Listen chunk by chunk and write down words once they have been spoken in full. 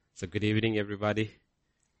So good evening, everybody.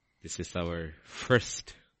 This is our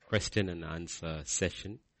first question and answer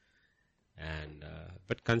session, and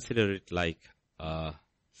but consider it like a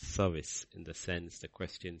service in the sense the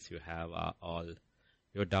questions you have are all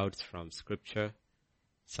your doubts from Scripture,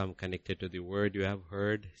 some connected to the word you have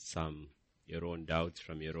heard, some your own doubts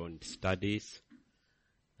from your own studies,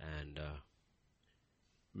 and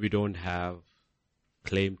we don't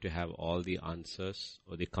claim to have all the answers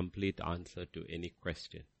or the complete answer to any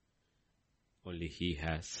question. Only He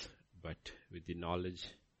has, but with the knowledge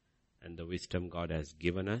and the wisdom God has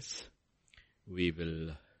given us, we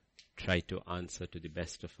will try to answer to the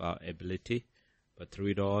best of our ability. But through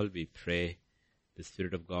it all, we pray the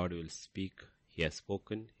Spirit of God will speak. He has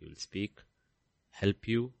spoken. He will speak, help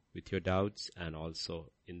you with your doubts, and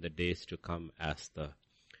also in the days to come as the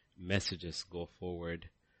messages go forward,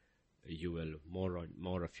 you will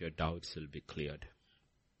more of your doubts will be cleared.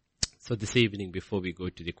 So this evening, before we go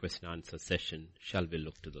to the question and answer session, shall we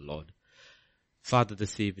look to the Lord? Father,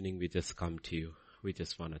 this evening we just come to you. We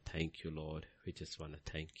just want to thank you, Lord. We just want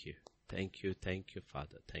to thank you. Thank you,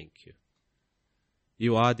 Father. Thank you.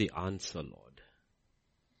 You are the answer, Lord.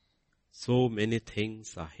 So many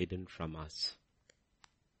things are hidden from us.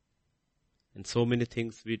 And so many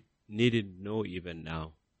things we needn't know even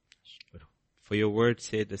now. But for your word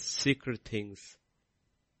say the secret things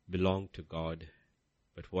belong to God.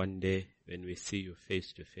 But one day, when we see you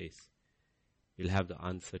face to face, we'll have the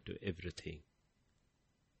answer to everything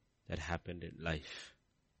that happened in life.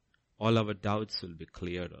 All our doubts will be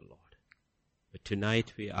cleared, O Lord. But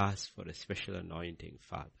tonight we ask for a special anointing,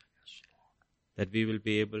 Father, that we will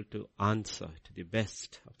be able to answer to the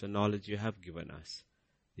best of the knowledge you have given us,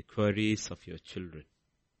 the queries of your children.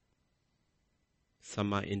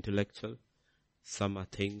 Some are intellectual, some are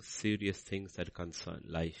serious things that concern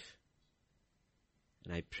life.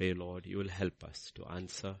 And I pray, Lord, you will help us to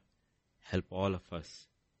answer, help all of us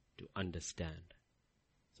to understand.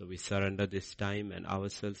 So we surrender this time and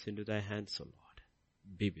ourselves into thy hands, O Lord.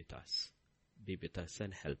 Be with us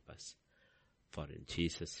and help us. For in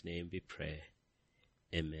Jesus' name we pray.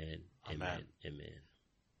 Amen, amen, amen.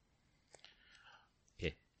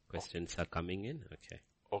 Okay, questions are coming in?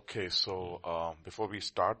 Okay, so before we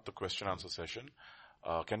start the question answer session,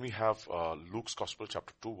 can we have Luke's Gospel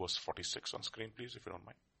chapter 2 verse 46 on screen, please, if you don't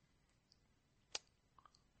mind?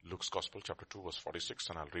 Luke's Gospel chapter 2 verse 46,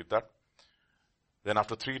 and I'll read that. Then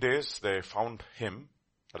after 3 days they found him,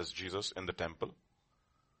 that is Jesus, in the temple,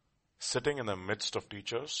 sitting in the midst of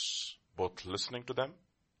teachers, both listening to them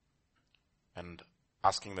and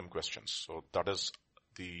asking them questions. So that is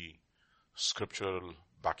the scriptural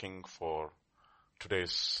backing for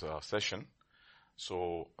today's session.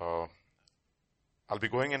 So I'll be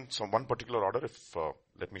going in one particular order.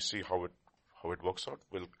 Let me see how it works out.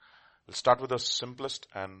 We'll start with the simplest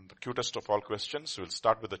and the cutest of all questions. We'll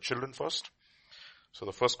start with the children first. So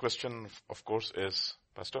the first question, of course, is,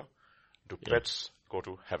 Pastor, do pets go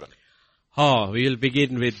to heaven? We will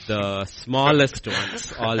begin with the smallest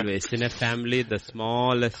ones always. In a family, the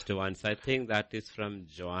smallest ones. I think that is from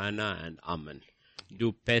Joanna and Aman.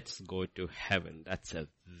 Do pets go to heaven? That's a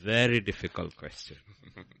very difficult question,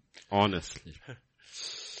 honestly.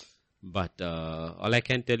 But all I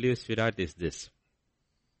can tell you, sweetheart, is this.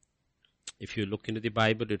 If you look into the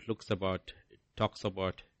Bible, it talks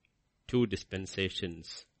about 2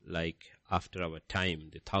 dispensations, like after our time,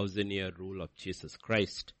 the 1,000-year rule of Jesus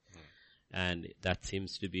Christ. And that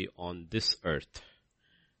seems to be on this earth.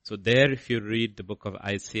 So there, if you read the book of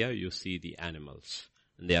Isaiah, you see the animals.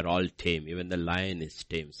 And they are all tame. Even the lion is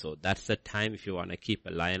tame. So that's the time if you want to keep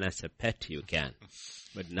a lion as a pet, you can.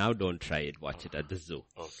 But now don't try it. Watch it at the zoo.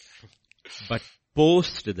 Okay. But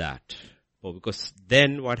post that, because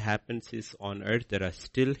then what happens is on earth there are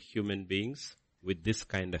still human beings with this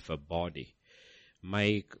kind of a body.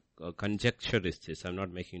 My conjecture is this. I'm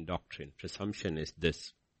not making doctrine. Presumption is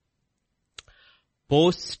this.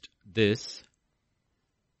 Post this,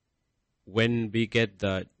 when we get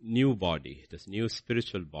the new body, this new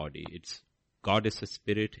spiritual body, God is a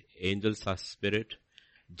spirit, angels are spirit,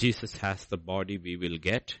 Jesus has the body we will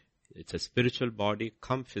get. It's a spiritual body,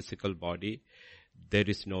 come physical body. There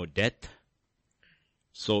is no death.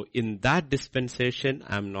 So in that dispensation,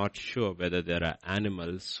 I'm not sure whether there are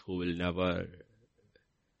animals who will never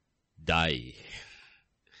die.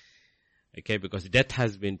 Okay, because death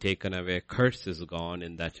has been taken away, curse is gone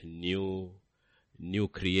in that new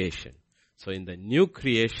creation. So in the new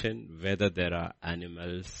creation, whether there are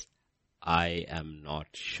animals, I am not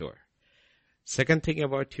sure. Second thing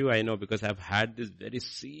about you, I know because I've had these very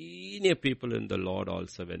senior people in the Lord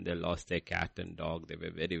also when they lost their cat and dog, they were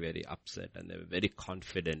very, very upset and they were very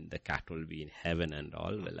confident the cat will be in heaven and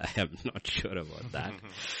all. Well, I am not sure about that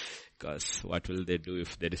because what will they do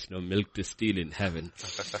if there is no milk to steal in heaven?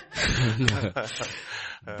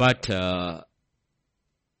 But,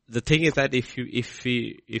 the thing is that if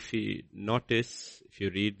you notice, if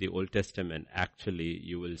you read the Old Testament, actually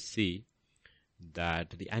you will see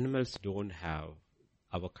that the animals don't have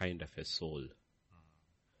our kind of a soul.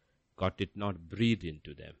 God did not breathe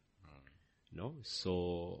into them. No,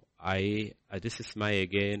 so this is my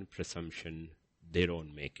again presumption. They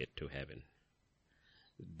don't make it to heaven.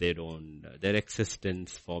 They don't. Their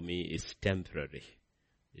existence for me is temporary.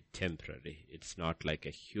 Temporary. It's not like a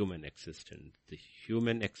human existence. The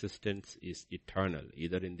human existence is eternal,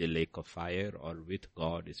 either in the lake of fire or with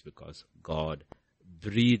God, is because God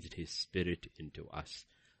breathed His Spirit into us.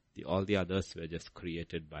 All the others were just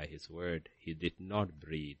created by His word. He did not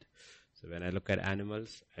breathe. So when I look at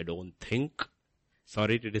animals, I don't think,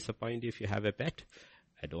 sorry to disappoint you if you have a pet,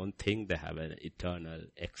 I don't think they have an eternal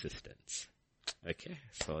existence. Okay,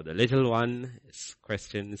 so the little one is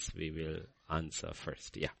questions we will answer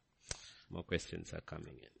first. Yeah, more questions are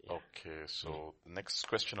coming in. Yeah. Okay, so the next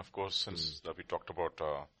question, of course, since we talked about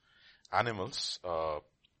animals,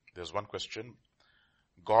 there's one question.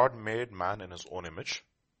 God made man in His own image.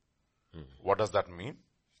 What does that mean?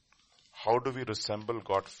 How do we resemble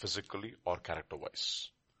God physically or character-wise?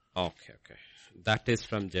 Okay. That is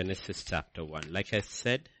from Genesis chapter 1. Like I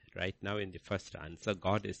said, right now in the first answer,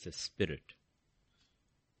 God is a spirit.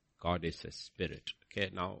 God is a spirit.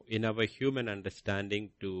 Okay, now in our human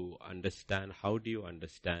understanding, to understand, how do you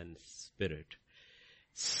understand spirit?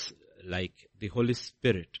 Like the Holy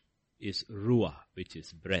Spirit is ruah, which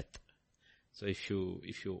is breath. So if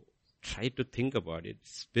you try to think about it,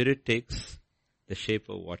 spirit takes the shape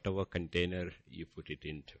of whatever container you put it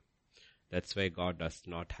into. That's why God does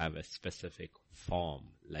not have a specific form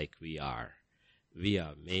like we are. We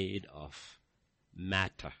are made of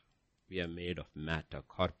matter. We are made of matter,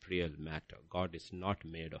 corporeal matter. God is not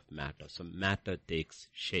made of matter. So matter takes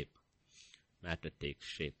shape. Matter takes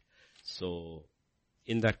shape. So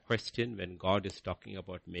in that question, when God is talking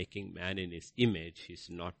about making man in His image, He's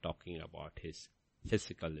not talking about His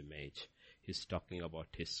physical image. He's talking about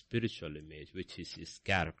His spiritual image, which is His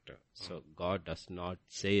character. So God does not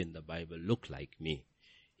say in the Bible, look like me.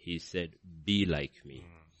 He said, be like me.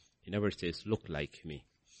 He never says, look like me.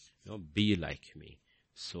 No, be like me.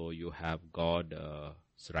 So you have God's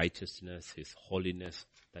righteousness, His holiness,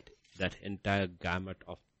 that entire gamut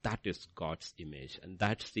of that is God's image. And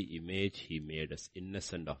that's the image He made us,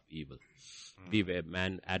 innocent of evil. We were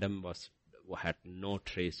Adam had no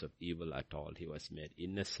trace of evil at all. He was made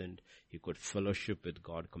innocent. He could fellowship with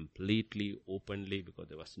God completely, openly, because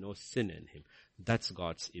there was no sin in him. That's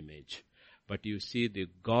God's image. But you see, the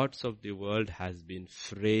gods of the world has been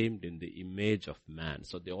framed in the image of man.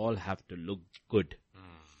 So they all have to look good.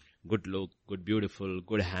 Good look, good beautiful,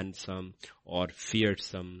 good handsome, or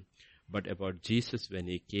fearsome. But about Jesus, when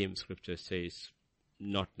He came, Scripture says,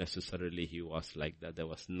 not necessarily He was like that. There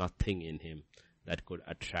was nothing in Him that could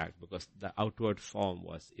attract, because the outward form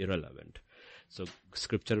was irrelevant. So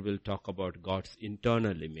Scripture will talk about God's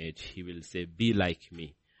internal image. He will say, be like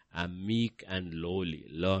me. I'm meek and lowly.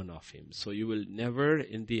 Learn of Him. So you will never,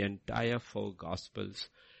 in the entire 4 Gospels,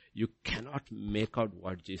 you cannot make out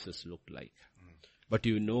what Jesus looked like. But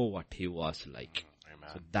you know what He was like. Amen.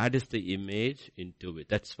 So that is the image into it.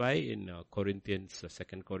 That's why in 2 Corinthians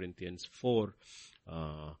 4,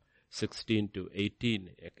 16 to 18,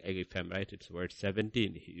 if I'm right, it's verse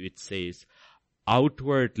 17, it says,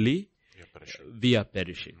 outwardly, we are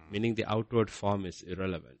perishing. Meaning the outward form is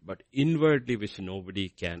irrelevant. But inwardly, which nobody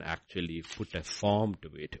can actually put a form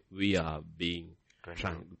to it, we are being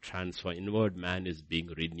transformed. Inward man is being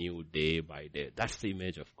renewed day by day. That's the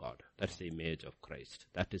image of God. That's the image of Christ.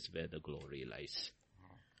 That is where the glory lies.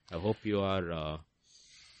 I hope your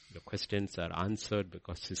questions are answered,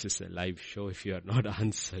 because this is a live show. If you are not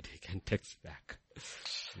answered, you can text back.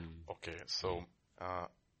 Okay, so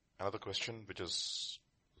another question, which is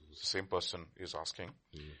the same person is asking,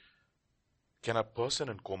 can a person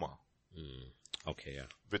in coma, okay, yeah,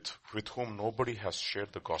 with whom nobody has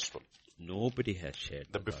shared the gospel, nobody has shared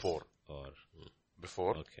the before, gospel,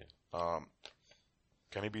 before, okay,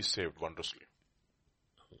 can he be saved wondrously?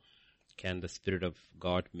 Can the Spirit of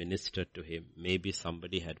God minister to him? Maybe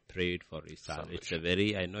somebody had prayed for his salvation.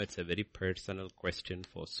 I know it's a very personal question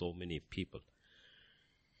for so many people.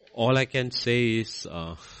 All I can say is,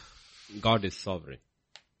 God is sovereign.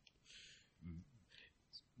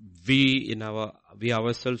 we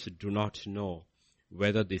ourselves do not know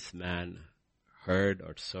whether this man heard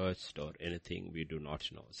or searched or anything. We do not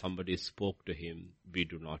know. Somebody spoke to him. We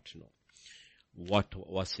do not know. What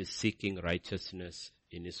was he seeking? Righteousness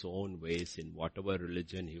in his own ways, in whatever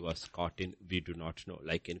religion he was caught in, we do not know.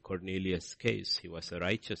 Like in Cornelius' case, he was a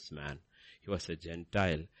righteous man. He was a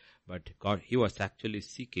Gentile, but he was actually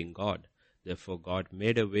seeking God. Therefore, God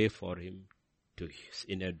made a way for him to,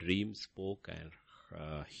 in a dream, spoke and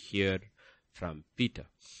hear from Peter.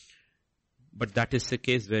 But that is the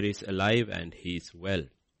case where he's alive and he's well.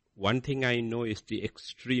 One thing I know is the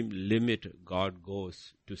extreme limit God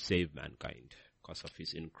goes to save mankind because of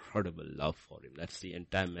his incredible love for him. That's the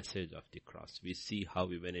entire message of the cross. We see how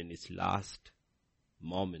even in his last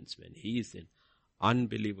moments when he is in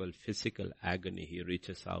unbelievable physical agony, he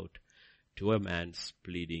reaches out to a man's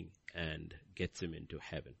pleading and gets him into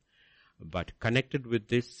heaven. But connected with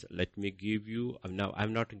this, let me give you, now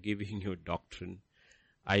I'm not giving you doctrine.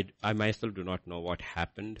 I myself do not know what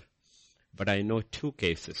happened, but I know two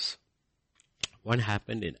cases. One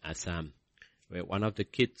happened in Assam, where one of the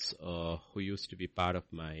kids who used to be part of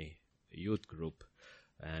my youth group,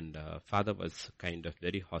 and father was kind of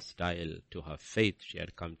very hostile to her faith. She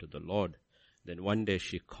had come to the Lord. Then one day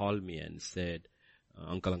she called me and said,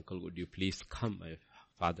 Uncle, would you please come? My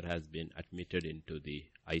father has been admitted into the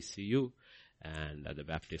ICU and at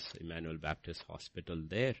the Emmanuel Baptist Hospital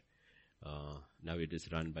there. Now it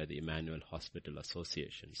is run by the Emmanuel Hospital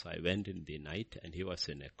Association. So I went in the night and he was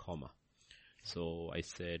in a coma. So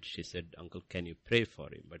she said, Uncle, can you pray for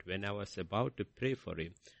him? But when I was about to pray for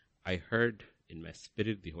him, I heard in my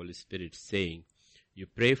spirit, the Holy Spirit saying, you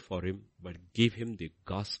pray for him, but give him the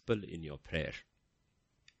gospel in your prayer.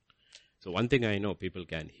 So one thing I know people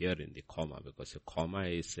can hear in the coma, because a coma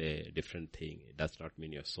is a different thing. It does not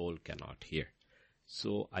mean your soul cannot hear.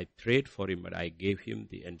 So I prayed for him, but I gave him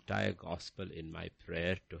the entire gospel in my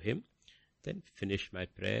prayer to him. Then finished my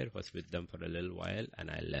prayer, was with them for a little while, and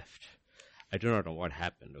I left. I do not know what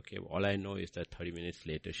happened, okay? All I know is that 30 minutes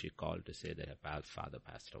later she called to say that her father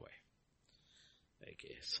passed away.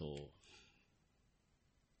 Okay, so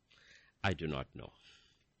I do not know.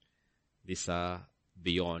 These are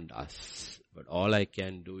beyond us. But all I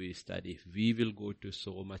can do is that if we will go to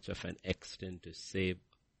so much of an extent to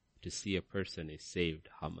see a person is saved,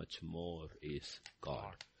 how much more is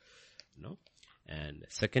God? No? And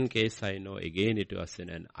second case I know, again it was in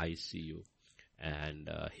an ICU. And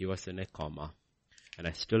he was in a coma. And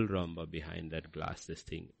I still remember behind that glass this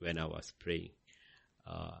thing when I was praying.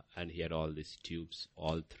 And he had all these tubes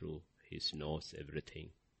all through his nose, everything.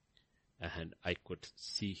 And I could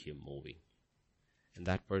see him moving. And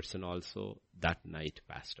that person also that night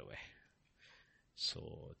passed away.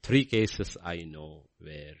 So 3 cases I know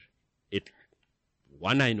where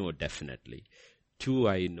one I know definitely, 2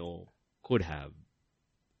 I know could have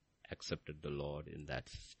accepted the Lord in that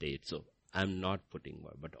state. So I'm not putting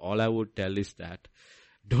word, but all I would tell is that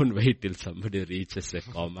don't wait till somebody reaches a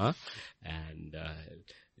coma and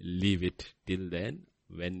leave it till then.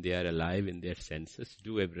 When they are alive in their senses,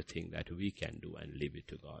 do everything that we can do and leave it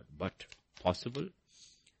to God. But possible?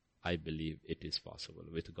 I believe it is possible.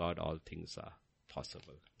 With God, all things are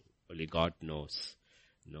possible. Only God knows.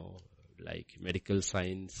 No, like medical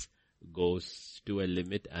science goes to a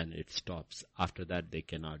limit and it stops. After that, they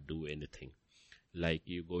cannot do anything. Like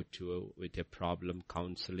you go with a problem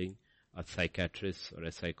counseling, a psychiatrist or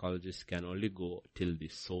a psychologist can only go till the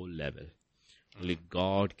soul level. Only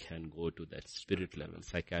God can go to that spirit level.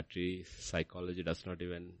 Psychiatry, psychology does not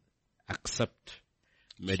even accept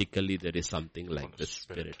medically there is something like the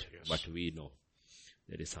spirit. Yes. But we know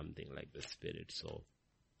there is something like the spirit. So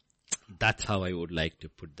that's how I would like to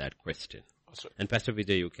put that question. And Pastor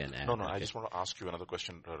Vijay, you can add. No, I just want to ask you another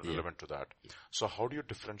question relevant to that. So how do you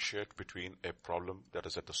differentiate between a problem that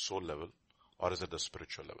is at the soul level or is at the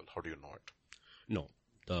spiritual level? How do you know it? No,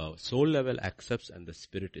 the soul level accepts and the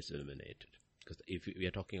spirit is eliminated. Because if we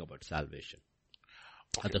are talking about salvation.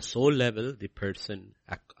 Okay. At the soul level, the person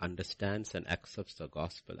understands and accepts the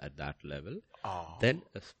gospel at that level. Then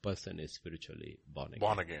a person is spiritually born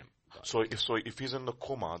again. So if he's in the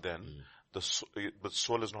coma, then the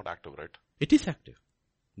soul is not active, right? It is active.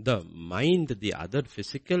 The mind, the other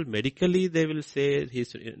physical, medically, they will say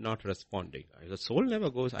he's not responding. The soul never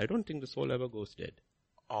goes. I don't think the soul ever goes dead.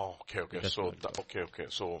 Oh, okay.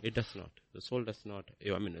 So it does not. The soul does not.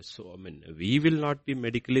 We will not be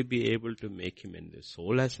medically be able to make him in. The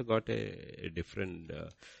soul has got a different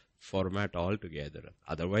format altogether.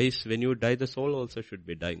 Otherwise, when you die, the soul also should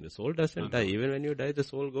be dying. The soul doesn't die. Even when you die, the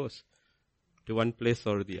soul goes to one place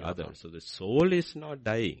or the other. So the soul is not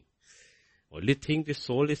dying. Only thing, the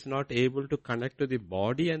soul is not able to connect to the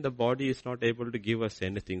body, and the body is not able to give us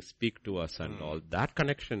anything, speak to us and all. That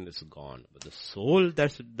connection is gone. But the soul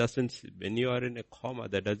doesn't, when you are in a coma,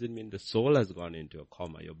 that doesn't mean the soul has gone into a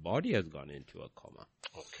coma. Your body has gone into a coma.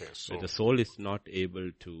 Okay, so But the soul is not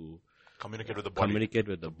able to communicate with the body. communicate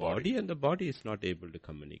with the body, and the body is not able to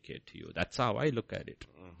communicate to you. That's how I look at it.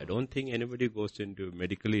 I don't think anybody goes into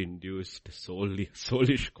medically induced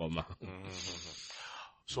soulish coma.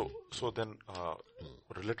 So then,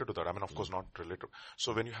 related to that, I mean, of course not related.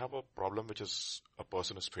 So when you have a problem which is a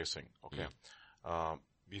person is facing, okay,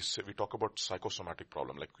 we talk about psychosomatic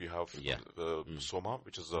problem, like we have the soma,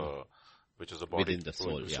 which is the body Within the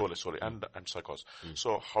soul, soul, and psychos.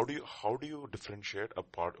 So how do you differentiate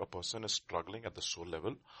a person is struggling at the soul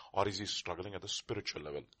level, or is he struggling at the spiritual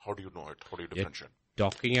level? How do you know it? How do you differentiate?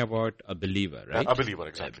 Talking about a believer, right? A believer,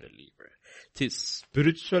 exactly. A believer. See,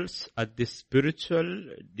 spirituals at the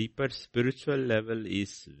deeper spiritual level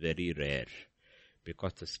is very rare,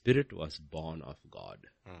 because the spirit was born of God.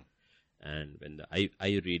 And when I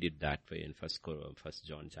read it that way in First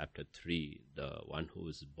John chapter 3, the one who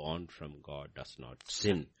is born from God does not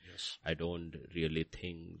sin. Yes. I don't really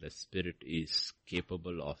think the spirit is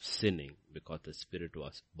capable of sinning, because the spirit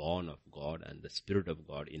was born of God, and the spirit of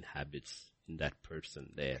God inhabits in that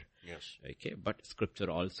person there. Yes. Okay, but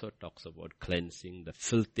scripture also talks about cleansing the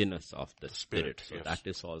filthiness of the spirit. So yes. that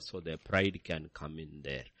is also there. Pride can come in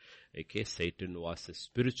there. Okay, Satan was a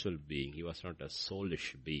spiritual being. He was not a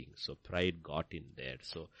soulish being. So pride got in there.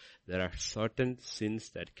 So there are certain sins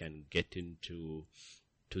that can get into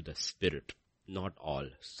the spirit. Not all.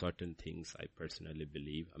 Certain things I personally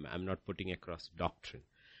believe. I'm not putting across doctrine.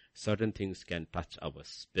 Certain things can touch our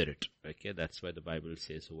spirit. Okay, that's why the Bible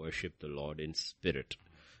says worship the Lord in spirit.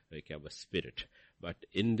 Okay, our spirit. But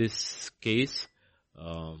in this case,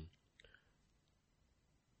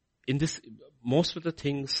 most of the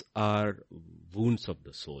things are wounds of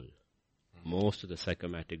the soul. Most of the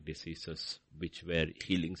psychomatic diseases where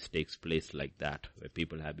healings takes place like that, where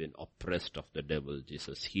people have been oppressed of the devil,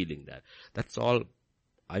 Jesus healing that. That's all,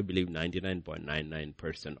 I believe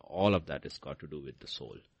 99.99%, all of that has got to do with the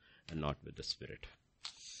soul and not with the spirit.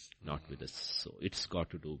 Not with the soul. It's got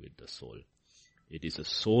to do with the soul. It is a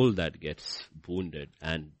soul that gets wounded,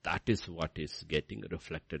 and that is what is getting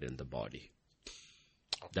reflected in the body.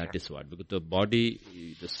 Okay. That is what, because the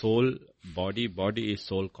body, the soul, body is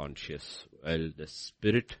soul conscious, while the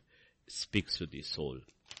spirit speaks to the soul.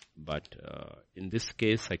 But in this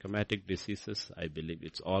case, psychomatic diseases, I believe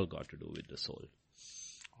it's all got to do with the soul.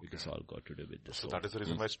 Okay. It is all got to do with the soul. So that is the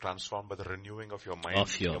reason why it's transformed by the renewing of your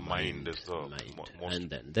mind. Your mind is the most.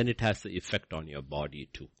 And then it has the effect on your body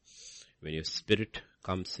too. When your spirit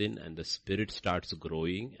comes in and the spirit starts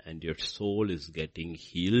growing and your soul is getting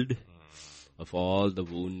healed of all the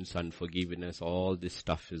wounds, unforgiveness, all this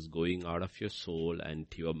stuff is going out of your soul, and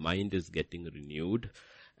your mind is getting renewed,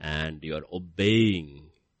 and you are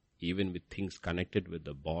obeying, even with things connected with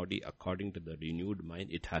the body, according to the renewed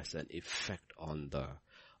mind, it has an effect on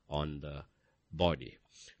the body.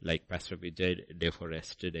 Like Pastor Vijay Defor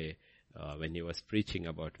yesterday, when he was preaching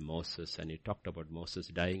about Moses, and he talked about Moses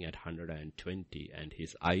dying at 120, and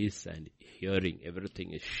his eyes and hearing,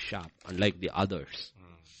 everything is sharp, unlike the others.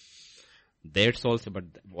 That's also, but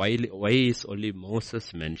why is only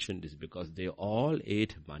Moses mentioned is because they all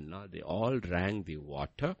ate manna, they all drank the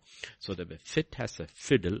water, so they were fit as a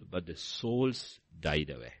fiddle, but the souls died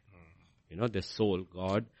away. You know, the soul,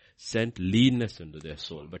 God sent leanness into their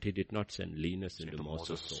soul, but he did not send leanness into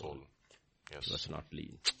Moses' soul. Yes. He was not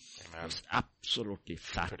lean. Amen. He was absolutely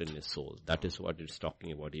fat in his soul. That is what it's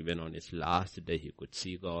talking about. Even on his last day, he could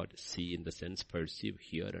see God, see in the sense, perceive,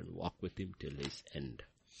 hear, and walk with him till his end.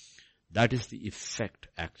 That is the effect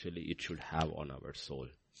actually it should have on our soul.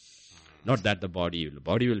 Not that the body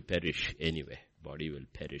will perish anyway. Body will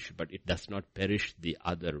perish, but it does not perish the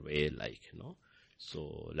other way, like, you know.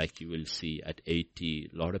 So, like you will see at 80,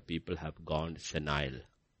 a lot of people have gone senile.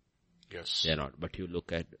 Yes. They're not. But you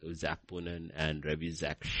look at Zach Poonen and Ravi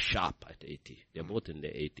Zach, sharp at 80. They're both in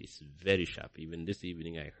their 80s. Very sharp. Even this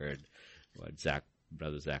evening I heard what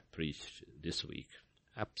Brother Zach preached this week.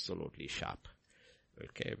 Absolutely sharp.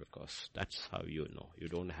 Okay, because that's how you know. You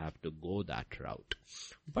don't have to go that route.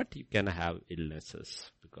 But you can have illnesses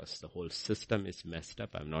because the whole system is messed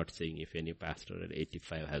up. I'm not saying if any pastor at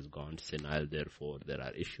 85 has gone senile, therefore there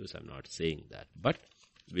are issues. I'm not saying that. But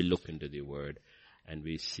we look into the word and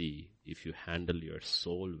we see if you handle your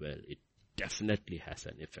soul well, it definitely has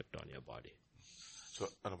an effect on your body. So,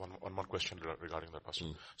 and one more question regarding that, Pastor.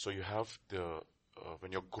 So you have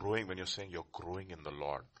when you're saying you're growing in the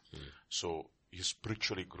Lord, so he's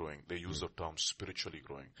spiritually growing. They use the term spiritually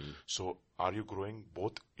growing. So are you growing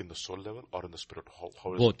both in the soul level or in the spirit?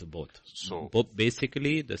 How is it? Both. So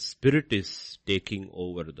Basically, the spirit is taking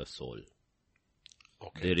over the soul.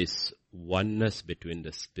 okay. There is oneness between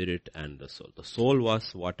the spirit and the soul. The soul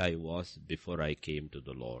was what I was before I came to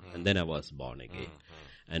the Lord, and then I was born again.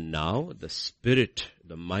 And now the spirit,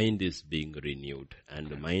 the mind is being renewed, and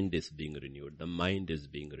the mind is being renewed. The mind is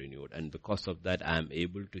being renewed. And because of that, I am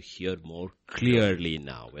able to hear more clearly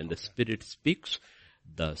now. When the spirit speaks,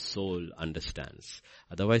 the soul understands.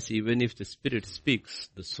 Otherwise, even if the spirit speaks,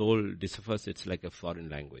 the soul deciphers. It's like a foreign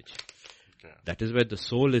language. Okay. That is where the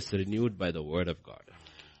soul is renewed by the word of God.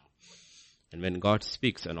 And when God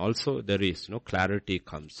speaks, and also there is no clarity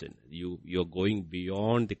comes in. You're going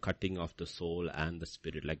beyond the cutting of the soul and the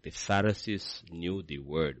spirit. Like the Pharisees knew the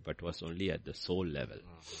word, but was only at the soul level.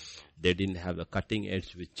 They didn't have a cutting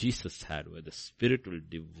edge which Jesus had, where the spirit will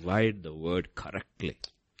divide the word correctly.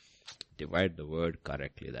 Divide the word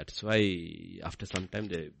correctly. That's why after some time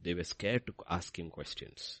they were scared to ask him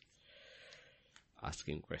questions.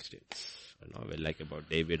 Asking questions, like about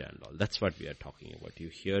David and all. That's what we are talking about. You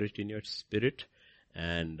hear it in your spirit,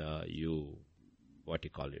 and you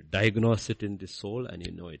diagnose it in the soul, and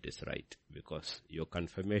you know it is right, because your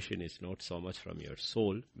confirmation is not so much from your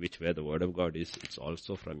soul, where the word of God is. It's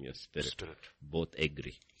also from your spirit. Both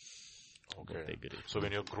agree. Okay. Both agree. So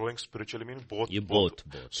when you're growing spiritually, meaning both. You both.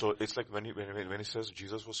 So it's like when he says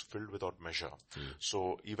Jesus was filled without measure.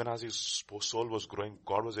 So even as his soul was growing,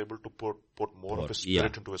 God was able to put more of his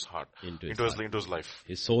spirit into his heart, into his life.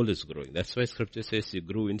 His soul is growing. That's why scripture says he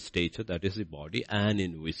grew in stature, that is the body, and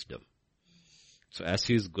in wisdom. So as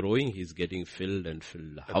he is growing, he is getting filled and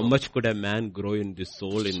filled. How much could a man grow in this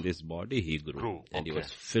soul, in this body? He grew. And he was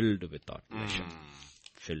filled without measure.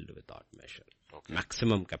 Filled without measure. Okay.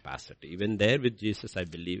 Maximum capacity. Even there with Jesus, I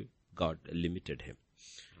believe God limited him.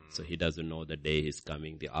 So he doesn't know the day is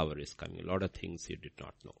coming, the hour is coming. A lot of things he did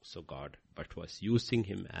not know. So God, but was using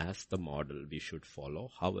him as the model we should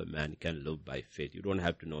follow, how a man can live by faith. You don't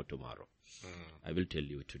have to know tomorrow. I will tell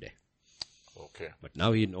you today. Okay. But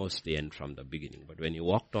now he knows the end from the beginning. But when he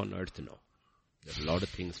walked on earth, no. There are a lot of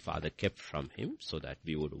things Father kept from him so that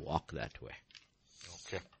we would walk that way.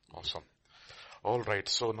 Okay. Awesome. All right.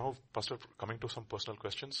 So now, Pastor, coming to some personal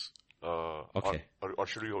questions. Okay. Or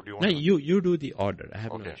should you? Do you want? No, you do the order. I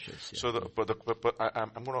have no issues. Yeah. So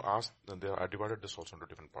I'm going to ask. I divided this also into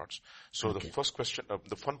different parts. So the first question,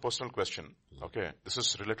 the fun personal question. Okay, this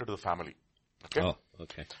is related to the family. Okay. Oh,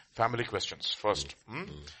 okay. Family questions first.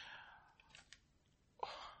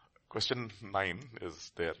 Question 9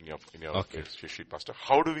 is there in your sheet, Pastor.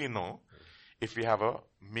 How do we know if we have a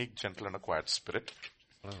meek, gentle, and a quiet spirit?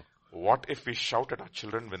 Oh. What if we shout at our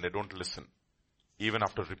children when they don't listen, even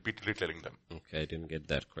after repeatedly telling them? Okay, I didn't get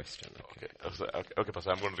that question. Okay, Pastor,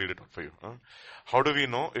 I'm going to read it out for you. How do we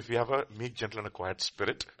know if we have a meek, gentle, and a quiet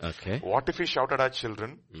spirit? Okay. What if we shout at our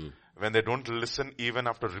children when they don't listen, even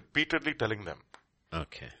after repeatedly telling them?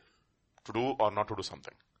 Okay. To do or not to do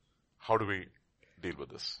something? How do we deal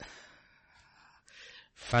with this?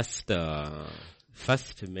 First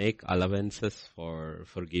make allowances for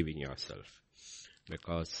forgiving yourself.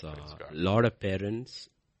 Because a lot of parents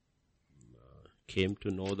came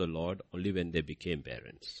to know the Lord only when they became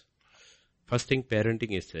parents. First thing,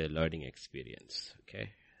 parenting is a learning experience.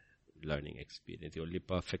 Okay? Learning experience. The only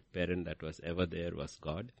perfect parent that was ever there was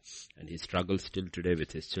God. And he struggles still today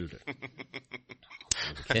with his children.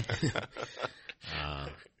 Okay?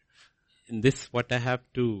 In this, what I have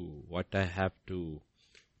to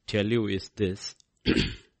tell you is this.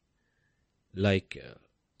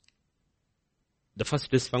 The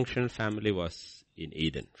first dysfunctional family was in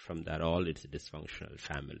Eden. From that, all its dysfunctional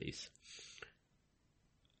families.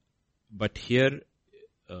 But here,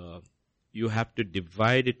 you have to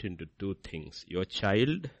divide it into two things. Your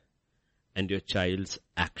child and your child's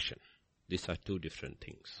action. These are two different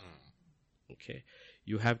things. Okay?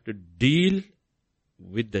 You have to deal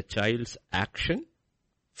with the child's action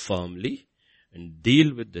firmly and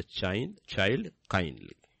deal with the child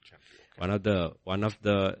kindly. Okay. One of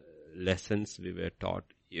the lessons we were taught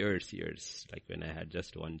years, like when I had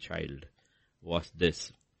just one child, was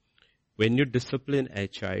this. When you discipline a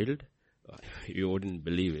child, you wouldn't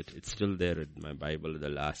believe it. It's still there in my Bible, the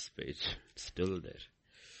last page. It's still there.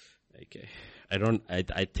 Okay.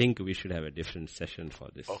 I think we should have a different session for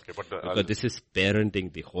this. Okay, but because this is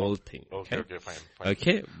parenting the whole thing. Okay, fine.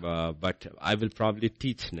 Okay, but I will probably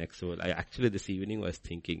teach next week. Actually this evening was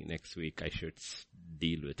thinking next week I should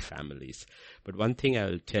deal with families. But one thing I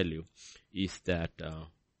will tell you is that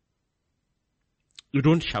you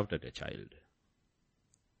don't shout at a child.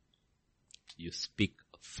 You speak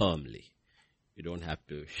firmly. You don't have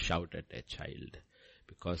to shout at a child.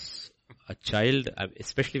 Because a child,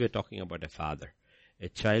 especially we're talking about a father, a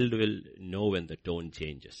child will know when the tone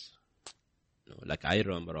changes. Like I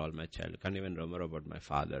remember all my child, can't even remember about my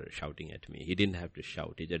father shouting at me. He didn't have to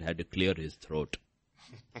shout. He just had to clear his throat.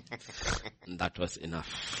 That was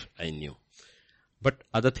enough. I knew. But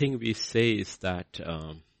other thing we say is that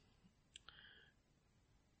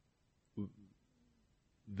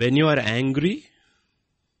when you are angry,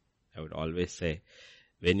 I would always say,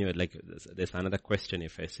 when you're like, there's another question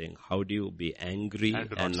if I saying, how do you be angry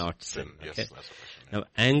and not sin? Yes, Okay? that's a question. Yeah. Now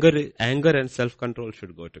anger and self-control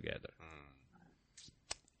should go together.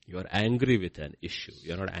 You are angry with an issue.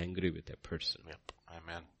 You are not angry with a person. Yep.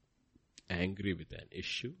 Amen. Angry with an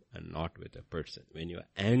issue and not with a person. When you are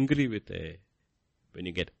angry when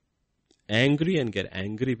you get angry and get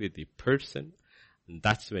angry with the person,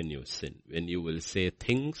 that's when you sin. When you will say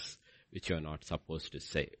things which you are not supposed to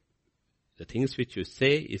say. The things which you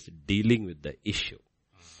say is dealing with the issue.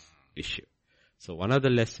 So one of the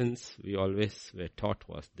lessons we always were taught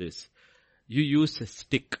was this. You use a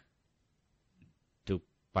stick to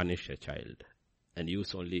punish a child and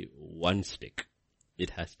use only one stick.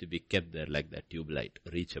 It has to be kept there like that tube light,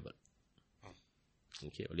 reachable.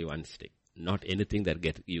 Okay, only one stick. Not anything that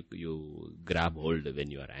you grab hold when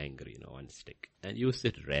you are angry, one stick. And use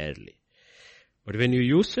it rarely. But when you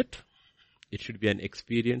use it, it should be an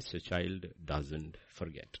experience a child doesn't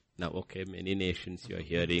forget. Now, okay, many nations you are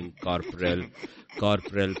hearing corporal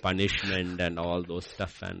punishment and all those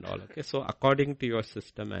stuff and all. Okay, so according to your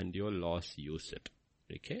system and your laws, use it.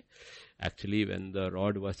 Okay, actually when the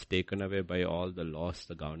rod was taken away by all the laws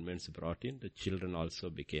the governments brought in, the children also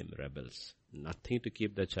became rebels. Nothing to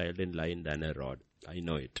keep the child in line than a rod. I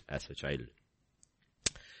know it as a child.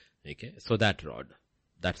 Okay, so that rod,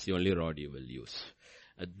 that's the only rod you will use.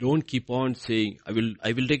 Don't keep on saying, I will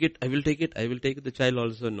take it. The child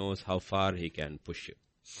also knows how far he can push you.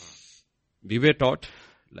 We were taught,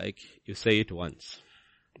 like, you say it once.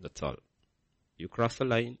 That's all. You cross the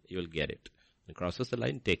line, you will get it. And crosses the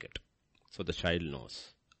line, take it. So the child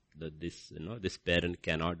knows that this parent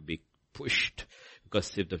cannot be pushed.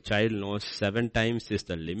 Because if the child knows 7 times is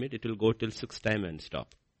the limit, it will go till 6 times and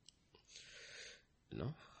stop.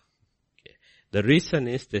 Okay. The reason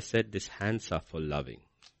is they said these hands are for loving.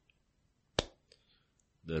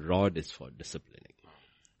 The rod is for disciplining.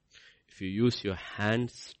 If you use your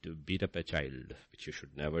hands to beat up a child, which you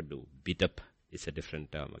should never do, beat up is a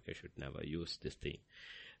different term, okay, should never use this thing.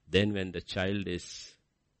 Then when the child is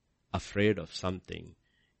afraid of something,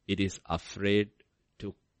 it is afraid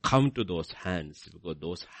to come to those hands, because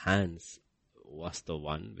those hands was the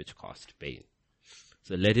one which caused pain.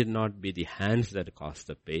 So let it not be the hands that cause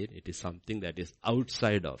the pain. It is something that is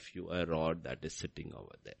outside of you, a rod that is sitting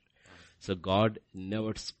over there. So God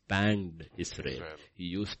never spanked Israel. He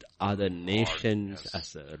used other nations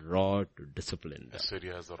as a rod to discipline them.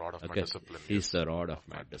 Assyria is the rod of my discipline. He's the rod of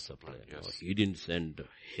my discipline. Yes. He didn't send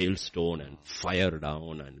hailstone and fire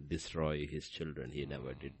down and destroy his children. He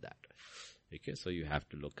never did that. Okay, so you have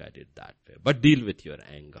to look at it that way. But deal with your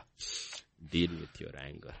anger. Deal with your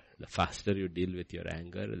anger. The faster you deal with your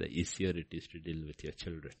anger, the easier it is to deal with your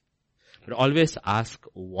children. But always ask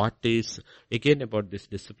what is, again about this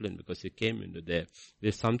discipline, because you came into there.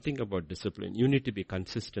 There's something about discipline. You need to be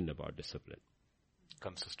consistent about discipline.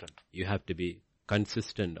 Consistent. You have to be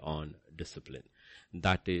consistent on discipline.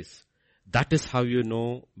 That is how you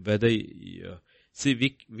know whether,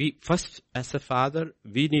 we first as a father,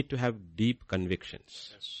 we need to have deep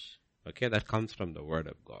convictions. Yes. Okay, that comes from the word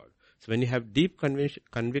of God. So when you have deep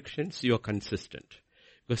convictions, you are consistent.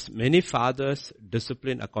 Because many fathers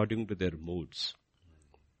discipline according to their moods.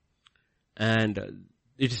 And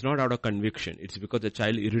it is not out of conviction. It's because the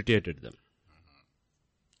child irritated them.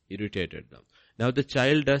 Now the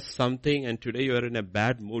child does something and today you are in a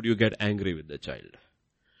bad mood, you get angry with the child.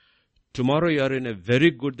 Tomorrow you are in a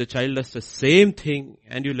very good, the child does the same thing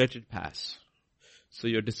and you let it pass. So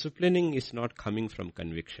your disciplining is not coming from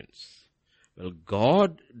convictions. Well,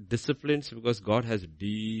 God disciplines because God has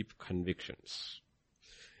deep convictions.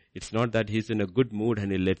 It's not that he's in a good mood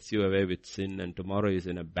and he lets you away with sin and tomorrow he's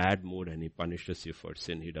in a bad mood and he punishes you for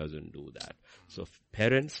sin. He doesn't do that. So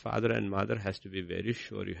parents, father and mother has to be very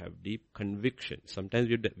sure you have deep convictions. Sometimes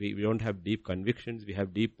we don't have deep convictions, we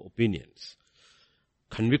have deep opinions.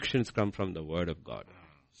 Convictions come from the word of God.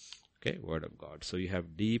 Okay, word of God. So you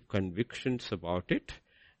have deep convictions about it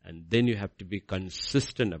and then you have to be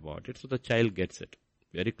consistent about it so the child gets it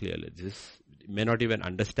very clearly. This may not even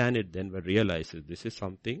understand it then, but realizes this is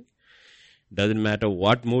something. Doesn't matter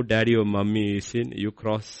what mood daddy or mommy is in, you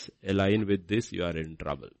cross a line with this, you are in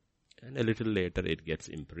trouble. And a little later it gets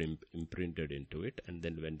imprinted into it. And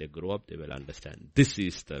then when they grow up, they will understand this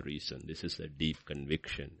is the reason. This is a deep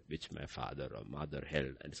conviction which my father or mother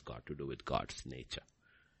held, and it's got to do with God's nature.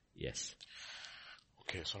 Yes.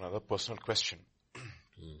 Okay, so another personal question.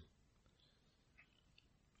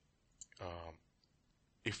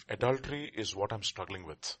 If adultery is what I'm struggling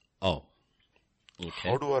with, Oh. Okay.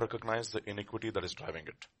 how do I recognize the iniquity that is driving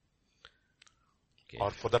it? Okay.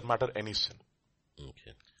 Or for that matter, any sin.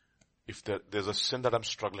 Okay. If there's a sin that I'm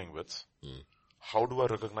struggling with, how do I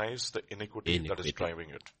recognize the iniquity that is driving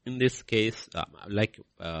it? In this case,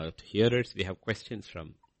 hearers, we have questions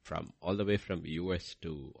from all the way from US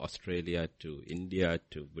to Australia to India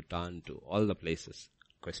to Bhutan to all the places.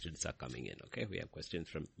 Questions are coming in, okay? We have questions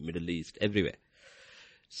from Middle East, everywhere.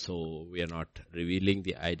 So we are not revealing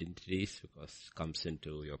the identities because it comes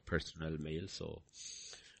into your personal mail. So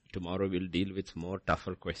tomorrow we'll deal with more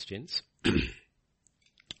tougher questions.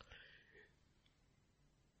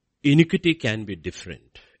 Iniquity can be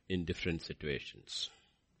different in different situations.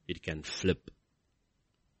 It can flip.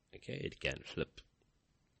 Okay, it can flip.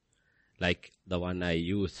 Like the one I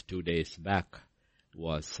used 2 days back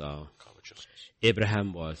was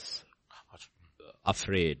Abraham was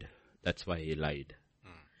afraid. That's why he lied.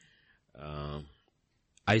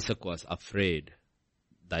 Isaac was afraid.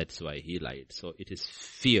 That's why he lied. So it is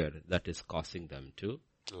fear that is causing them to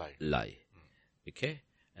lie. Okay?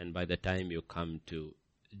 And by the time you come to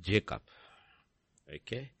Jacob,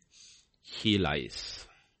 okay, he lies,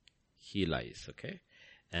 okay,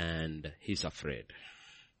 and he's afraid.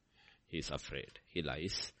 He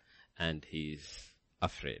lies and he's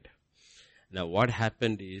afraid. Now what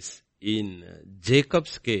happened is, in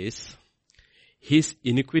Jacob's case, his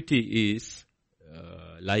iniquity is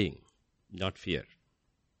lying, not fear.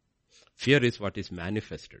 Fear is what is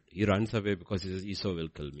manifested. He runs away because he says Esau will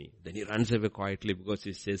kill me. Then he runs away quietly because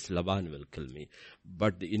he says Laban will kill me.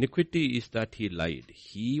 But the iniquity is that he lied.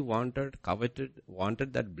 He wanted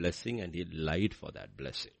that blessing, and he lied for that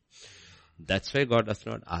blessing. That's why God does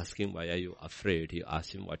not ask him, why are you afraid? He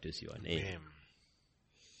asks him, what is your name?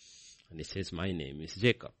 And he says, my name is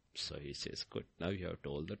Jacob. So he says, good, now you have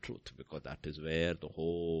told the truth, because that is where the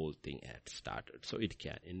whole thing had started. So it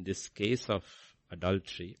can, in this case of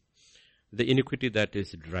adultery, the iniquity that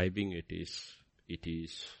is driving it is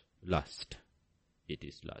lust. It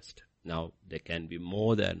is lust. Now, there can be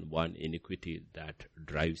more than one iniquity that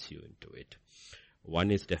drives you into it.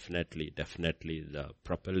 One is definitely the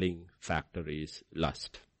propelling factor is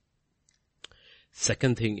lust.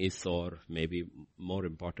 Second thing is, or maybe more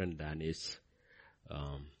important than is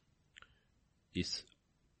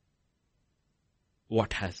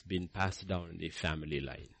what has been passed down in the family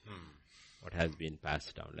line. What has been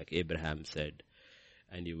passed down. Like Abraham said,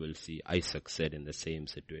 and you will see Isaac said in the same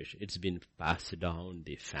situation. It's been passed down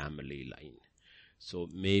the family line. So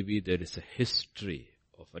maybe there is a history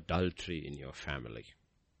of adultery in your family.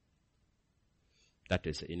 That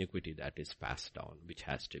is iniquity that is passed down, which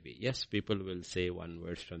has to be. Yes, people will say one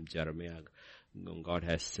verse from Jeremiah. God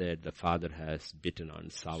has said the father has bitten on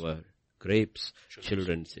sour grapes,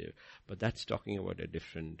 children say. But that's talking about a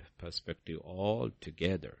different perspective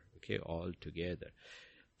altogether. Okay, altogether.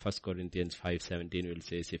 1 Corinthians 5:17 will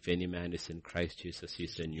say, if any man is in Christ Jesus, he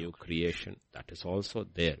is a new creation. That is also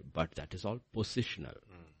there, but that is all positional.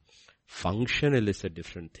 Functional is a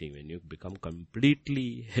different thing. When you become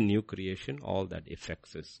completely a new creation, all that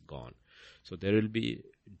effects is gone. So there will be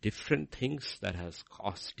different things that has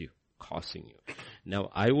causing you.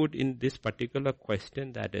 Now, I would, in this particular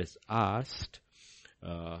question that is asked,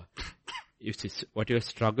 if it's what you're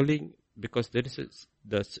struggling, because there is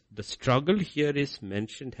the struggle here is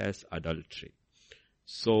mentioned as adultery.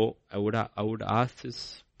 So I would ask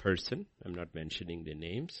this person, I'm not mentioning the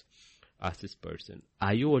names, ask this person,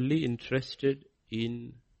 are you only interested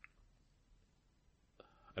in,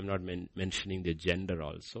 I'm not mentioning the gender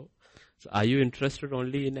also, so are you interested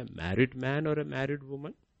only in a married man or a married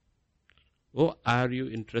woman? Or are you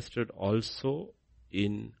interested also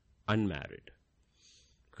in unmarried?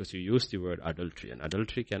 Because you use the word adultery, and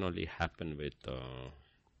adultery can only happen with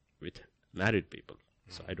married people.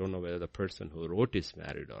 So I don't know whether the person who wrote is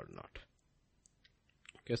married or not.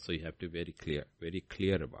 Okay, so you have to be very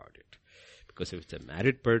clear about it. Because if it's a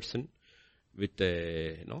married person with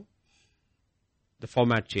the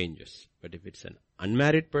format changes. But if it's an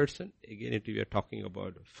unmarried person, again we are talking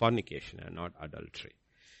about fornication and not adultery.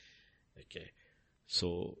 Okay,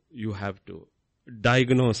 so you have to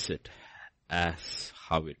diagnose it as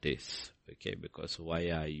how it is. Okay, because why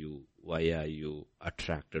are you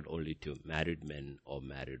attracted only to married men or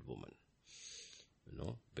married women?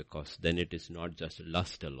 Because then it is not just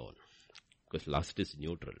lust alone. Because lust is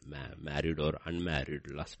neutral. Married or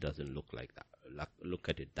unmarried, lust doesn't look like that. Look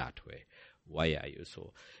at it that way. Why are you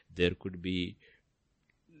so? There could be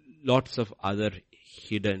lots of other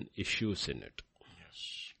hidden issues in it.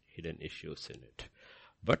 Yes. Hidden issues in it.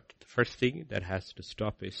 But the first thing that has to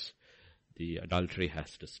stop is the adultery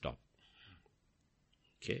has to stop.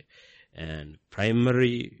 Okay. And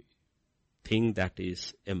primary thing that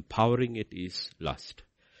is empowering it is lust.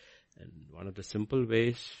 And one of the simple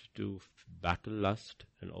ways to battle lust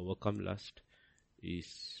and overcome lust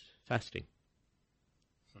is fasting.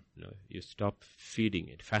 You stop feeding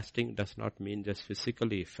it. Fasting does not mean just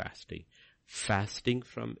physically fasting. Fasting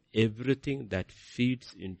from everything that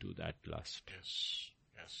feeds into that lust. Yes.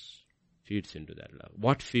 Yes. Feeds into that lust.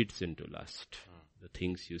 What feeds into lust? The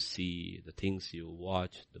things you see, the things you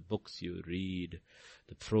watch, the books you read,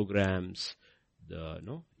 the programs.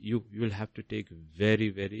 You will have to take very,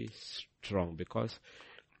 very strong, because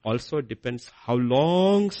also it depends how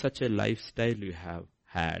long such a lifestyle you have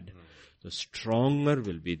had. The stronger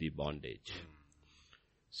will be the bondage.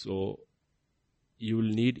 So you will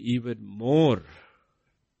need even more.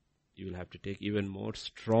 You will have to take even more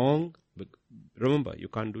strong. But remember, you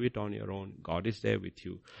can't do it on your own. God is there with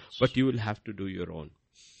you. But you will have to do your own.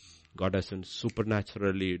 God doesn't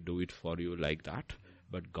supernaturally do it for you like that.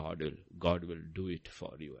 But God will do it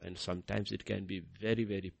for you. And sometimes it can be very,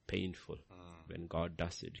 very painful. When God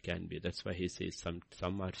does it, it can be. That's why he says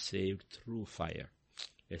some are saved through fire.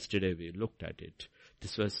 Yesterday we looked at it.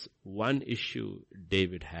 This was one issue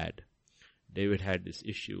David had. David had this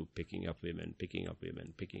issue picking up women,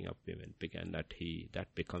 and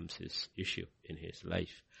that becomes his issue in his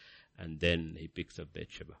life. And then he picks up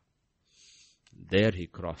Bathsheba. There he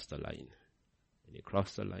crossed the line. When he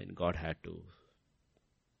crossed the line, God had to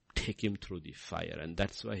take him through the fire, and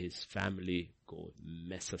that's why his family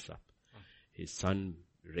messes up. His son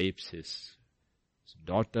rapes his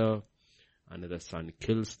daughter. Another son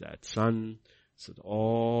kills that son. So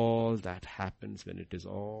all that happens. When it is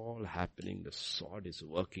all happening, the sword is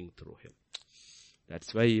working through him.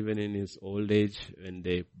 That's why even in his old age, when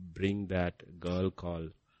they bring that girl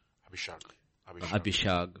called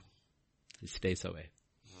Abishag, he stays away.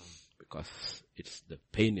 Because the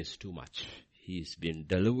pain is too much. He's been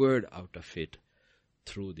delivered out of it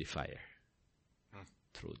through the fire.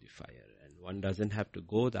 Through the fire. And one doesn't have to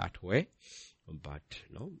go that way. But,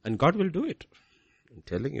 and God will do it. I'm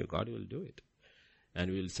telling you, God will do it.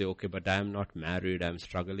 And we'll say, okay, but I am not married, I'm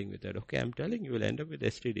struggling with that. Okay, I'm telling you, will end up with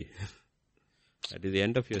STD. That is the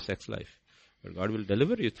end of your sex life. But God will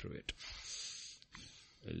deliver you through it.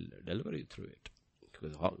 Will deliver you through it.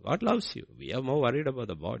 Because God loves you. We are more worried about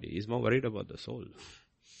the body. He's more worried about the soul.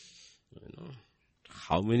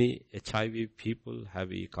 How many HIV people have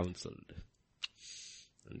we counseled?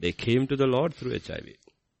 And they came to the Lord through HIV.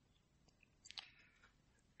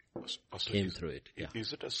 Came through it. Yeah.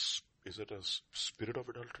 Is it a spirit of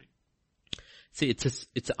adultery? See, it's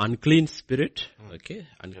an unclean spirit. Okay,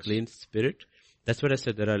 unclean spirit. That's what I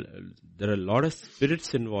said. There are a lot of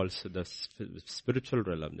spirits involved. So the spiritual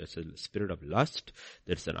realm. There's a spirit of lust.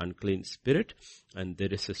 There's an unclean spirit, and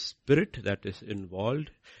there is a spirit that is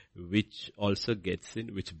involved, which also gets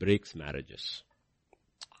in, which breaks marriages.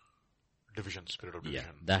 Spirit of division.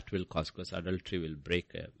 Yeah, that will cause, because adultery will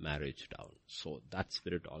break a marriage down. So that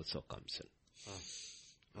spirit also comes in.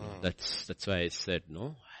 That's why I said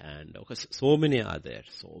no. And because so many are there.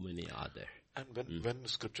 And when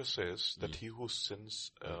scripture says that he who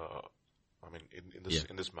sins,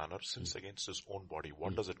 in this manner, sins against his own body,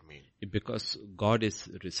 what does it mean? Because God is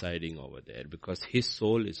residing over there. Because his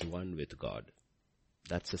soul is one with God.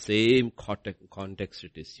 That's the same context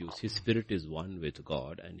it is used. His spirit is one with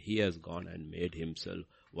God, and he has gone and made himself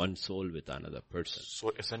one soul with another person.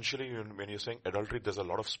 So essentially, when you're saying adultery, there's a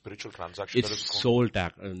lot of spiritual transaction. It's soul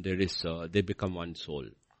and they become one soul.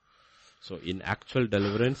 So in actual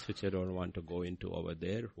deliverance, which I don't want to go into over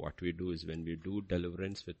there, what we do is when we do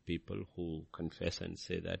deliverance with people who confess and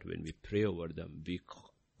say that, when we pray over them, we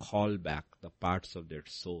call back the parts of their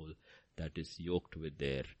soul that is yoked with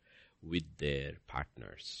their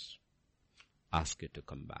partners. Ask it to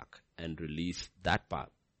come back and release that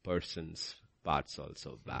person's parts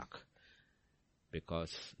also back.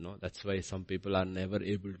 Because, that's why some people are never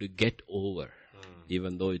able to get over.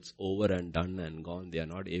 Even though it's over and done and gone, they are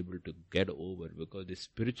not able to get over, because the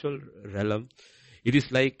spiritual realm, it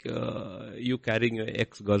is like you carrying your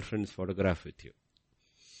ex-girlfriend's photograph with you.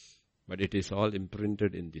 But it is all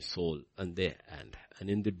imprinted in the soul, and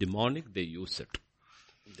in the demonic they use it.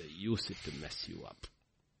 They use it to mess you up.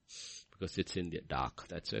 Because it's in the dark.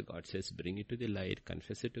 That's why God says, bring it to the light,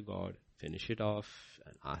 confess it to God, finish it off,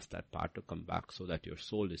 and ask that part to come back so that your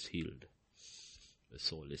soul is healed. the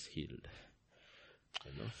soul is healed.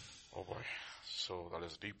 You know? Oh boy. So that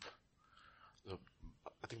is deep.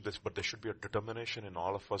 I think but there should be a determination in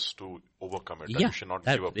all of us to overcome it. That we should not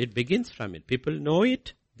give up. It begins from it. People know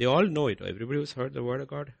it. They all know it. Everybody who's heard the word of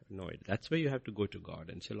God know it. That's why you have to go to God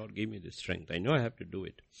and say, Lord, give me the strength. I know I have to do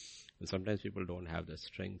it. And sometimes people don't have the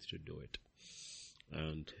strength to do it.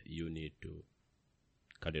 And you need to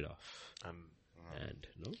cut it off.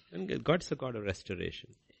 And God's a God of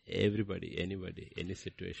restoration. Everybody, anybody, any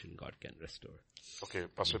situation, God can restore. Okay,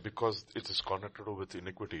 Pastor, because it is connected with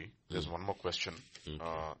iniquity, there's one more question.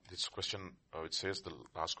 This question, it says, the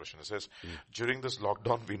last question, it says, during this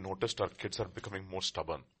lockdown, we noticed our kids are becoming more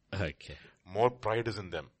stubborn. Okay. More pride is in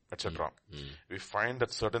them, etc. We find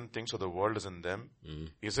that certain things of the world is in them.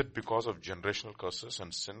 Is it because of generational curses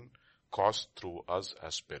and sin caused through us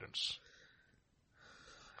as parents?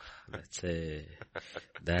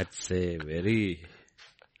 That's a very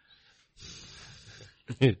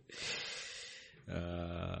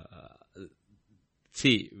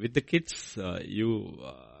see, with the kids,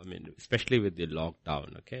 especially with the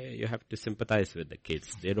lockdown, okay, you have to sympathize with the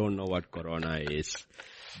kids. They don't know what corona is.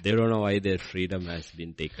 They don't know why their freedom has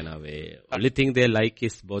been taken away. Only thing they like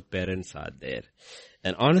is both parents are there.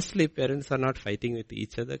 And honestly, parents are not fighting with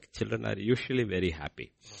each other. Children are usually very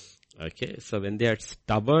happy. Okay, so when they are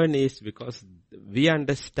stubborn is because we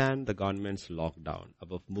understand the government's lockdown.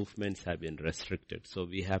 Our movements have been restricted. So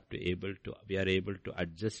we are able to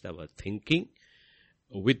adjust our thinking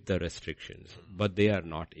with the restrictions, but they are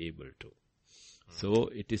not able to. So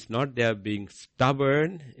it is not they are being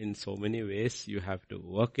stubborn in so many ways. You have to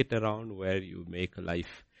work it around where you make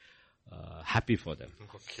life happy for them.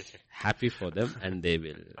 Okay. Happy for them, and they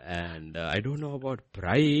will. And I don't know about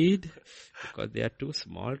pride, because they are too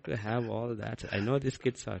small to have all that. I know these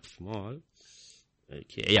kids are small.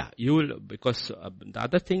 Okay, yeah, you will, because the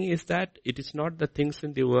other thing is that it is not the things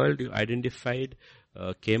in the world you identified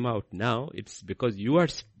came out now. It's because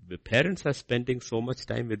the parents are spending so much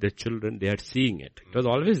time with their children, they are seeing it. It was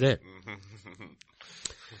always there.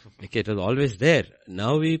 Okay, it was always there.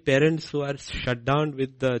 Now we parents who are shut down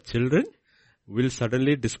with the children will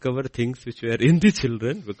suddenly discover things which were in the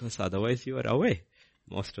children, because otherwise you are away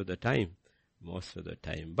most of the time.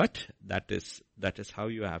 But that is how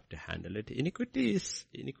you have to handle it. Iniquity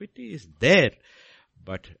is there,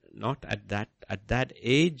 but not at that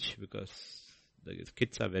age, because the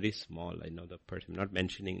kids are very small. I know the person, not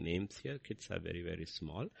mentioning names here, kids are very, very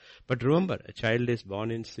small. But remember, a child is born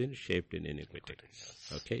in sin, shaped in iniquity.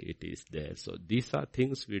 Okay, it is there. So these are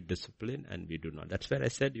things we discipline and we do not. That's where I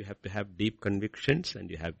said you have to have deep convictions and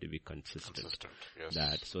you have to be consistent.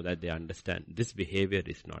 Yes. So that they understand this behavior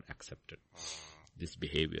is not accepted. This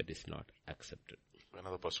behavior is not accepted.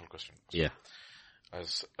 Another personal question. Yeah.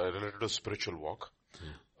 As related to spiritual walk,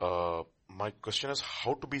 my question is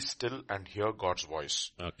how to be still and hear God's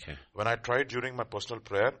voice. Okay. When I try during my personal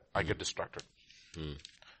prayer, I get distracted.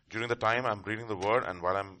 During the time I'm reading the word and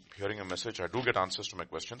while I'm hearing a message, I do get answers to my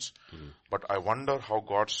questions. But I wonder how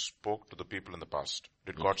God spoke to the people in the past.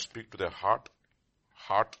 Did God speak to their heart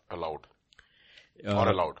aloud? Or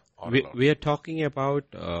aloud? We are talking about,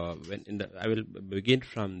 I will begin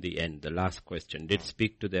from the end, the last question. Did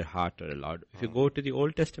speak to their heart or aloud? If you go to the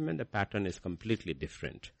Old Testament, the pattern is completely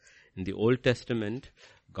different. In the Old Testament,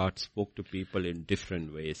 God spoke to people in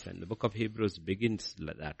different ways, and the book of Hebrews begins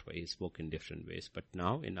that way. He spoke in different ways. But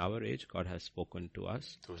now, in our age, God has spoken to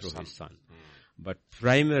us through His Son. But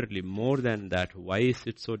primarily, more than that, why is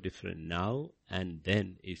it so different now and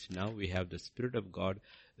then? Is now we have the Spirit of God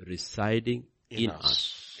residing in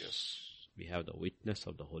us. Yes. We have the witness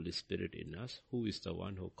of the Holy Spirit in us, who is the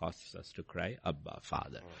one who causes us to cry, Abba,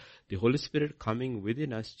 Father. The Holy Spirit coming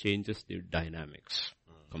within us changes the dynamics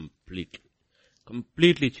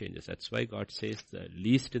completely changes. That's why God says the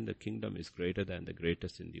least in the kingdom is greater than the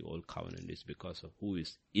greatest in the old covenant, is because of who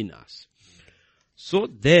is in us. So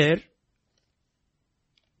there,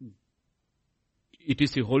 it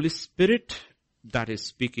is the Holy Spirit that is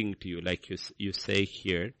speaking to you, like you say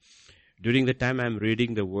here. During the time I'm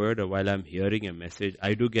reading the word or while I'm hearing a message,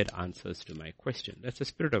 I do get answers to my question. That's the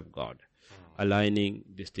Spirit of God aligning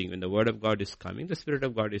this thing. When the word of God is coming, the Spirit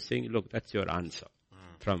of God is saying, look, that's your answer.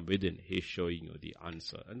 From within, He's showing you the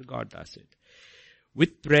answer, and God does it.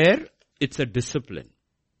 With prayer, it's a discipline.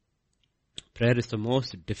 Prayer is the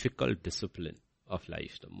most difficult discipline of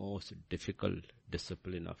life. The most difficult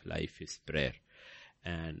discipline of life is prayer.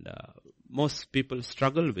 And most people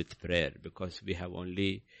struggle with prayer because we have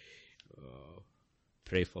only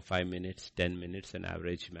pray for 5 minutes, 10 minutes, an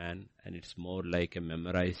average man, and it's more like a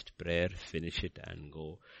memorized prayer, finish it and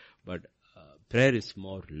go. But prayer is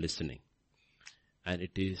more listening. And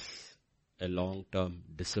it is a long-term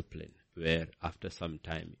discipline where after some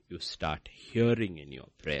time you start hearing in your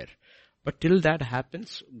prayer. But till that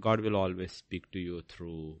happens, God will always speak to you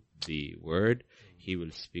through the word. He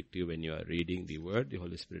will speak to you when you are reading the word. The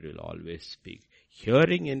Holy Spirit will always speak.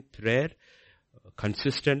 Hearing in prayer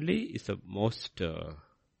consistently is the most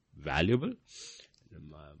valuable,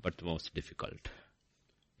 but the most difficult.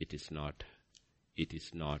 It is not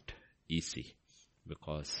easy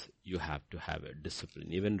because you have to have a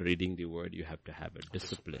discipline. Even reading the word, you have to have a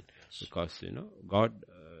discipline. Yes. Because, God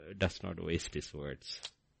does not waste his words.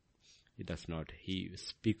 He does not. He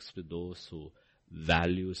speaks to those who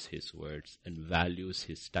values his words and values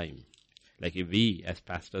his time. Like if we as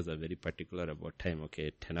pastors are very particular about time,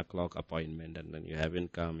 okay, 10 o'clock appointment and then you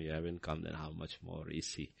haven't come, then how much more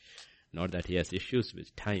is he? Not that he has issues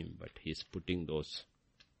with time, but he's putting those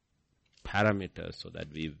parameters so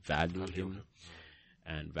that we value him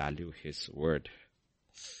and value his word.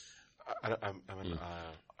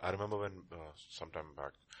 I remember when sometime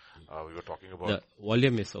back we were talking about the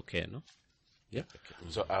volume is okay, no? Yeah. Okay.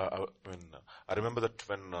 So I remember that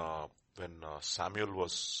when Samuel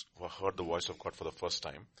heard the voice of God for the first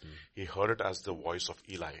time, he heard it as the voice of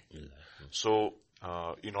Eli. So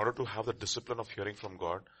in order to have the discipline of hearing from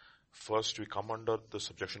God, first we come under the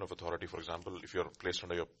subjection of authority. For example, if you're placed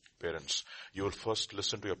under your parents, you will first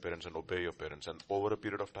listen to your parents and obey your parents. And over a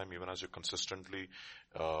period of time, even as you consistently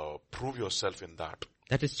prove yourself in that.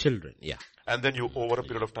 That is children, yeah. And then you, over a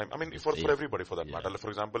period of time, I mean, for everybody for that matter. For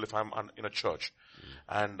example, if I'm in a church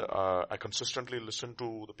and I consistently listen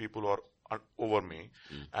to the people who are over me,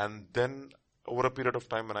 and then over a period of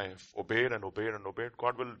time when I have obeyed,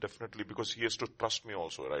 God will definitely, because he has to trust me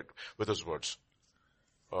also, right, with his words.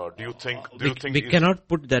 Do you think we cannot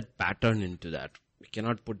put that pattern into that? We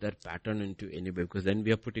cannot put that pattern into anybody, because then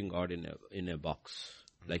we are putting God in a box.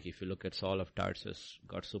 Like if you look at Saul of Tarsus,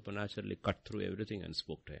 God supernaturally cut through everything and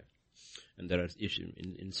spoke to him. And there are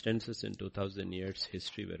instances in 2000 years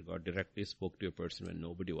history where God directly spoke to a person when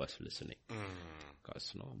nobody was listening.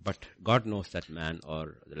 But God knows that man,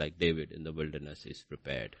 or like David in the wilderness, is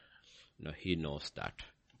prepared. He knows that.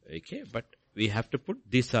 Okay, but we have to put,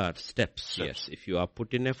 these are steps. Yes, if you are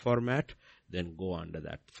put in a format, then go under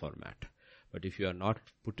that format. But if you are not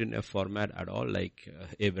put in a format at all, like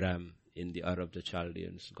Abraham in the Ur of the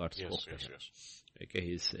Chaldeans, God spoke to him. Okay,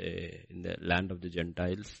 he's in the land of the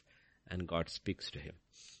Gentiles and God speaks to him.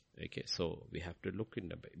 Okay, so we have to look in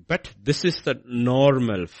the, but this is the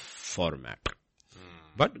normal format.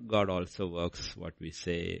 But God also works, what we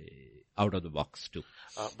say, out of the box too.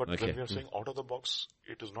 But when we are saying out of the box,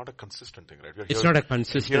 it is not a consistent thing, right? It's not a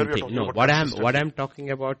consistent thing. No, what I'm talking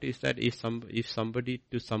about is that if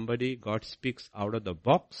somebody God speaks out of the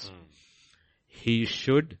box, he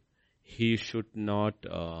should not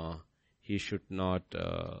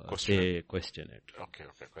question it. Okay,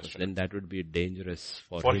 question. Then that would be dangerous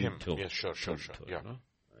for him too. Yes, sure. Yeah.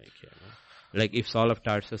 Like if Saul of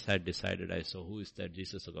Tarsus had decided, who is that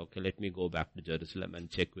Jesus? Okay, let me go back to Jerusalem and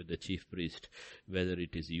check with the chief priest whether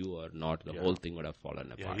it is you or not. The whole thing would have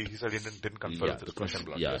fallen apart. Yeah, he said he didn't confer it with flesh and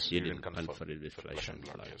blood. Yes, he didn't confer it with flesh and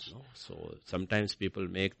blood. Yes. No? So sometimes people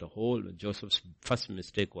make Joseph's first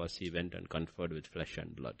mistake was he went and conferred with flesh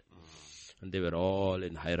and blood. And they were all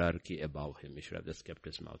in hierarchy above him. He should have just kept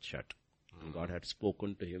his mouth shut. And God had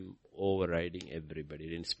spoken to him, overriding everybody. He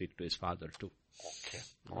didn't speak to his father too. Okay.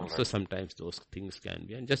 So sometimes those things can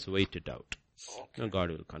be, and just wait it out. Okay. God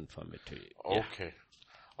will confirm it to you. Okay.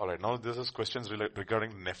 Yeah. Alright, now this is questions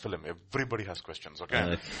regarding Nephilim. Everybody has questions,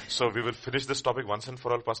 okay? So we will finish this topic once and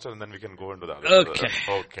for all, Pastor, and then we can go into the other.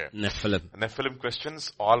 Okay. Nephilim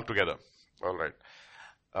questions all together. Alright.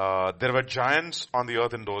 There were giants on the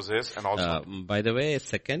earth in those days, and also... by the way, a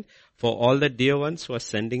second. For all the dear ones who are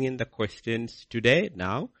sending in the questions today,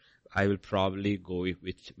 now, I will probably go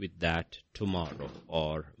with that tomorrow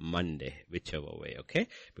or Monday, whichever way, okay?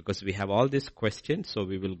 Because we have all these questions, so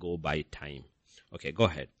we will go by time. Okay, go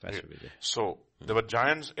ahead, Pastor Vijay. So, there were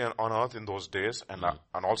giants on earth in those days, and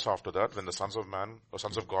also after that, when the sons of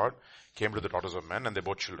God came to the daughters of men, and they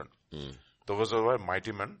bore children. Those were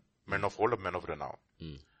mighty men of old, men of renown.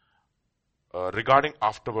 Regarding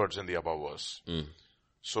afterwards in the above verse.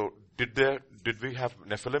 So, did we have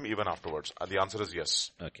Nephilim even afterwards? And the answer is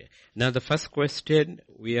yes. Okay. Now, the first question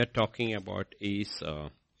we are talking about is,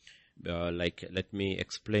 let me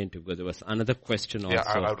explain to you, because there was another question also. Yeah,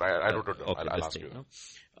 I wrote it down. Okay, I'll ask you.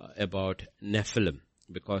 About Nephilim,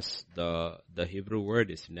 because the Hebrew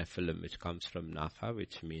word is Nephilim, which comes from Napha,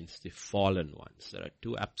 which means the fallen ones. There are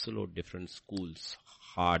two absolute different schools,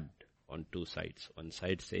 hard on two sides. One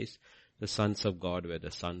side says the sons of God were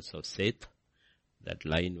the sons of Seth, That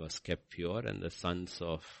line was kept pure, and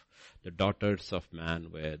the daughters of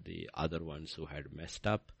man were the other ones who had messed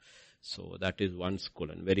up. So that is one school,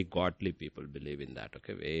 and very godly people believe in that,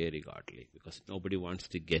 okay, very godly, because nobody wants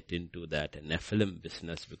to get into that Nephilim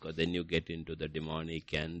business, because then you get into the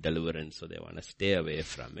demonic and deliverance, so they want to stay away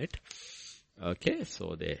from it. Okay,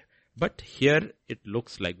 but here it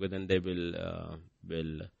looks like when they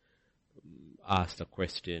will ask the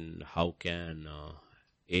question, how can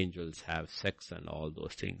angels have sex and all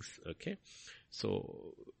those things, okay?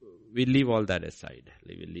 So we leave all that aside.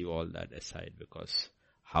 We will leave all that aside, because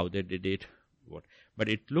how they did it, but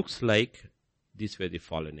it looks like these were the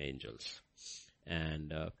fallen angels.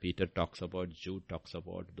 And Peter talks about, Jude talks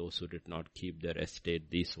about those who did not keep their estate,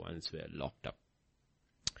 these ones were locked up.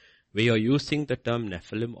 We are using the term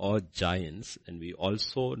Nephilim or giants, and we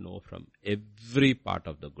also know from every part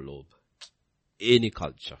of the globe, any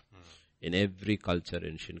culture, in every culture,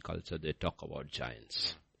 ancient culture, they talk about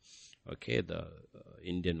giants. Okay, the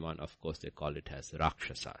Indian one, of course, they call it as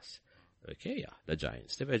Rakshasas. Okay, yeah, the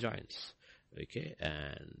giants. They were giants. Okay,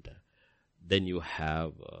 and then you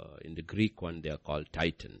have, in the Greek one, they are called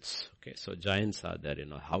titans. Okay, so giants are there,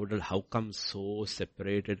 how come so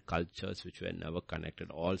separated cultures which were never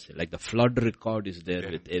connected also? Like the flood record is there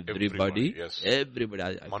with everybody. Yes.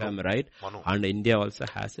 Everybody, if I'm right. Manu. And India also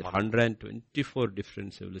has it. 124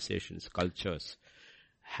 different civilizations, cultures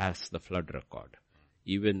has the flood record.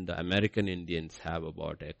 Even the American Indians have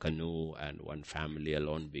about a canoe and one family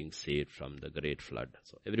alone being saved from the great flood.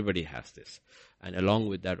 So everybody has this. And along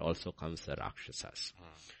with that also comes the Rakshasas.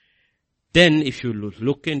 Then if you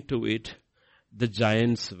look into it, the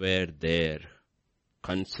giants were there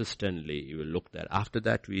consistently. You will look there. After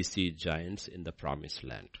that we see giants in the promised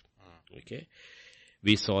land. Okay.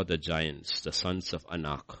 We saw the giants, the sons of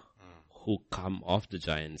Anak, who come off the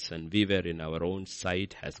giants, and we were in our own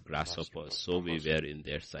sight as grasshoppers, so we were in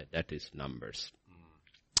their sight. That is Numbers.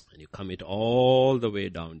 And you come it all the way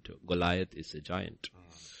down to Goliath is a giant.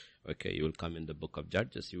 Okay, you will come in the book of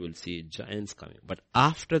Judges, you will see giants coming. But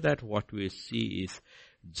after that, what we see is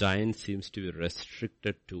giants seems to be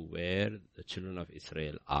restricted to where the children of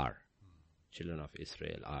Israel are. Children of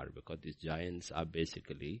Israel are, because these giants are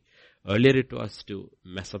basically, earlier it was to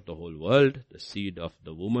mess up the whole world, the seed of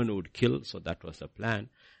the woman would kill, so that was the plan.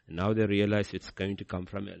 And now they realize it's going to come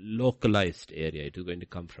from a localized area, it is going to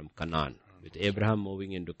come from Canaan. With Abraham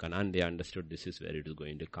moving into Canaan, they understood this is where it is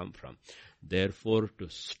going to come from. Therefore, to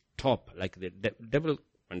stop, like the devil,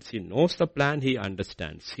 once he knows the plan, he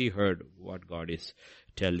understands. He heard what God is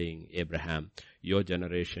telling Abraham, your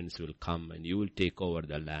generations will come and you will take over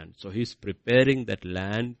the land. So he's preparing that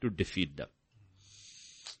land to defeat them.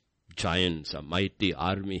 Giants, a mighty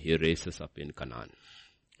army he raises up in Canaan.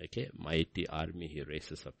 Okay, mighty army he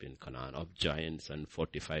raises up in Canaan of giants and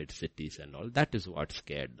fortified cities and all. That is what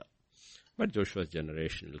scared them. But Joshua's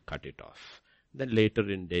generation will cut it off. Then later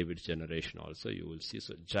in David's generation also you will see.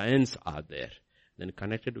 So giants are there. Then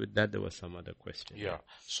connected with that, there was some other question. Yeah.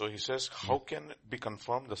 So he says, how can it be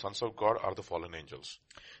confirmed the sons of God are the fallen angels?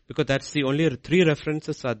 Because that's the only 3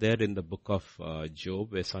 references are there in the book of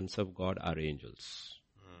Job where sons of God are angels.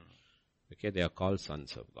 Okay, they are called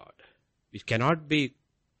sons of God. It cannot be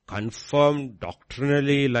confirmed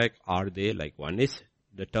doctrinally like are they, like one is,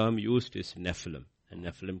 the term used is Nephilim. And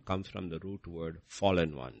Nephilim comes from the root word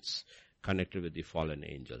fallen ones, connected with the fallen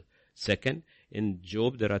angel. Second, in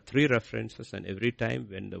Job there are 3 references, and every time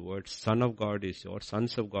when the word son of God is or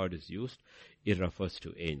sons of God is used, it refers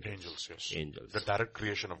to angels. Angels, yes. Angels. The direct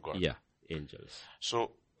creation of God. Yeah, angels.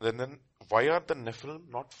 So then why are the Nephilim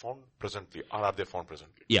not found presently, or are they found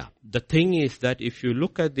presently? Yeah, the thing is that if you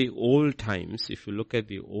look at the old times,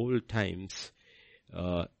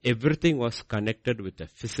 everything was connected with a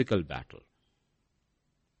physical battle.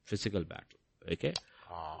 Okay?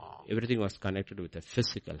 Everything was connected with a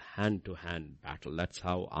physical hand-to-hand battle. That's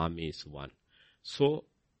how armies won. So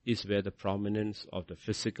is where the prominence of the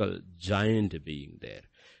physical giant being there.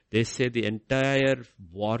 They say the entire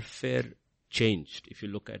warfare changed. If you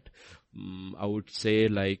look at, I would say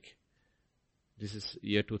like, this is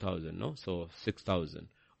year 2000, no? So 6000.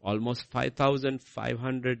 Almost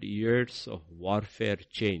 5,500 years of warfare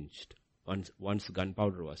changed once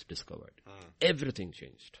gunpowder was discovered. Everything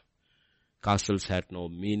changed. Castles had no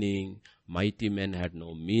meaning. Mighty men had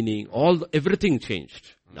no meaning. Everything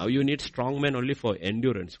changed. Now you need strong men only for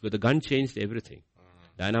endurance, because the gun changed everything.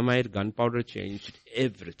 Dynamite, gunpowder changed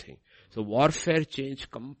everything. So warfare changed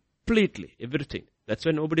completely, everything. That's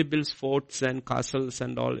why nobody builds forts and castles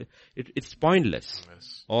and all. It's pointless.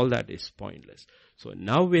 Yes. All that is pointless. So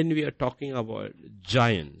now when we are talking about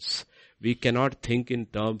giants, we cannot think in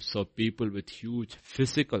terms of people with huge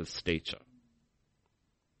physical stature.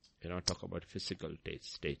 We cannot talk about physical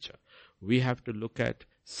stature. We have to look at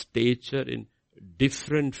stature in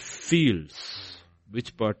different fields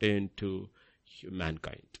which pertain to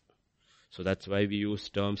mankind. So that's why we use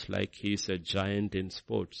terms like he's a giant in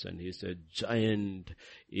sports and he's a giant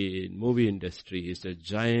in movie industry. He's a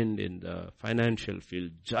giant in the financial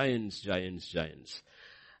field. Giants, giants, giants.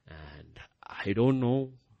 And I don't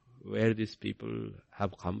know where these people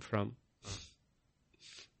have come from.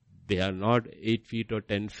 They are not 8 feet or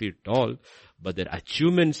 10 feet tall, but their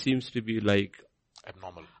achievement seems to be like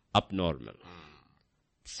abnormal.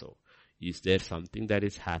 So, is there something that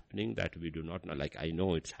is happening that we do not know? Like, I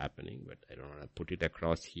know it's happening, but I don't want to put it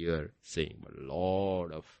across here saying a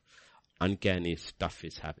lot of uncanny stuff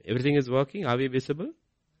is happening. Everything is working. Are we visible?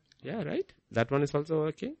 Yeah, right? That one is also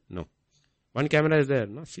working? No. One camera is there.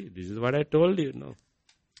 No, see, this is what I told you. No.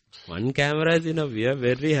 One camera is enough. We are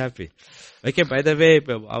very happy. Okay, by the way,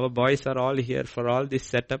 our boys are all here for all this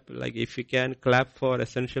setup. Like, if you can clap for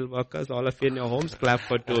essential workers, all of you in your homes, clap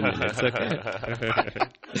for 2 minutes, okay?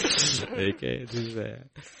 Okay, this is,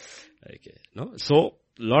 okay, no? So,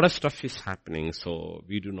 a lot of stuff is happening, so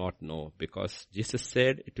we do not know, because Jesus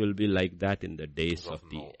said it will be like that in the days of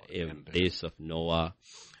days of Noah.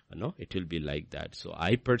 No, it will be like that. So,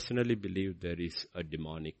 I personally believe there is a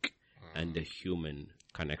demonic and a human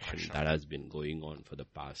connection that has been going on for the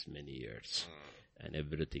past many years. And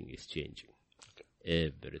everything is changing. Okay.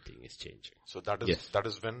 Everything is changing. So that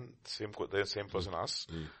is when the same person asks,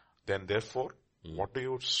 then therefore, what do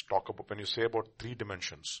you talk about when you say about 3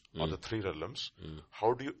 dimensions or the 3 realms?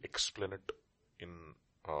 How do you explain it in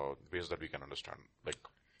ways that we can understand? Like,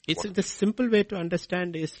 the simple way to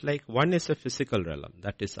understand is like, one is a physical realm,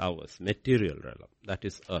 that is ours, material realm, that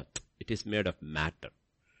is earth. It is made of matter.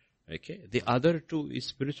 Okay. The other 2 is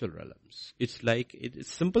spiritual realms. It's like,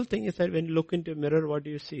 simple thing is that when you look into a mirror, what do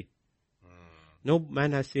you see? No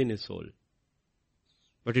man has seen his soul.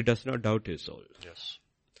 But he does not doubt his soul. Yes.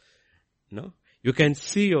 No? You can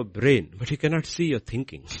see your brain, but you cannot see your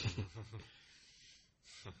thinking.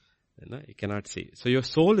 You cannot see. So your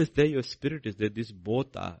soul is there, your spirit is there. These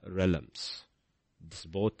both are realms.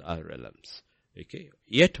 Okay.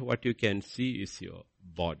 Yet what you can see is your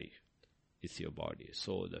body.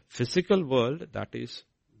 So the physical world, that is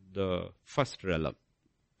the first realm.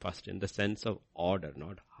 First in the sense of order,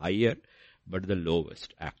 not higher, but the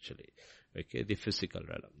lowest actually. Okay, the physical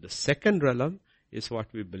realm. The second realm is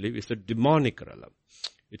what we believe is a demonic realm.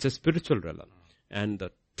 It's a spiritual realm. And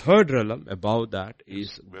the third realm above that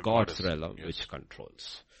is God's realm, which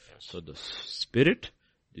controls. Yes. So the spirit,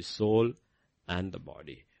 the soul, and the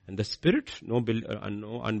body. And the spirit, no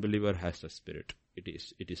unbeliever has a spirit. It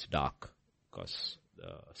is dark, because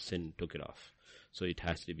the sin took it off. So it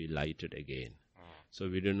has to be lighted again. So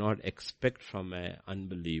we do not expect from an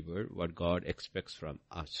unbeliever what God expects from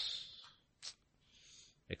us.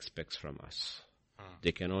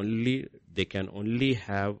 They can only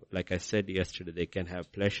have, like I said yesterday, they can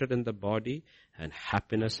have pleasure in the body and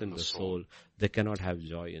happiness in the soul. They cannot have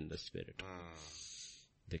joy in the spirit.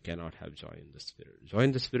 They cannot have joy in the spirit. Joy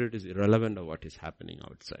in the spirit is irrelevant of what is happening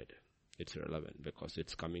outside. It's relevant because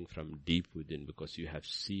it's coming from deep within, because you have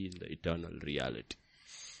seen the eternal reality.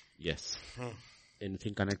 Yes.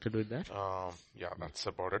 Anything connected with that? Yeah, that's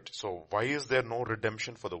about it. So why is there no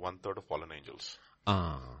redemption for the 1/3 of fallen angels?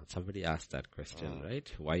 Somebody asked that question, right?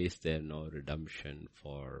 Why is there no redemption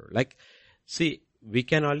for, see, we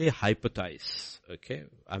can only hypothesize, okay?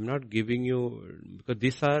 I'm not giving you, because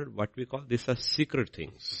these are what we call, these are secret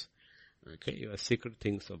things. Okay, you are secret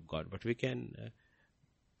things of God, but we can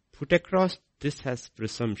put across this as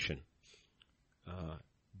presumption.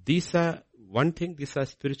 These are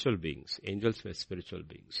spiritual beings. Angels were spiritual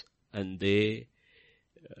beings. And they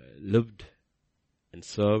lived and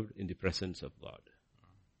served in the presence of God.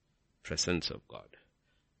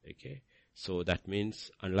 Okay. So that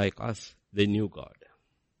means, unlike us, they knew God.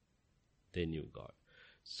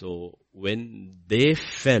 So when they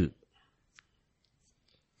fell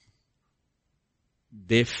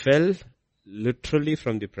literally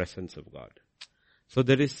from the presence of God. So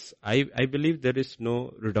there is, I believe there is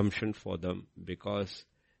no redemption for them, because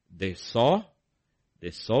they saw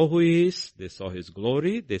who he is, they saw his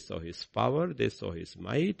glory, they saw his power, they saw his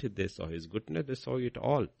might, they saw his goodness, they saw it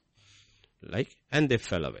all. And they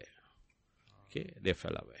fell away. Okay, they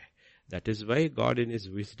fell away. That is why God in his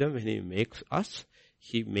wisdom, when he makes us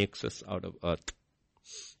out of earth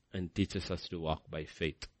and teaches us to walk by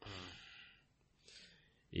faith.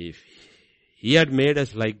 If he had made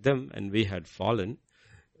us like them and we had fallen,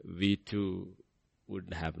 we too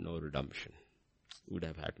would have no redemption. Would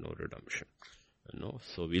have had no redemption.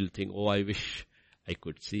 So we'll think, I wish I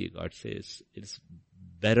could see. God says, it's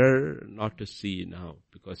better not to see now,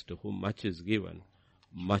 because to whom much is given,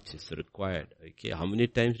 much is required. Okay, how many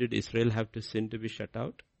times did Israel have to sin to be shut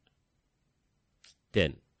out?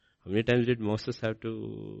 10. How many times did Moses have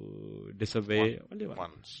to disobey? Only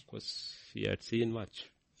once. Because he had seen much.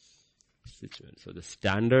 So the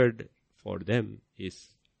standard for them is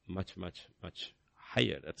much, much, much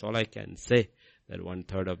higher. That's all I can say. That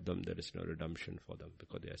 1/3 of them, there is no redemption for them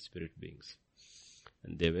because they are spirit beings.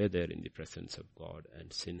 And they were there in the presence of God,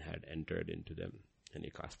 and sin had entered into them, and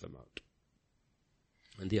he cast them out.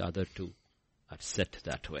 And the other two are set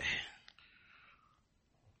that way.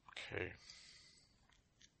 Okay.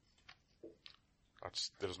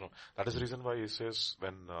 That is the reason why he says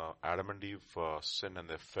when Adam and Eve sinned and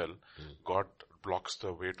they fell, God blocks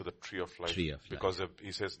the way to the tree of life. Because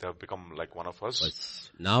he says they have become like one of us.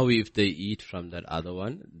 But now if they eat from that other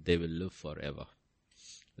one, they will live forever.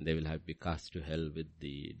 And they will have to be cast to hell with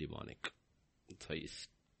the demonic. So he's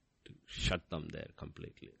to shut them there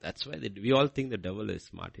completely. That's why we all think the devil is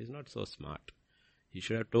smart. He's not so smart. He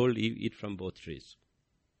should have told Eve, eat from both trees.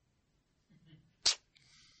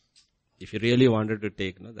 If he really wanted to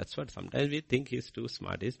take, that's what sometimes we think he's too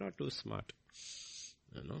smart. He's not too smart.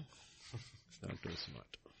 He's not too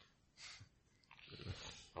smart.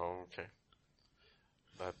 Okay.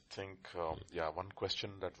 I think, one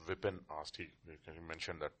question that Vipin asked, he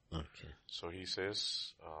mentioned that. Okay. So he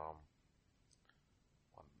says,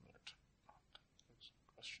 1 minute.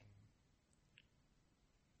 Question.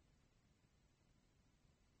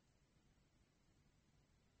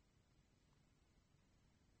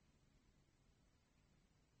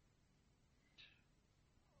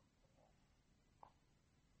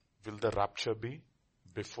 Will the rapture be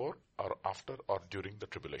before or after or during the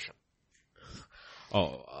tribulation?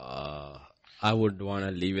 I would want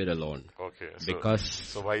to leave it alone. Okay.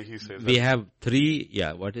 So why he says we that? have 3,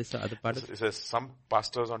 what is the other part of it? It says some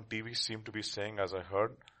pastors on TV seem to be saying, as I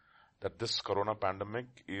heard, that this corona pandemic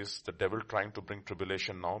is the devil trying to bring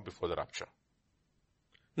tribulation now before the rapture.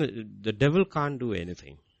 No, the devil can't do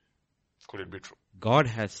anything. Could it be true? God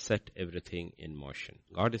has set everything in motion.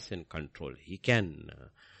 God is in control. He can,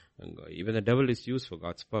 even the devil is used for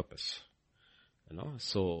God's purpose.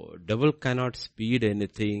 So devil cannot speed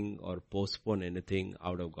anything or postpone anything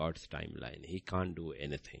out of God's timeline. He can't do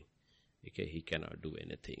anything. Okay, he cannot do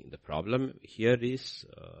anything. The problem here is,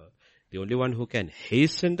 the only one who can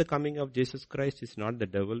hasten the coming of Jesus Christ is not the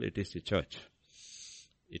devil, it is the church.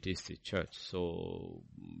 It is the church. So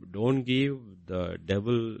don't give the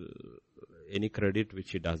devil any credit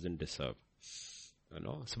which he doesn't deserve.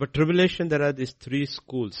 So, but tribulation, there are these 3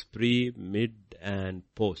 schools, pre, mid, and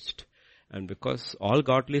post. And because all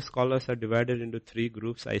godly scholars are divided into 3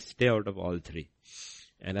 groups, I stay out of all 3.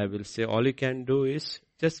 And I will say all you can do is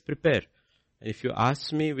just prepare. And if you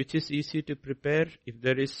ask me which is easy to prepare,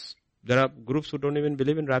 there are groups who don't even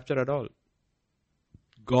believe in rapture at all.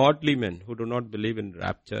 Godly men who do not believe in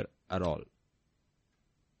rapture at all.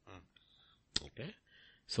 Okay.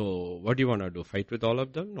 So what do you want to do? Fight with all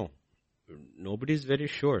of them? No. Nobody is very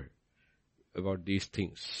sure about these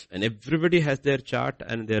things. And everybody has their chart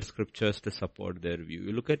and their scriptures to support their view.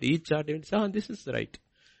 You look at each chart and say, this is right.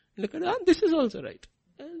 You look at, this is also right.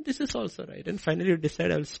 And this is also right. And finally you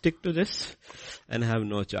decide, I will stick to this and have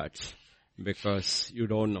no charts. Because you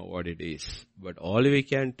don't know what it is. But all we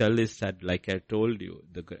can tell is that, like I told you,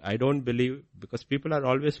 I don't believe, because people are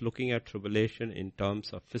always looking at tribulation in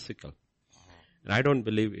terms of physical. And I don't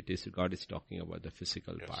believe God is talking about the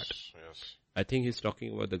physical part. Yes. I think he's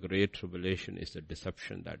talking about the great tribulation is the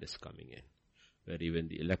deception that is coming in, where even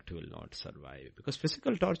the elect will not survive. Because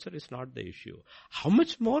physical torture is not the issue. How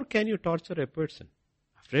much more can you torture a person?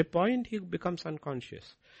 After a point, he becomes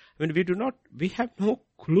unconscious. I mean, we have no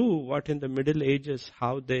clue what in the Middle Ages,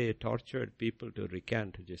 how they tortured people to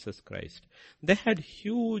recant Jesus Christ. They had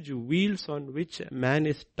huge wheels on which a man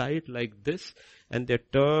is tied like this, and they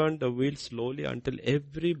turn the wheel slowly until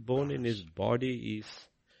every bone in his body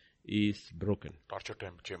is broken. Torture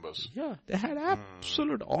chambers. Yeah, they had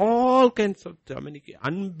all kinds of,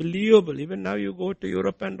 unbelievable. Even now you go to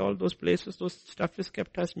Europe and all those places, those stuff is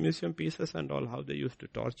kept as museum pieces and all, how they used to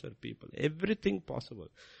torture people. Everything possible.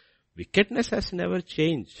 Wickedness has never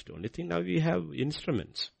changed. Only thing now we have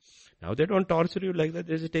instruments. Now they don't torture you like that.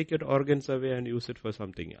 They just take your organs away and use it for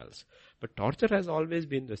something else. But torture has always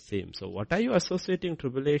been the same. So what are you associating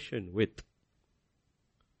tribulation with?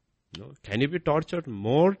 No. Can you be tortured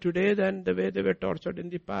more today than the way they were tortured in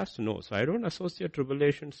the past? No. So I don't associate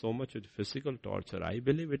tribulation so much with physical torture. I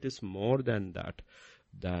believe it is more than that.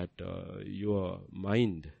 That your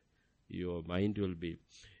mind will be,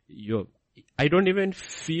 I don't even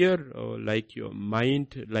fear like your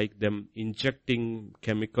mind, like them injecting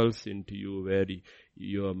chemicals into you where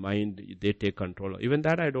your mind, they take control. Even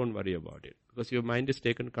that I don't worry about it. Because your mind is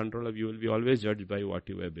taken control of, you will be always judged by what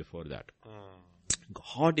you were before that.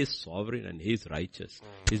 God is sovereign and He is righteous.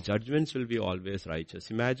 His judgments will be always righteous.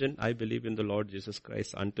 Imagine, I believe in the Lord Jesus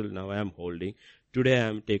Christ. Until now I am holding. Today I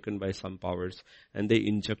am taken by some powers and they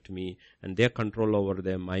inject me and they control over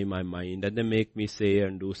them, my mind, and they make me say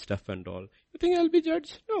and do stuff and all. You think I'll be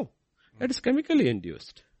judged? No. That is chemically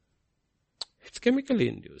induced. It's chemically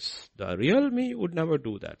induced. The real me would never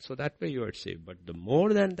do that. So that way you are saved. But the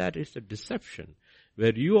more than that is the deception,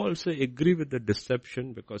 where you also agree with the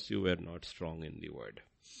deception because you were not strong in the word.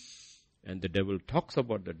 And the devil talks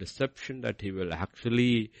about the deception that he will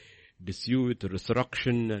actually deceive with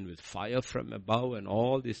resurrection and with fire from above and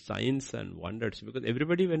all these signs and wonders. Because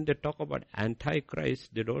everybody, when they talk about Antichrist,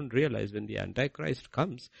 they don't realize when the Antichrist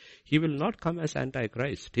comes, he will not come as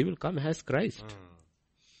Antichrist. He will come as Christ.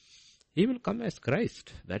 He will come as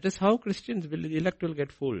Christ. That is how Christians will, the elect will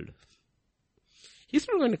get fooled. He's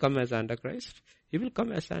not going to come as Antichrist. He will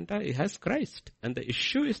come as Christ. And the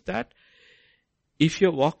issue is that if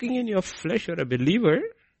you're walking in your flesh, you're a believer,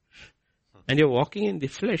 and you're walking in the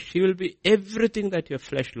flesh, he will be everything that your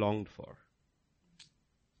flesh longed for.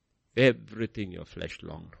 Everything your flesh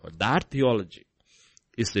longed for. That theology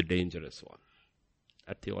is the dangerous one.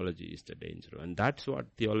 That theology is the dangerous one. And that's what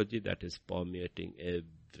theology that is permeating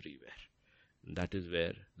everywhere. And that is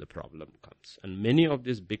where the problem comes. And many of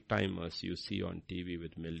these big timers you see on TV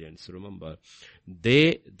with millions, remember,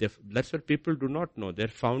 that's what people do not know. Their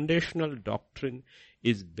foundational doctrine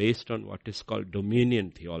is based on what is called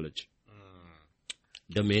dominion theology.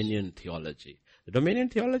 Dominion theology. The dominion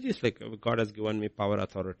theology is like, God has given me power,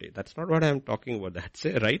 authority. That's not what I am talking about. That's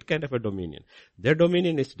a right kind of a dominion. Their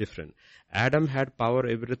dominion is different. Adam had power,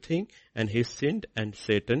 everything, and he sinned, and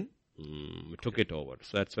Satan took it over.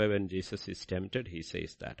 So that's why when Jesus is tempted, he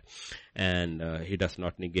says that. And he does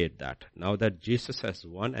not negate that. Now that Jesus has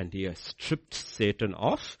won and he has stripped Satan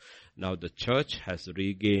off, now the church has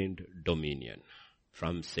regained dominion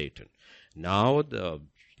from Satan. Now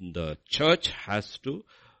the church has to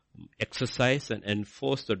exercise and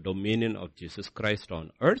enforce the dominion of Jesus Christ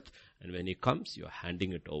on earth. And when he comes, you're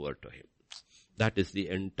handing it over to him. That is the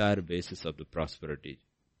entire basis of the prosperity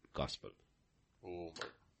gospel.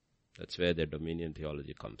 That's where the dominion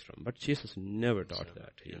theology comes from. But Jesus never taught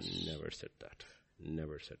that. He never said that.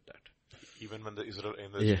 Never said that. Even when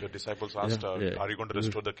the disciples asked, are you going to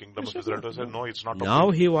restore the kingdom of Israel? He said, no, it's not. Now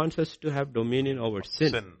he wants us to have dominion over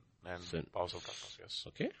sin. And powers of darkness, yes.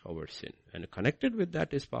 Okay, over sin. And connected with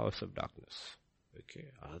that is powers of darkness. Okay,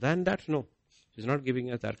 other than that, no. He's not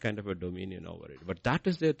giving us that kind of a dominion over it. But that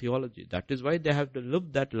is their theology. That is why they have to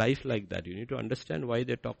live that life like that. You need to understand why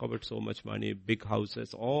they talk about so much money, big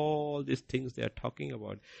houses, all these things they are talking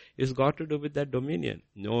about. It's got to do with that dominion.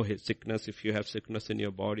 No sickness. If you have sickness in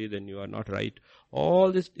your body, then you are not right.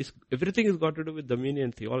 All this everything is got to do with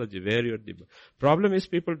dominion theology. Where you're the problem is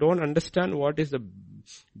people don't understand what is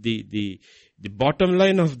the bottom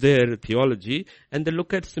line of their theology, and they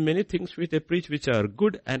look at so many things which they preach which are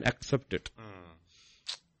good and accept it.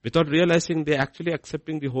 Without realizing they're actually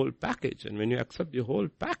accepting the whole package. And when you accept the whole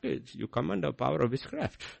package, you come under power of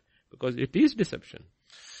witchcraft. Because it is deception.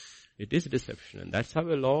 It is deception. And that's how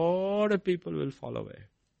a lot of people will fall away.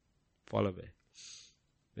 Fall away.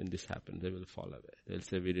 When this happens, they will fall away. They'll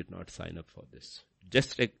say, we did not sign up for this.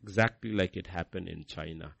 Just exactly like it happened in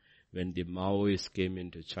China. When the Maoists came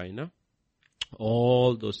into China,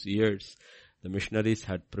 all those years, the missionaries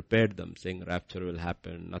had prepared them, saying rapture will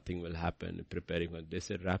happen, nothing will happen, preparing. They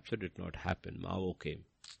said rapture did not happen. Mao came.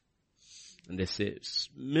 And they say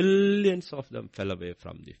millions of them fell away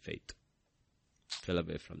from the faith. Fell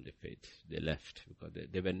away from the faith. They left because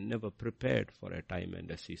they were never prepared for a time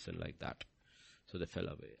and a season like that. So they fell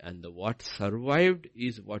away. And what survived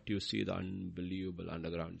is what you see, the unbelievable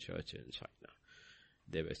underground church in China.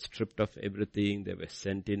 They were stripped of everything. They were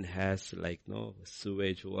sent in as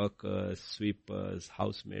sewage workers, sweepers,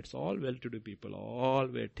 housemaids, all well-to-do people, all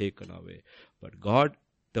were taken away. But God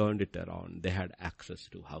turned it around. They had access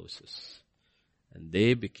to houses. And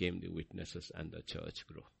they became the witnesses and the church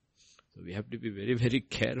grew. So we have to be very, very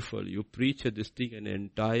careful. You preach this thing, an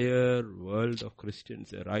entire world of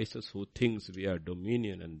Christians arises who thinks we are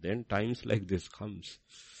dominion, and then times like this comes.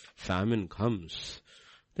 Famine comes.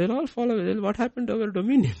 They'll all follow. What happened to our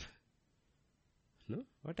dominion? No?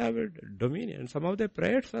 What our dominion? Some of their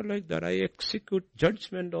prayers are like that. I execute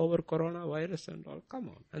judgment over coronavirus and all. Come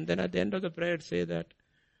on. And then at the end of the prayer say that,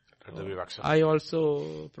 I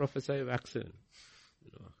also prophesy vaccine.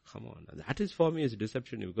 Come on. That is for me is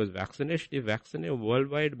deception, because if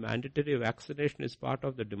worldwide mandatory vaccination is part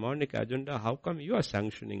of the demonic agenda, how come you are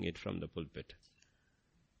sanctioning it from the pulpit?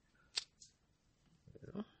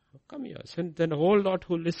 How come you are? So then a whole lot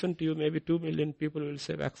who listen to you, maybe 2 million people will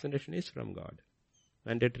say vaccination is from God.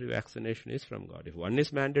 Mandatory vaccination is from God. If one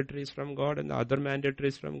is mandatory is from God and the other mandatory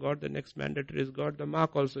is from God, the next mandatory is God, the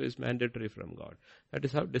mark also is mandatory from God. That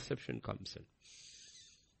is how deception comes in.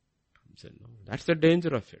 That's the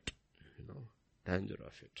danger of it. Danger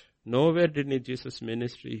of it. Nowhere did in Jesus'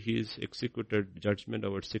 ministry he executed judgment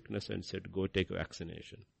over sickness and said, go take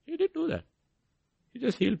vaccination. He didn't do that. He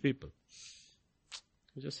just healed people.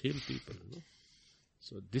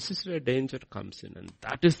 So this is where danger comes in, and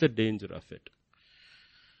that is the danger of it.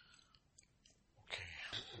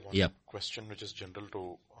 Okay. One question which is general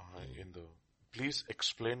to please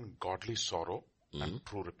explain godly sorrow and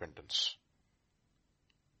true repentance.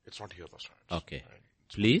 It's not here, Pastor. Okay.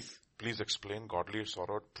 Please explain godly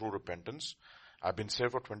sorrow, true repentance. I've been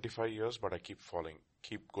saved for 25 years, but I keep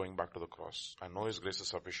going back to the cross. I know His grace is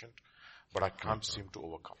sufficient, but I can't seem to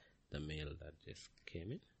overcome. The mail that just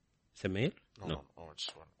came in. It's a mail? No, it's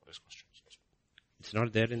one of these questions. It's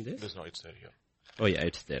not there in this? No, it's there here. Oh yeah,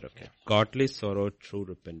 it's there, okay. Yeah. Godly sorrow, true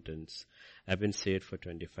repentance. I've been saved for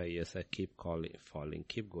 25 years. I keep falling,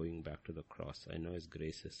 keep going back to the cross. I know His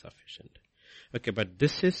grace is sufficient. Okay, but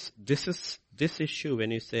this issue,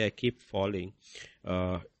 when you say I keep falling,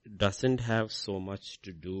 doesn't have so much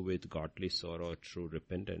to do with godly sorrow or true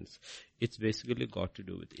repentance. It's basically got to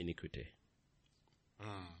do with iniquity.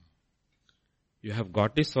 You have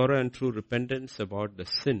godly sorrow and true repentance about the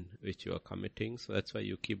sin which you are committing, so that's why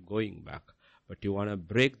you keep going back. But you want to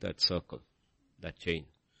break that circle, that chain.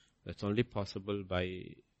 That's only possible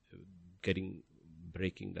by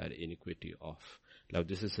breaking that iniquity off. Now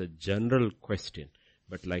this is a general question,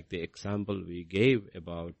 but like the example we gave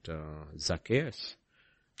about Zacchaeus,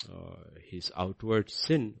 his outward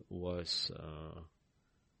sin was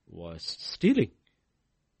stealing,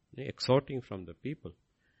 extorting from the people.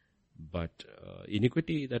 But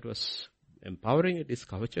iniquity that was empowering it is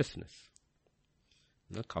covetousness.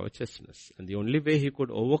 Covetousness. And the only way he could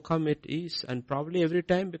overcome it is, and probably every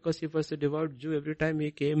time, because he was a devout Jew, every time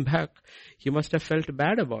he came back, he must have felt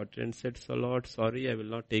bad about it and said, so Lord, sorry, I will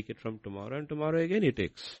not take it from tomorrow. And tomorrow again he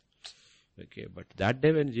takes. Okay, but that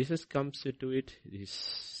day when Jesus comes into it,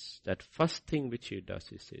 that first thing which he does,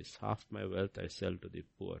 he says, half my wealth I sell to the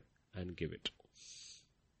poor and give it.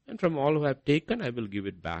 And from all who have taken, I will give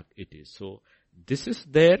it back. It is. So this is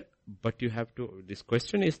there, but this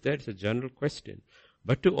question is there, it's a general question.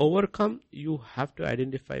 But to overcome, you have to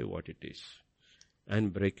identify what it is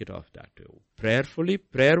and break it off that way. Prayerfully,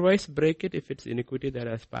 prayer-wise break it if it's iniquity that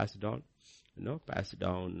has passed down,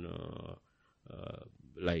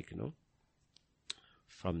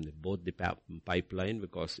 from both the pipeline,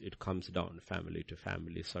 because it comes down family to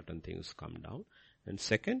family, certain things come down. And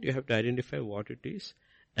second, you have to identify what it is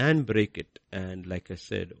and break it. And like I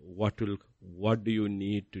said, what do you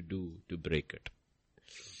need to do to break it?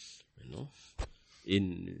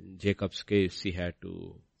 In Jacob's case, he had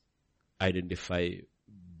to identify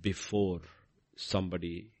before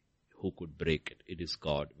somebody who could break it. It is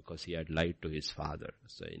God, because he had lied to his father.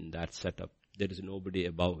 So in that setup, there is nobody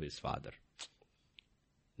above his father.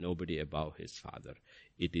 Nobody above his father.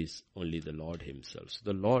 It is only the Lord himself. So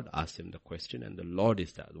the Lord asked him the question, and the Lord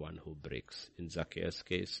is the one who breaks. In Zacchaeus'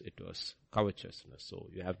 case, it was covetousness. So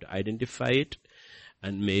you have to identify it,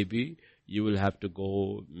 and maybe you will have to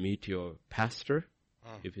go meet your pastor.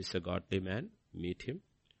 If he's a godly man, meet him,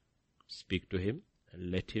 speak to him, and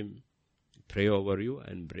let him pray over you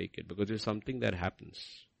and break it. Because there's something that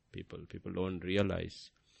happens. People don't realize,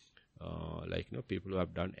 people who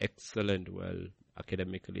have done excellent,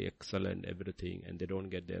 academically excellent, everything, and they don't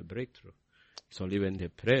get their breakthrough. It's only when they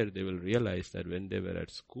pray, they will realize that when they were at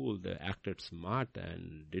school, they acted smart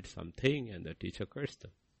and did something, and the teacher cursed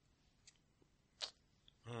them.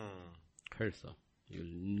 Curse them. You'll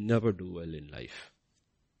never do well in life.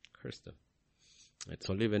 Curse them. It's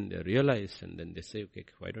only when they realize, and then they say, okay,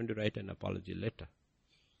 why don't you write an apology letter?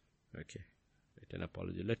 Okay. Write an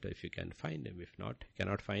apology letter if you can find him. If not,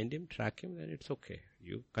 cannot find him, track him, then it's okay.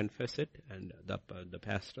 You confess it, and the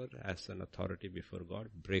pastor, as an authority before God,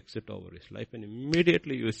 breaks it over his life, and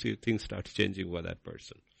immediately you see things start changing for that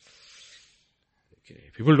person.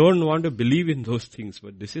 Okay. People don't want to believe in those things,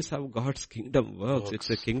 but this is how God's kingdom works.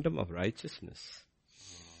 It's a kingdom of righteousness.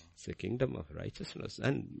 It's a kingdom of righteousness.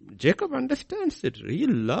 And Jacob understands it. He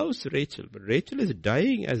loves Rachel, but Rachel is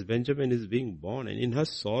dying as Benjamin is being born. And in her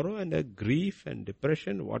sorrow and her grief and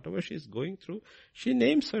depression, whatever she is going through, she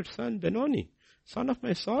names her son Benoni, son of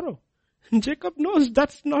my sorrow. And Jacob knows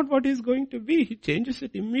that's not what he's going to be. He changes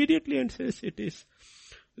it immediately and says, it is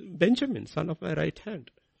Benjamin, son of my right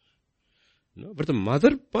hand. No, but the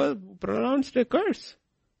mother pronounced a curse.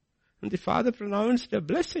 And the father pronounced a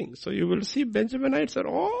blessing. So you will see Benjaminites are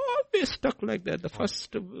always stuck like that. The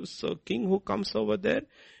first king who comes over there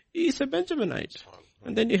is a Benjaminite.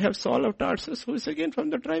 And then you have Saul of Tarsus, who is again from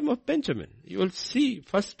the tribe of Benjamin. You will see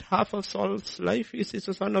first half of Saul's life he's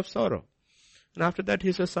a son of sorrow. And after that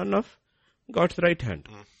he's a son of God's right hand.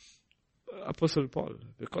 Apostle Paul.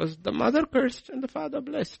 Because the mother cursed and the father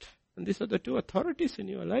blessed. And these are the two authorities in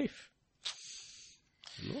your life.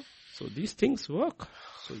 You know? So these things work.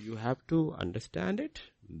 So you have to understand it,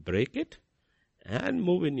 break it, and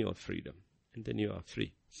move in your freedom. And then you are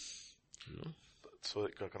free. You know? So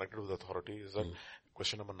connected with authority is that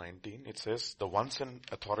question number 19. It says, the ones in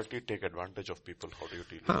authority take advantage of people. How do you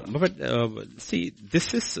deal with that? But see,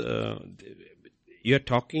 this is, you're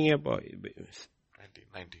talking about...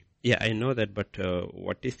 19. Yeah, I know that, but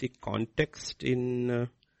what is the context in...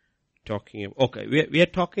 talking about, okay, we are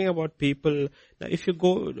talking about people. Now if you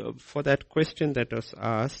go for that question that was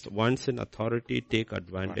asked, once in authority take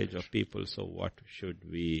advantage of people. So what should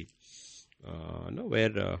we know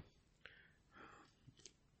where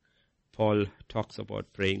Paul talks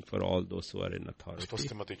about praying for all those who are in authority. 1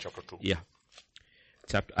 Timothy chapter 2. Yeah.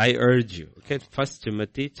 I urge you. Okay, 1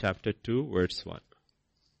 Timothy chapter 2 verse 1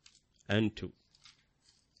 and 2.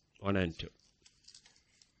 1 and 2.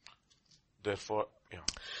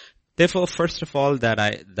 Therefore, first of all,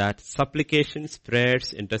 that supplications,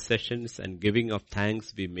 prayers, intercessions, and giving of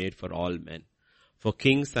thanks be made for all men, for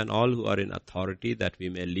kings and all who are in authority, that we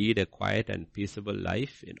may lead a quiet and peaceable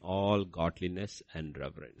life in all godliness and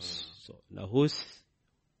reverence. So, now who's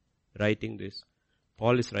writing this?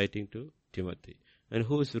 Paul is writing to Timothy. And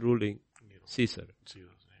who is ruling? Caesar.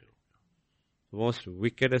 The most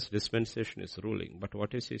wickedest dispensation is ruling. But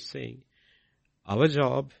what is he saying? Our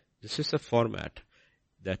job, this is a format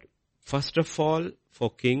that first of all, for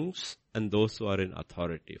kings and those who are in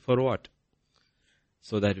authority. For what?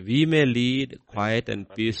 So that we may lead quiet and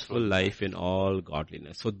peaceful life in all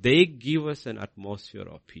godliness. So they give us an atmosphere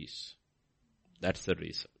of peace. That's the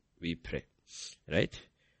reason we pray. Right?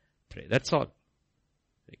 Pray. That's all.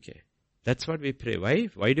 Okay. That's what we pray. Why?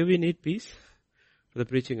 Why do we need peace? For the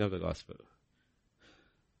preaching of the gospel.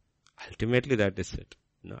 Ultimately that is it.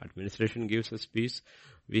 No, administration gives us peace.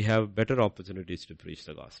 We have better opportunities to preach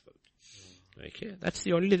the gospel. Okay, that's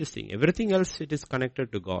the only thing. Everything else, it is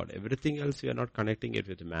connected to God. Everything else, we are not connecting it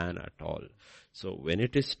with man at all. So when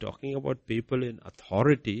it is talking about people in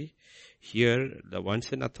authority, here, the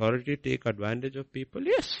ones in authority take advantage of people.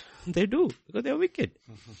 Yes, they do, because they are wicked.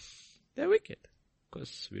 They are wicked.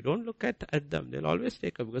 Because we don't look at them. They'll always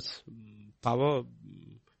take up, because power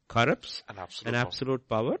corrupts, and absolute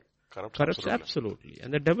power corrupts absolutely.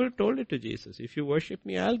 And the devil told it to Jesus, if you worship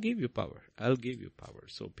me, I'll give you power. I'll give you power.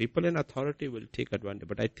 So people in authority will take advantage.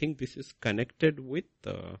 But I think this is connected with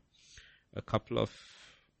a couple of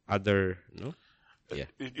other, yeah.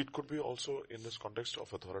 It could be also in this context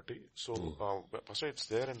of authority. So, Pastor, it's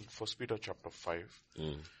there in 1 Peter chapter 5,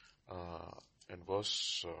 in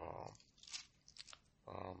verse...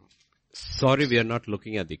 Sorry, we are not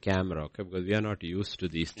looking at the camera, okay, because we are not used to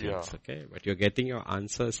these things, okay? But you're getting your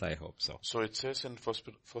answers, I hope so. So it says in 1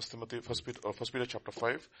 Peter chapter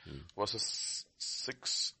 5, verses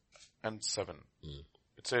 6 and 7.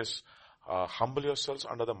 It says, humble yourselves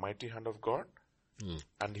under the mighty hand of God,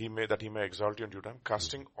 and he may exalt you in due time,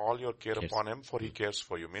 casting all your care upon him, for he cares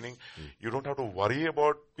for you. Meaning, you don't have to worry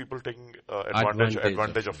about people taking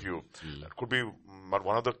advantage of you. That could be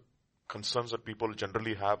one of the concerns that people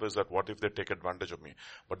generally have, is that what if they take advantage of me?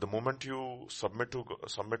 But the moment you submit to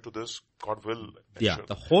this, God will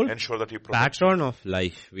ensure that he protects pattern you. Of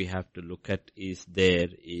life we have to look at is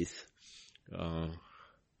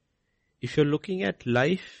if you're looking at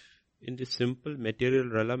life in the simple material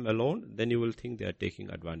realm alone, then you will think they are taking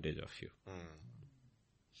advantage of you.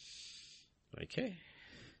 Okay.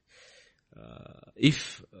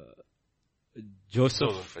 If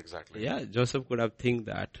Joseph, exactly. Yeah, Joseph could have think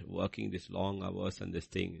that working this long hours and this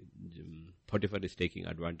thing, Potiphar is taking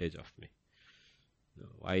advantage of me.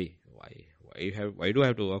 Why do I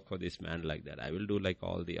have to work for this man like that? I will do like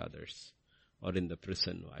all the others. Or in the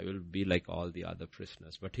prison, I will be like all the other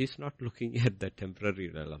prisoners. But he's not looking at the temporary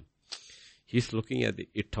realm. He's looking at the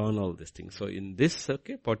eternal this thing. So in this,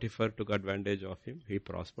 Potiphar took advantage of him. He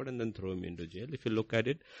prospered and then threw him into jail. If you look at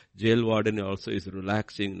it, jail warden also is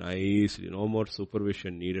relaxing nicely. No more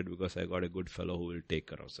supervision needed because I got a good fellow who will take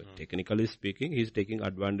care of. So technically speaking, he's taking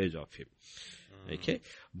advantage of him. Okay.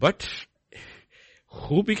 But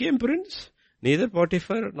who became prince? Neither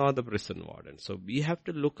Potiphar nor the prison warden. So we have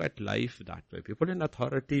to look at life that way. People in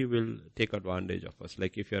authority will take advantage of us.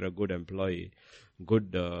 Like if you're a good employee,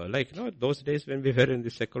 good, those days when we were in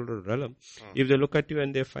the secular realm, if they look at you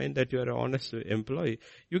and they find that you're an honest employee,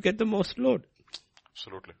 you get the most load.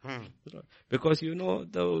 Absolutely. Because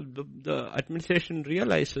the administration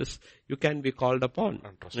realizes you can be called upon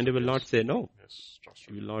and they will not say no. Yes,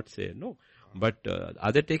 You will not say no. But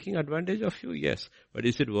are they taking advantage of you? Yes. But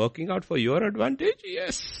is it working out for your advantage?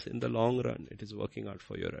 Yes. In the long run, it is working out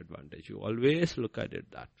for your advantage. You always look at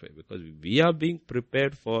it that way because we are being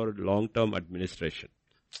prepared for long-term administration.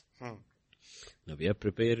 Now we are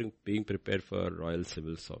being prepared for Royal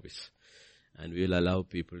Civil Service. And we will allow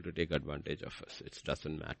people to take advantage of us. It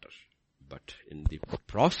doesn't matter. But in the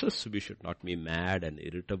process, we should not be mad and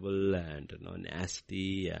irritable and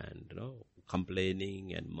nasty and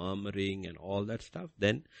complaining and murmuring and all that stuff.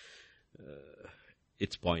 Then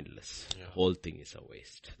it's pointless. Yeah. The whole thing is a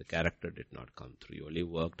waste. The character did not come through. You only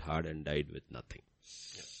worked hard and died with nothing.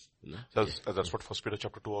 That's what 1 Peter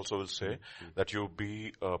chapter 2 also will say, that you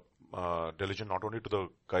be diligent not only to the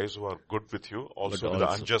guys who are good with you, also to the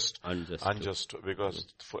unjust, because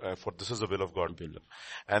for this is the will of God.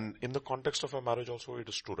 And in the context of a marriage also, it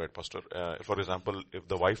is true, right, Pastor? For example, if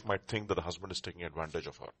the wife might think that the husband is taking advantage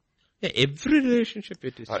of her. Yeah, every relationship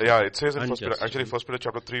it is. It says in 1 Peter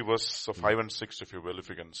chapter 3 verse 5 and 6, if you will, if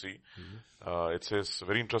you can see. It says,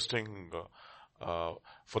 very interesting,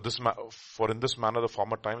 for in this manner the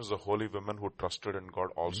former times the holy women who trusted in God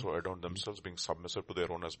also adorned themselves, being submissive to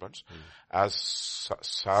their own husbands, as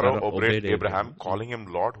Sarah obeyed Abraham, calling him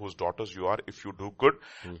Lord, whose daughters you are if you do good,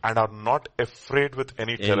 and are not afraid with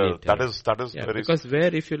any terror. That is very... Because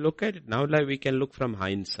if you look at it, now like we can look from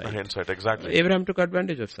hindsight. Exactly. Abraham took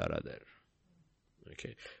advantage of Sarah there.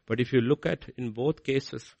 Okay. But if you look at, in both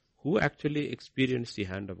cases, who actually experienced the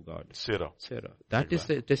hand of God? Sarah. That is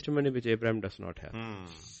the testimony which Abraham does not have.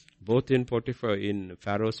 Both in Potiphar, in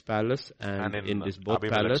Pharaoh's palace and in this both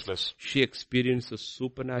palace, she experienced the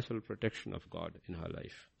supernatural protection of God in her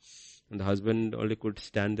life. And the husband only could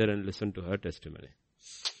stand there and listen to her testimony.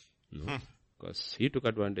 Because he took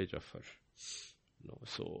advantage of her.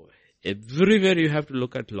 So everywhere you have to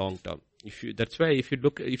look at long term. That's why if you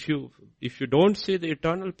don't see the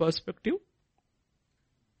eternal perspective,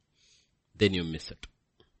 then you miss it.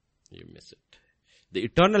 The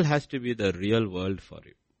eternal has to be the real world for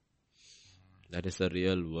you. That is the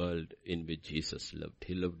real world in which Jesus lived.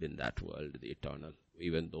 He lived in that world, the eternal,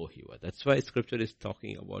 even though he was. That's why scripture is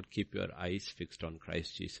talking about keep your eyes fixed on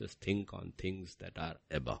Christ Jesus. Think on things that are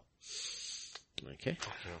above. Okay?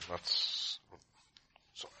 That's...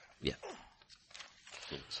 Sorry. Yeah.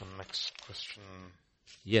 So next question.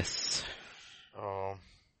 Yes.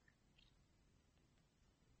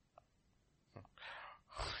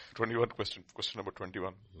 21 question number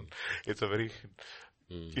 21. It's a very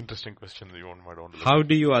interesting question that you might want to look How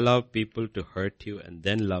do you allow people to hurt you and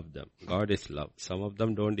then love them? God is love. Some of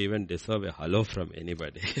them don't even deserve a hello from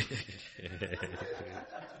anybody.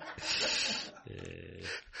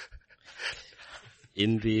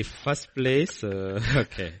 In the first place, the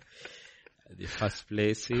first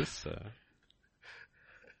place is...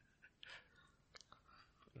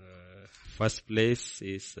 First place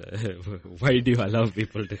is, why do you allow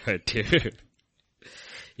people to hurt you?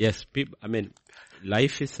 Yes,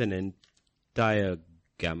 life is an entire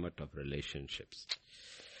gamut of relationships.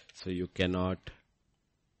 So you cannot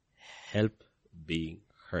help being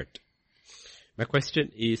hurt. My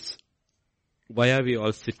question is, why are we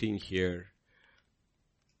all sitting here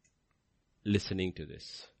listening to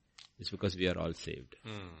this? It's because we are all saved.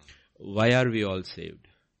 Why are we all saved?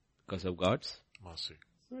 Because of God's mercy.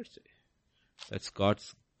 That's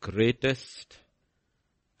God's greatest,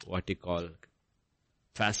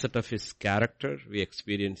 facet of His character we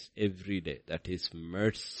experience every day. That He is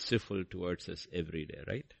merciful towards us every day,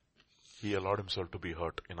 right? He allowed Himself to be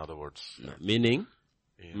hurt, in other words. Meaning,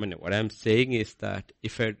 what I'm saying is that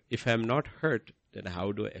if I'm not hurt, then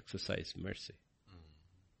how do I exercise mercy?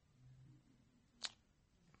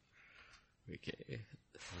 Okay.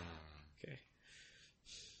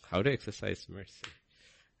 How to exercise mercy?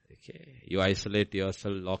 Okay. You isolate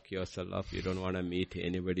yourself, lock yourself up. You don't want to meet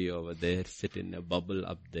anybody over there. Sit in a bubble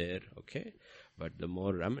up there. Okay. But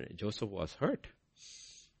Joseph was hurt.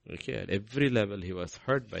 Okay. At every level, he was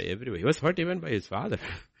hurt by everyone. He was hurt even by his father.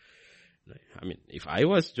 If I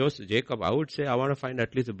was Jacob, I would say, I want to find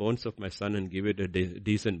at least the bones of my son and give it a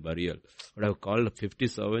decent burial. But I would call 50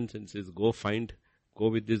 servants and says, go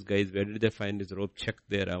with these guys. Where did they find his rope? Check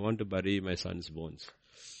there. I want to bury my son's bones.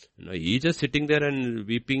 He's just sitting there and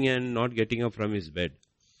weeping and not getting up from his bed.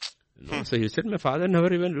 No? So he said, my father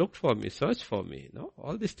never even looked for me, searched for me. No,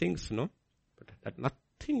 all these things, no, but that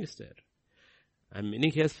nothing is there. And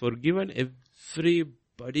meaning he has forgiven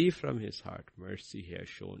everybody from his heart. Mercy he has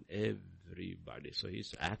shown everybody. So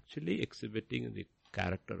he's actually exhibiting the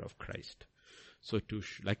character of Christ. So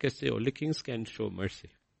like I say, only kings can show mercy.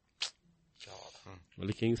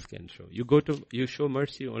 Only kings can show. You show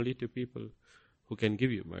mercy only to people who can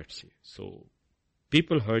give you mercy. So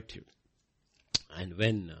people hurt you. And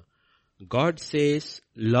when God says,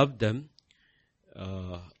 love them,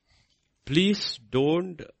 please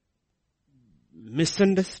don't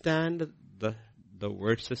misunderstand the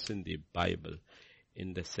verses in the Bible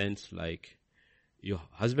in the sense like your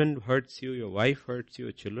husband hurts you, your wife hurts you,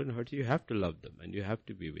 your children hurt you, you have to love them and you have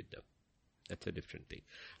to be with them. That's a different thing.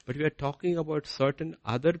 But we are talking about certain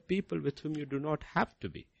other people with whom you do not have to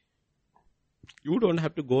be. You don't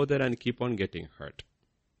have to go there and keep on getting hurt.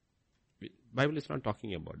 Bible is not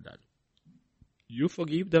talking about that. You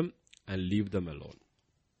forgive them and leave them alone.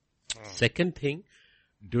 Second thing,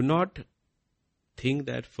 do not think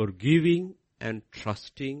that forgiving and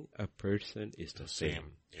trusting a person is the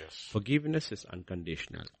same. Yes. Forgiveness is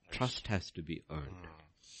unconditional. Trust has to be earned.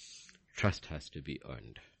 Trust has to be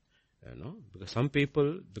earned. You know, because some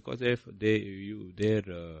people, because their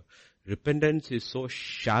repentance is so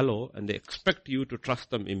shallow and they expect you to trust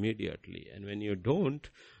them immediately. And when you don't,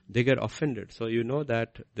 they get offended. So you know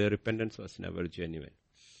that their repentance was never genuine.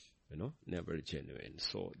 You know, never genuine.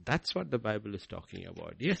 So that's what the Bible is talking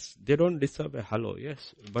about. Yes, they don't deserve a hello,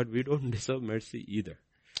 yes, but we don't deserve mercy either.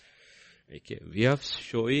 Okay, we are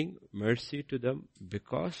showing mercy to them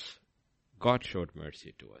because God showed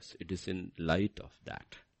mercy to us. It is in light of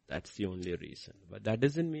that. That's the only reason. But that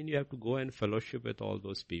doesn't mean you have to go and fellowship with all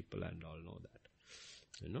those people and all know that.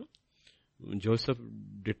 You know, Joseph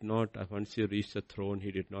did not, once he reached the throne,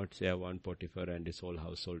 he did not say, I want Potiphar and his whole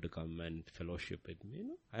household to come and fellowship with me. You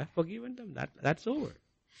know, I have forgiven them. That's over.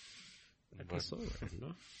 That's over. You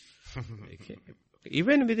know. Okay.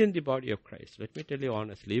 Even within the body of Christ, let me tell you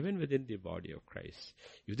honestly, even within the body of Christ,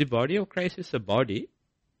 if the body of Christ is a body,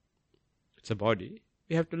 it's a body,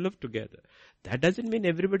 we have to live together. That doesn't mean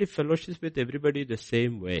everybody fellowships with everybody the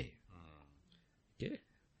same way. Okay.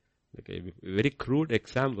 Okay, very crude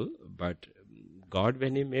example, but God,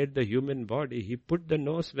 when He made the human body, He put the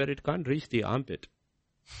nose where it can't reach the armpit.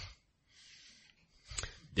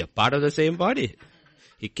 They're part of the same body.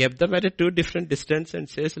 He kept them at a two different distance and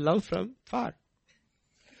says, love from far.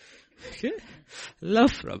 Okay?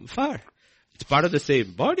 Love from far. It's part of the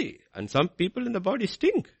same body. And some people in the body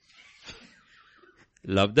stink.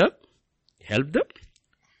 Love them, help them,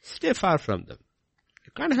 stay far from them.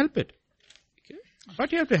 You can't help it. Okay?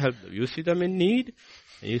 But you have to help them. You see them in need.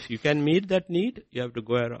 If you can meet that need, you have to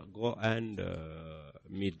go and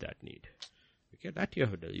meet that need. Okay, that you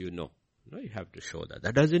have to, you know. No, you have to show that.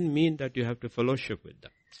 That doesn't mean that you have to fellowship with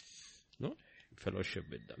them. No, fellowship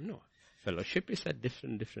with them. No, fellowship is at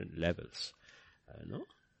different levels. No,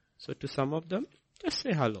 so to some of them, just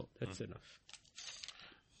say hello. That's enough.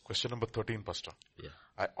 Question number 13, Pastor. Yeah.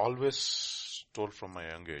 I always stole from my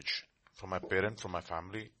young age, from my parents, from my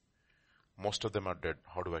family. Most of them are dead.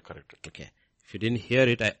 How do I correct it? Okay. If you didn't hear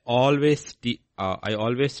it, I always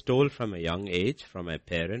stole from a young age, from my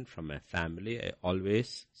parent, from my family. I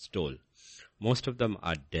always stole. Most of them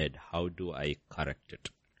are dead. How do I correct it?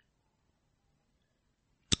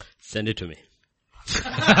 Send it to me.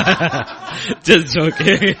 Just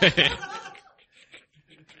joking.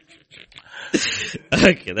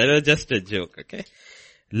 Okay, that was just a joke, okay?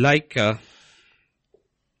 Like,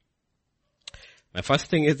 my first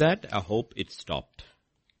thing is that I hope it stopped.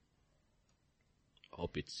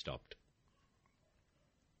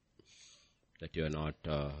 That you are not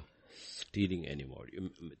stealing anymore.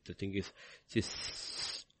 The thing is, see,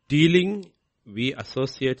 stealing, we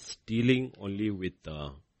associate stealing only with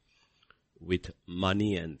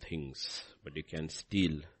money and things, but you can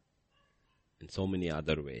steal in so many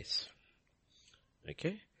other ways.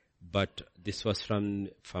 Okay? But this was from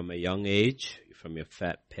a young age, from your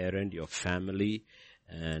parent, your family,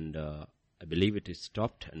 and I believe it is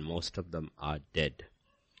stopped, and most of them are dead.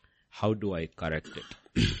 How do I correct it?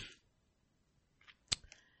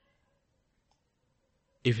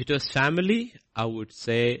 If it was family, I would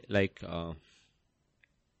say like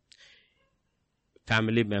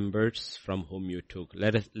family members from whom you took.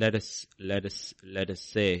 Let us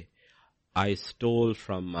say I stole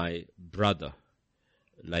from my brother.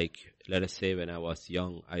 Like, let us say when I was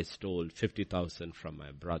young, I stole 50,000 from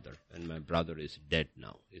my brother, and my brother is dead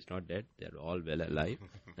now. He's not dead. They're all well alive,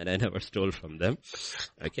 and I never stole from them.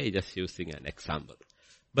 Okay, just using an example.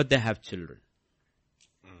 But they have children.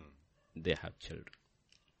 They have children.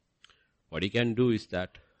 What he can do is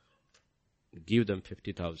that give them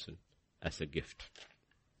 50,000 as a gift.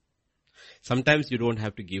 Sometimes you don't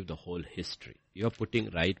have to give the whole history. You're putting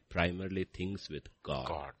right primarily things with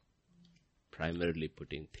God. Primarily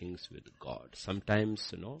putting things with God.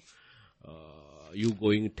 Sometimes, you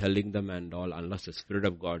going telling them and all, unless the Spirit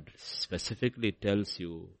of God specifically tells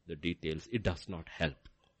you the details, it does not help.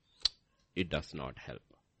 It does not help.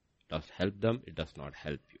 It does help them, it does not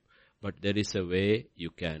help you. But there is a way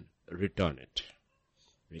you can return it.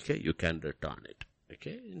 Okay, you can return it.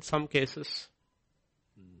 Okay, in some cases,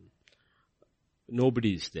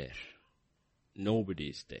 nobody is there. Nobody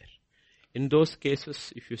is there. In those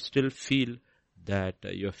cases, if you still feel that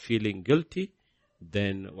you're feeling guilty,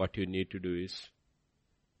 then what you need to do is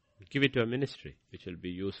give it to a ministry, which will be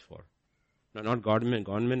used for. No, not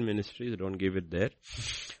government ministries, don't give it there.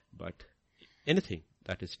 But anything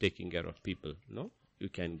that is taking care of people, you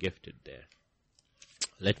can gift it there.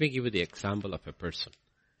 Let me give you the example of a person.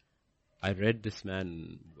 I read this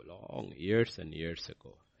man long years and years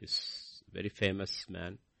ago. He's a very famous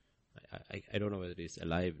man. I don't know whether he's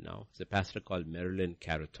alive now. It's a pastor called Merlin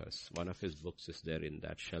Carothers. One of his books is there in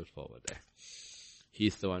that shelf over there.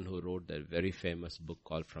 He's the one who wrote that very famous book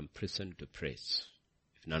called From Prison to Praise.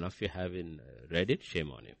 If none of you haven't read it,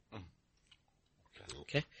 shame on you.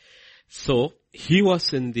 Okay. So, he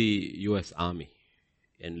was in the U.S. Army,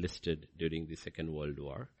 enlisted during the Second World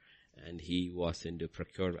War. And he was into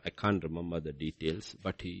procurement. I can't remember the details,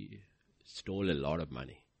 but he stole a lot of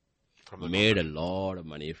money. Made a lot of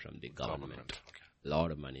money from the government. A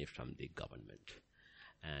lot of money from the government.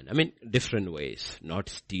 And different ways. Not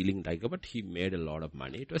stealing but he made a lot of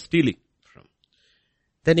money. It was stealing from.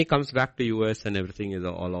 Then he comes back to US and everything is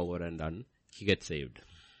all over and done. He gets saved.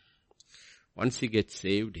 Once he gets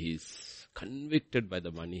saved, he's convicted by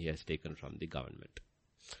the money he has taken from the government.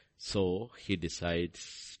 So he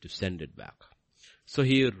decides to send it back. So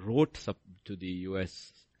he wrote to the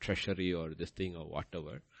US Treasury or this thing or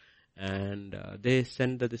whatever. And they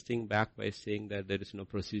send this thing back by saying that there is no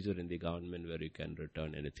procedure in the government where you can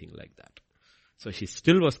return anything like that. So he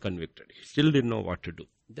still was convicted. He still didn't know what to do.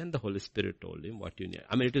 Then the Holy Spirit told him what you need.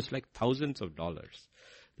 It is like thousands of dollars.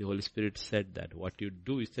 The Holy Spirit said that what you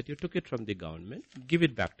do is that you took it from the government, give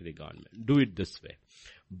it back to the government. Do it this way.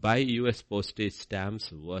 Buy US postage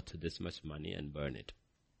stamps worth this much money and burn it.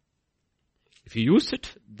 If you use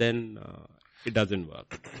it, then it doesn't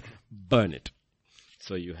work. Burn it.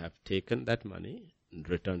 So you have taken that money and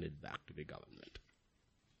returned it back to the government.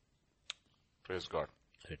 Praise God.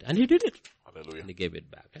 And he did it. Hallelujah. And he gave it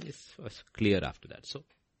back. And it was clear after that. So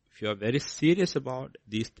if you are very serious about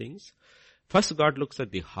these things, first God looks at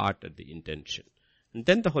the heart and the intention. And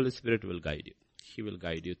then the Holy Spirit will guide you. He will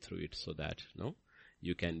guide you through it so that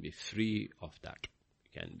you can be free of that.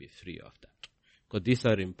 You can be free of that. Because these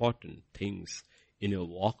are important things in your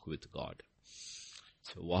walk with God.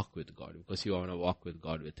 So walk with God, because you want to walk with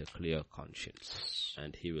God with a clear conscience,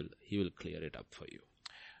 and He will clear it up for you.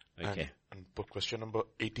 Okay. And question number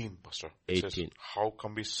 18, Pastor. It 18. Says, how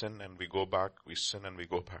come we sin and we go back, we sin and we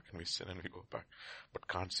go back, and we sin and we go back, but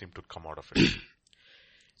can't seem to come out of it?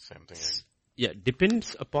 Same thing. Yeah,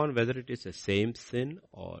 depends upon whether it is the same sin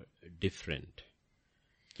or different.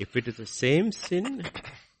 If it is the same sin,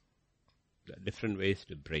 there are different ways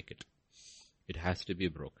to break it. It has to be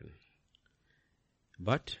broken.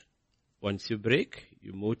 But once you break,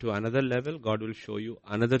 you move to another level, God will show you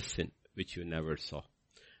another sin which you never saw.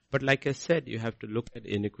 But like I said, you have to look at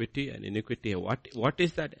iniquity, and iniquity, what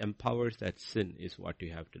is that empowers that sin is what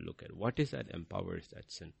you have to look at. What is that empowers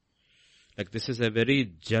that sin? Like, this is a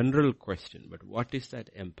very general question, but what is that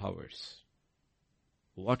empowers?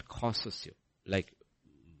 What causes you? Like,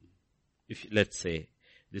 if let's say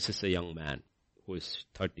this is a young man who is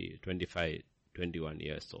 30, 25, 21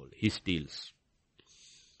 years old. He steals.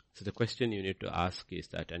 So the question you need to ask is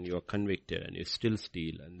that, and you are convicted and you still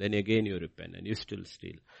steal, and then again you repent and you still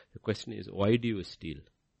steal. The question is, why do you steal?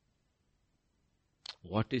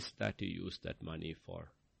 What is that you use that money for?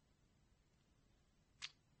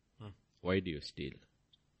 Why do you steal?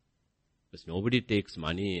 Because nobody takes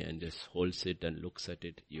money and just holds it and looks at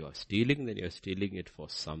it. You are stealing, then you are stealing it for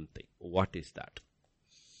something. What is that?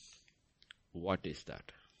 What is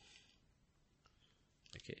that?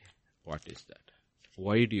 Okay, what is that?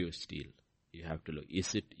 Why do you steal? You have to look.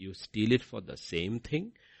 Is it you steal it for the same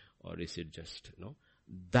thing, or is it just,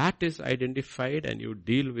 that is identified and you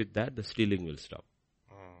deal with that, the stealing will stop.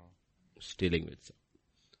 Stealing will stop.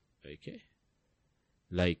 Okay?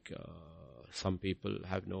 Like, some people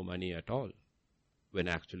have no money at all, when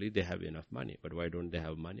actually they have enough money. But why don't they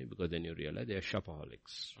have money? Because then you realize they are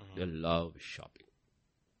shopaholics. They love shopping.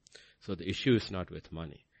 So the issue is not with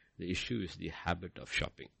money. The issue is the habit of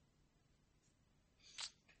shopping.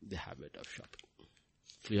 The habit of shopping.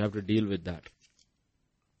 So you have to deal with that.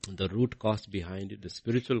 The root cause behind it, the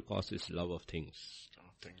spiritual cause is love of things.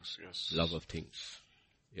 Yes. Love of things.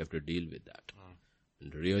 You have to deal with that.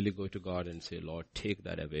 And really go to God and say, Lord, take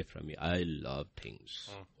that away from me. I love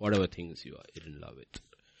things. Whatever things you are in love with.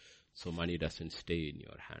 So money doesn't stay in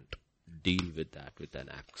your hand. Deal with that with an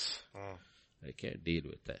axe. Okay, deal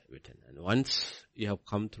with that. And once you have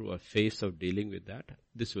come through a phase of dealing with that,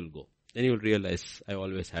 this will go. Then you will realize I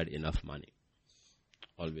always had enough money.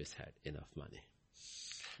 Always had enough money.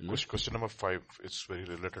 Question number 5 is very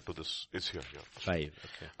related to this. Is here. 5,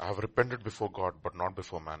 okay. I have repented before God, but not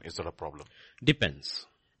before man. Is that a problem? Depends.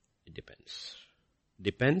 It depends.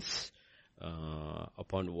 Depends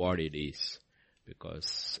upon what it is.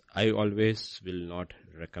 Because I always will not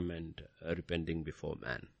recommend repenting before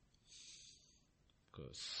man.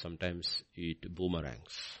 Because sometimes it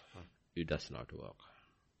boomerangs. It does not work.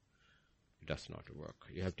 It does not work.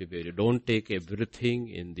 You have to be, don't take everything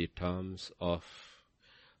in the terms of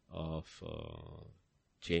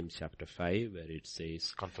James chapter 5, where it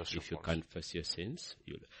says, if you confess your sins,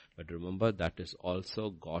 but remember that is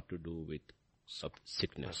also got to do with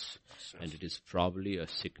sickness. Yes. And it is probably a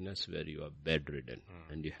sickness where you are bedridden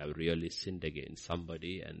and you have really sinned against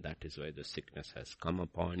somebody, and that is why the sickness has come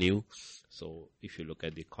upon you. So if you look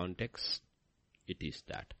at the context, it is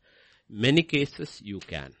that. Many cases you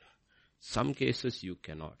can. Some cases you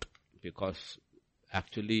cannot, because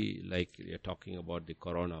actually, like we are talking about the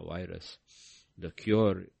coronavirus, the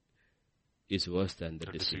cure is worse than the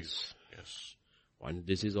disease. Yes. Once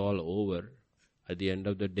this is all over, at the end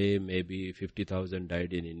of the day, maybe 50,000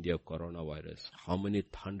 died in India of coronavirus. How many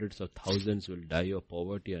hundreds of thousands will die of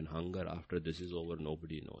poverty and hunger after this is over?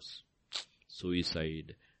 Nobody knows.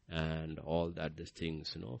 Suicide and all that, these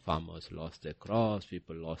things, farmers lost their crops,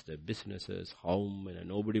 people lost their businesses. How many?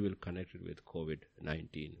 Nobody will connect it with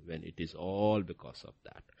COVID-19 when it is all because of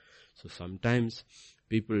that. So sometimes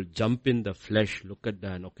people jump in the flesh, look at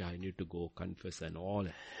that, and okay, I need to go confess, and all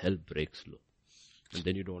hell breaks loose. And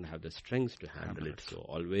then you don't have the strength to handle it. So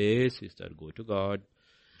always is that go to God,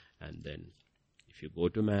 and then if you go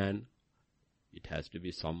to man, it has to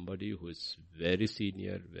be somebody who is very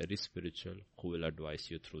senior, very spiritual, who will advise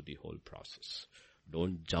you through the whole process.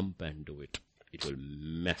 Don't jump and do it. It will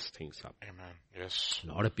mess things up. Amen. Yes.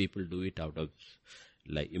 A lot of people do it out of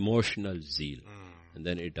like emotional zeal, and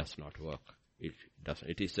then it does not work. It doesn't.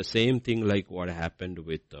 It is the same thing like what happened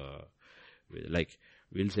with like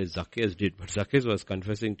we'll say Zacchaeus did, but Zacchaeus was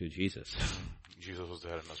confessing to Jesus. Jesus was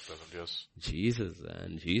there in his presence, yes.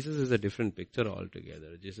 Jesus is a different picture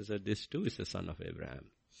altogether. Jesus said, this too is the son of Abraham.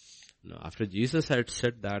 No, after Jesus had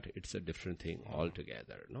said that, it's a different thing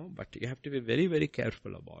altogether. No, but you have to be very, very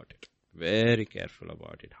careful about it. Very careful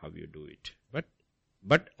about it, how you do it.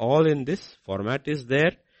 But all in this format is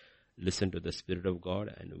there. Listen to the Spirit of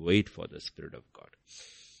God and wait for the Spirit of God.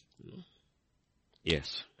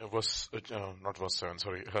 Yes. Not verse 7,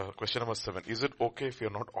 sorry. Question number 7. Is it okay if we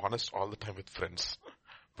are not honest all the time with friends,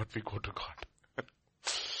 but we go to God?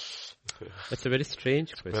 That's a very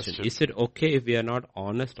strange question. Is it okay if we are not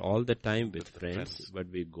honest all the time with friends, but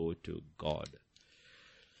we go to God?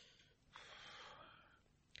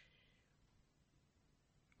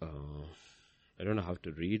 I don't know how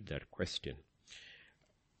to read that question.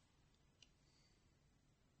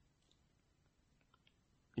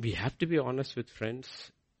 We have to be honest with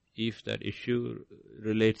friends if that issue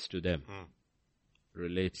relates to them.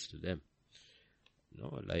 Relates to them.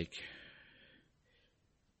 No, like,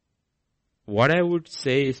 what I would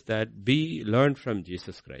say is that learn from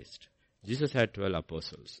Jesus Christ. Jesus had 12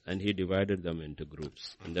 apostles and he divided them into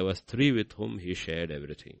groups. And there was 3 with whom he shared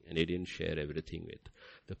everything and he didn't share everything with.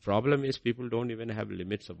 The problem is people don't even have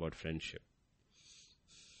limits about friendship.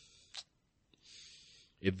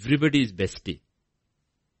 Everybody is bestie.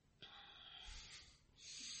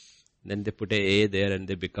 Then they put a there and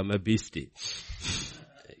they become a beastie.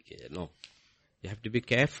 Okay, no. You have to be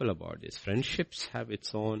careful about this. Friendships have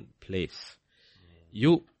its own place.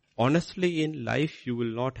 You, honestly in life, you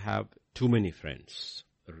will not have too many friends,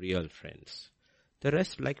 real friends. The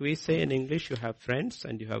rest, like we say in English, you have friends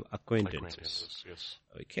and you have acquaintances. Yes.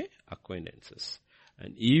 Okay, acquaintances.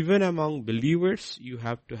 And even among believers, you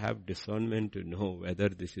have to have discernment to know whether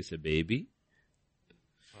this is a baby,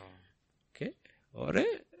 okay, or a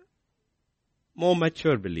more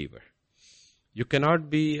mature believer. You cannot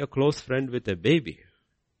be a close friend with a baby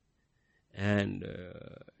and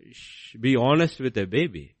be honest with a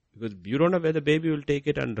baby, because you don't know where the baby will take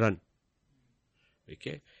it and run.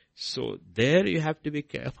 Okay, so there you have to be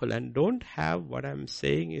careful and don't have, what I'm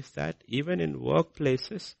saying is that even in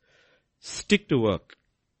workplaces, Stick to work.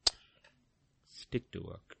 Stick to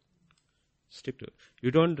work. Stick to it.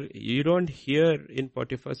 You don't hear in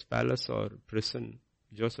Potiphar's palace or prison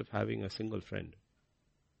Joseph having a single friend.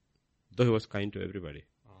 Though he was kind to everybody.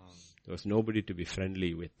 There was nobody to be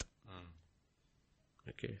friendly with.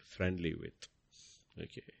 Okay, friendly with.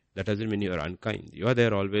 Okay. That doesn't mean you are unkind. You are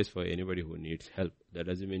there always for anybody who needs help. That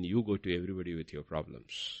doesn't mean you go to everybody with your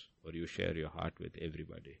problems. Or you share your heart with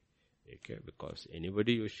everybody. Okay, because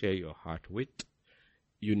anybody you share your heart with,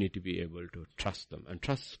 you need to be able to trust them. And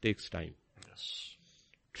trust takes time. Yes.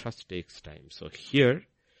 Trust takes time. So here,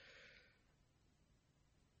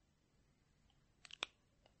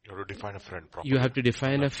 you have to define a friend properly. you have to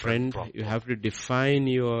define a friend. properly. You have to define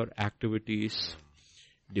your activities.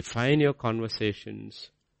 Define your conversations.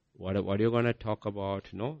 What are you going to talk about?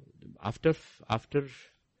 No, after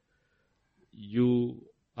you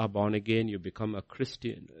are born again, you become a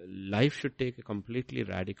Christian. Life should take a completely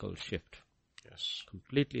radical shift. Yes.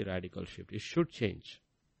 Completely radical shift. It should change.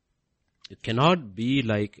 It cannot be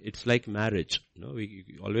like, it's like marriage. No, we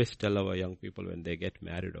always tell our young people when they get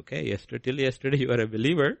married, okay, till yesterday you were a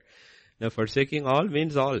believer. Now forsaking all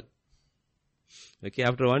means all. Okay,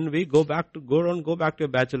 after 1 week, go back to your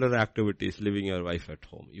bachelor activities, leaving your wife at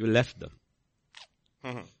home. You left them.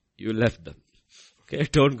 You left them. Okay,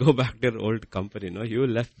 don't go back to your old company. No, you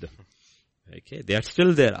left them. Okay, they are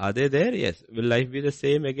still there. Are they there? Yes. Will life be the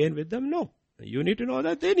same again with them? No. You need to know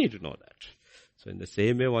that. They need to know that. So in the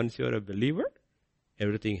same way, once you are a believer,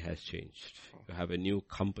 everything has changed. You have a new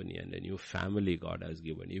company and a new family God has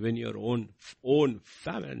given. Even your own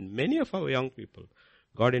family. And many of our young people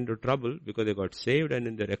got into trouble because they got saved, and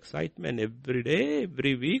in their excitement every day,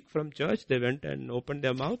 every week from church, they went and opened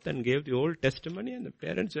their mouth and gave the old testimony, and the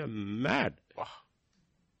parents were mad. Wow.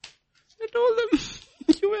 They told them,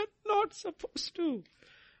 you were not supposed to.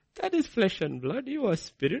 That is flesh and blood. You are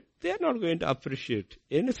spirit. They are not going to appreciate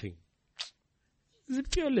anything.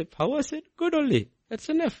 Zip your lip. How was it? Good only. That's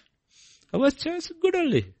enough. How was church? Good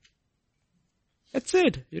only. That's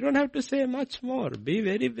it. You don't have to say much more. Be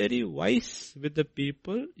very, very wise with the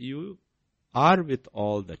people you are with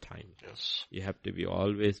all the time. Yes. You have to be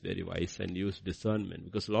always very wise and use discernment,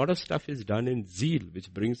 because a lot of stuff is done in zeal,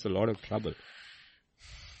 which brings a lot of trouble.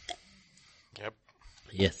 Yep.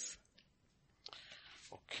 Yes.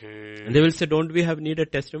 Okay. And they will say, don't we need a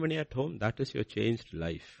testimony at home? That is your changed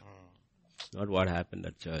life. Not what happened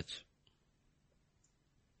at church.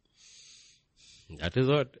 That is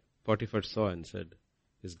what Potiphar saw and said,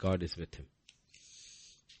 his God is with him.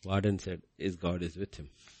 Warden said, his God is with him.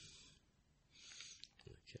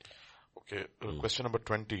 Okay. Question number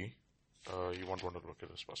 20. You want to look at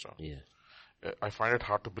this, Pastor? Yeah. I find it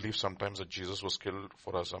hard to believe sometimes that Jesus was killed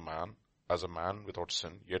for us as a man without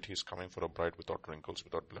sin, yet he's coming for a bride without wrinkles,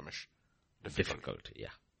 without blemish. Difficult, yeah.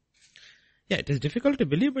 Yeah, it is difficult to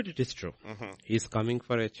believe, but it is true. He is coming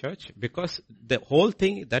for a church, because the whole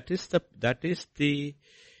thing, that is the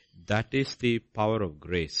power of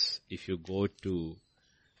grace. If you go to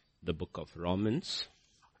the book of Romans,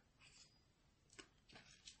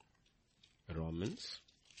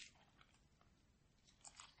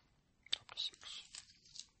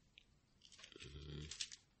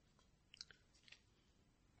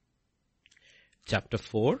 chapter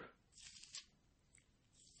 4,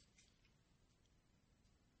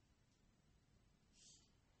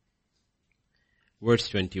 verse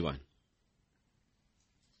 21.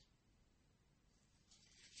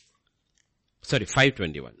 Sorry,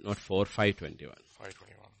 521, not 4, 521.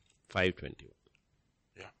 521. 521.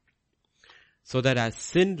 Yeah. So that as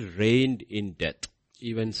sin reigned in death,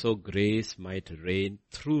 even so grace might reign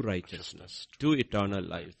through righteousness to eternal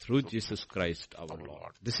life through Jesus Christ our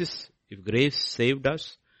Lord. This is, if grace saved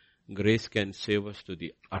us, grace can save us to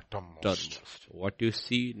the uttermost. What you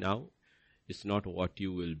see now is not what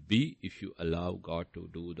you will be if you allow God to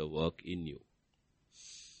do the work in you.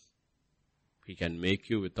 He can make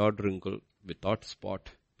you without wrinkle, without spot,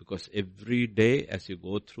 because every day as you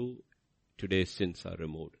go through, today's sins are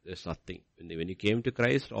removed. There's nothing. When you came to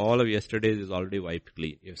Christ, all of yesterday's is already wiped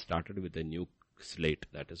clean. You've started with a new slate.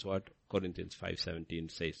 That is what Corinthians 5:17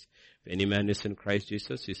 says. If any man is in Christ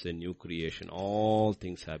Jesus, he's a new creation. All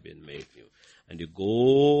things have been made new. And you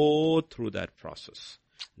go through that process.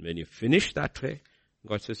 When you finish that way,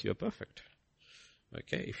 God says you're perfect.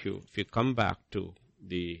 Okay, if you come back to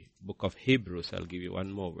the book of Hebrews, I'll give you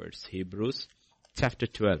one more verse. Hebrews chapter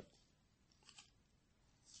 12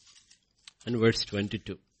 and verse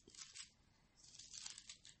 22.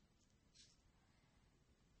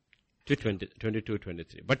 To 22,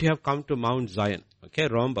 23. But you have come to Mount Zion. Okay,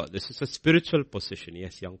 remember, this is a spiritual position.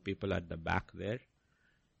 Yes, young people at the back there.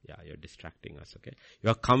 Yeah, you're distracting us, okay? You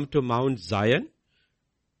have come to Mount Zion.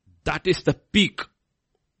 That is the peak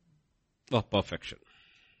of perfection.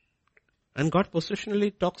 And God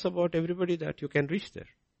positionally talks about everybody that you can reach there.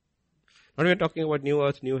 Not even talking about new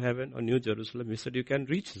earth, new heaven, or new Jerusalem. He said you can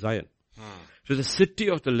reach Zion. To the city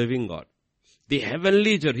of the living God. The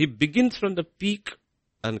heavenly Jerusalem. He begins from the peak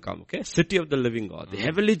and come, okay? City of the living God. The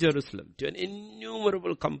heavenly Jerusalem. To an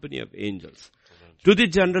innumerable company of angels. To the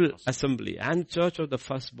general assembly and church of the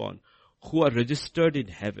firstborn who are registered in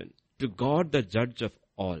heaven. To God the judge of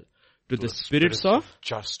all. To the spirits of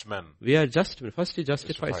just men. We are just men. First he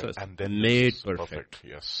justifies us. And then made perfect.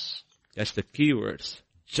 Yes. That's the key words.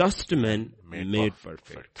 Just men made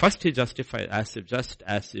perfect. First he justifies just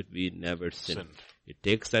as if we never sinned. He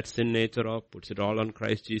takes that sin nature off, puts it all on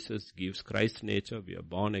Christ Jesus, gives Christ's nature, we are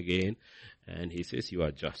born again, and he says you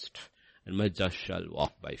are just. And my just shall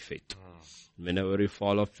walk by faith. Whenever you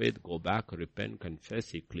fall off faith, go back, repent,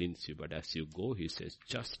 confess, he cleans you. But as you go, he says,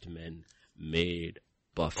 just men made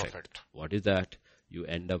perfect. What is that? You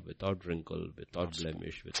end up without wrinkle, without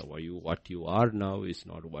blemish, without what you are now is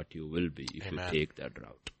not what you will be if you take that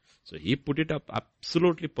route. So he put it up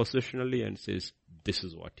absolutely positionally and says, this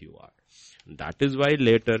is what you are. And that is why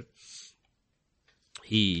later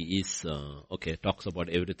he is, talks about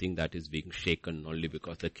everything that is being shaken only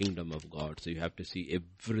because the kingdom of God. So you have to see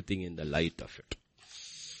everything in the light of it.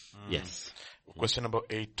 Yes. Question number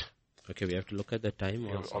 8. Okay, we have to look at the time.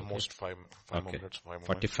 Almost five minutes.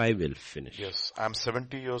 45 will finish. Yes. I'm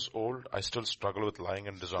 70 years old. I still struggle with lying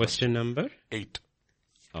and dishonesty. Question number? 8.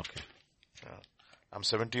 Okay. Yeah. I'm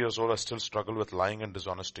 70 years old. I still struggle with lying and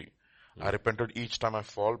dishonesty. I repented each time I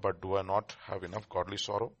fall, but do I not have enough godly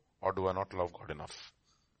sorrow, or do I not love God enough?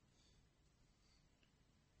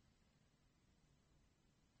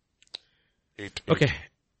 Eight. Okay.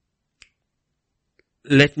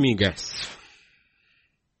 Let me guess.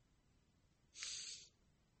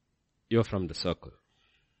 You're from the circle.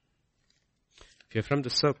 If you're from the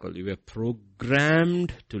circle, you were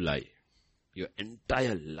programmed to lie. Your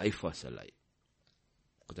entire life was a lie.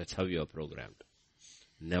 That's how you are programmed.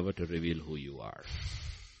 Never to reveal who you are.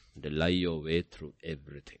 To lie your way through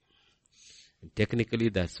everything. And technically,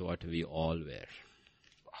 that's what we all were.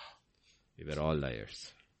 We were all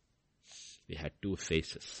liars. We had two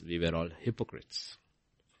faces. We were all hypocrites.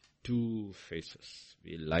 Two faces.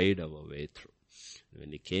 We lied our way through.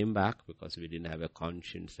 When we came back, because we didn't have a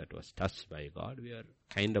conscience that was touched by God, we are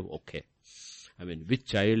kind of okay. I mean, which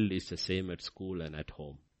child is the same at school and at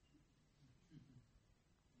home?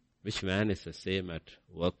 Which man is the same at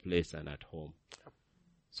workplace and at home?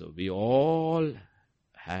 So we all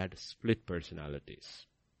had split personalities.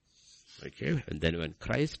 Okay? And then when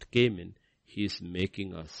Christ came in, he is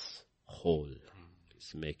making us whole.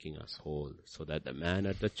 He's making us whole. So that the man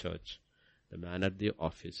at the church, the man at the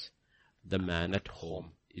office, the man at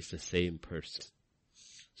home is the same person.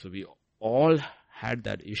 So we all had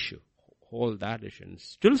that issue, hold that issue, and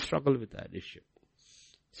still struggle with that issue.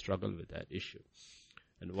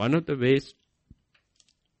 And one of the ways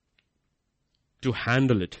to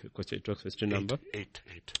handle it, because it was question number 8.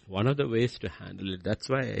 One of the ways to handle it, that's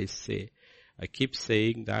why I keep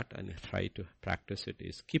saying that and try to practice it,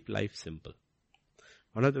 is keep life simple.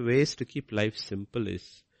 One of the ways to keep life simple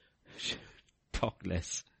is talk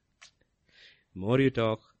less. The more you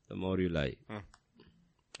talk, the more you lie. And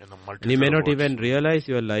you may not even realize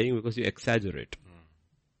you are lying because you exaggerate.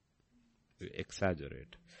 You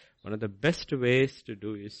exaggerate. One of the best ways to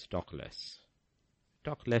do is talk less.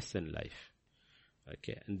 Talk less in life.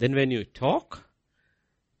 Okay. And then when you talk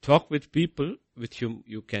with people with whom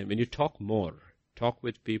you can, when you talk more, talk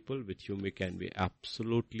with people with whom you can be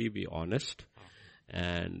absolutely honest,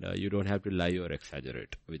 and you don't have to lie or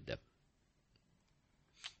exaggerate with them.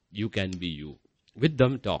 You can be you. With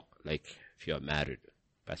them talk, like if you are married,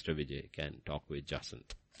 Pastor Vijay can talk with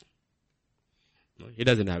Jacinth. No, he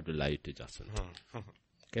doesn't have to lie to Jacinth.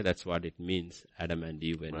 Okay, that's what it means. Adam and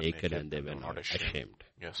Eve were naked and they were not ashamed.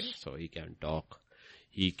 Yes. Okay? So he can talk.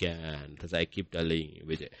 He can, as I keep telling you,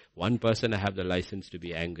 with one person I have the license to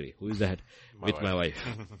be angry. Who is that? My wife.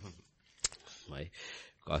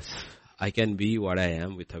 Because I can be what I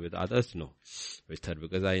am with her. With others, no. With her,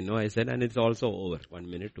 because I know I said, and it's also over. 1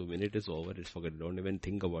 minute, 2 minutes is over. It's forget. Don't even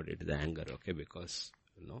think about it. The anger, okay? Because,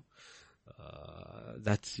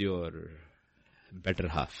 that's your better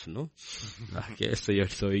half, no? Okay, so you're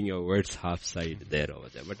showing your words half side there over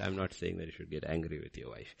there. But I'm not saying that you should get angry with your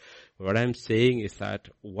wife. What I'm saying is that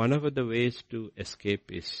one of the ways to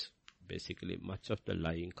escape is basically much of the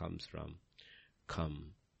lying comes from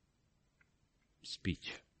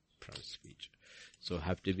speech. So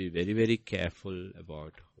have to be very, very careful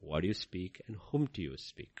about what you speak and whom do you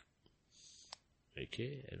speak.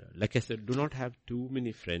 Okay, like I said, do not have too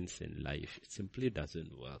many friends in life. It simply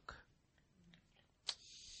doesn't work.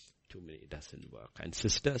 Too many doesn't work. And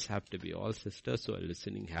sisters have to be, all sisters who are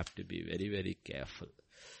listening have to be very, very careful.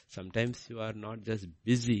 Sometimes you are not just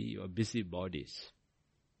busy, you are busy bodies.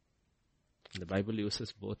 The Bible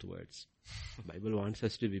uses both words. The Bible wants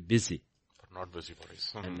us to be busy. But not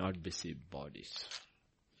busybodies. And not busy bodies.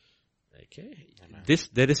 Okay. Amen.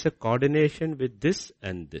 There is a coordination with this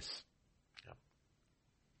and this. Yep.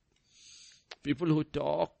 People who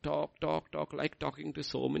talk, like talking to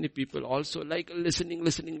so many people, also like listening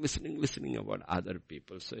about other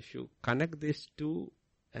people. So if you connect these two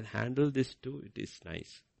and handle these two, it is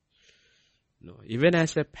nice. No, even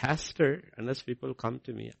as a pastor, unless people come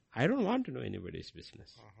to me, I don't want to know anybody's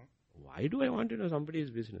business. Why do I want to know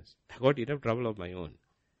somebody's business? I got enough trouble of my own.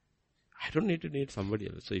 I don't need somebody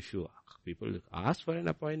else. So if people ask for an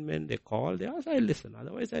appointment, they call, they ask, I listen.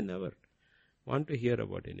 Otherwise I never want to hear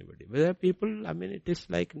about anybody. But there are people, it is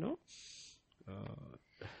like,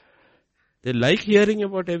 they like hearing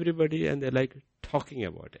about everybody and they like talking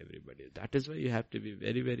about everybody. That is why you have to be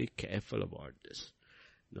very, very careful about this.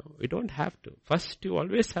 No, we don't have to. First, you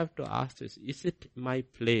always have to ask this, is it my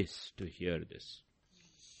place to hear this?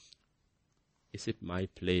 Is it my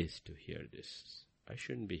place to hear this? I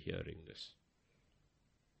shouldn't be hearing this.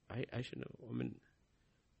 I should know.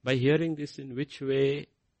 By hearing this, in which way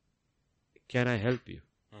can I help you?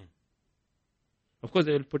 Of course,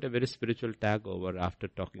 they will put a very spiritual tag over after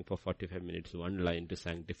talking for 45 minutes, one line to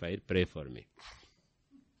sanctify, pray for me.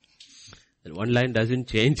 And one line doesn't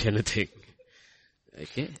change anything.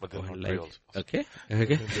 Okay. But they will not pray also. Okay. They will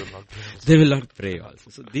not pray also. They will not pray also.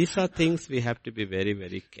 So these are things we have to be very,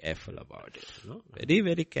 very careful about it. No? Very,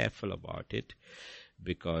 very careful about it.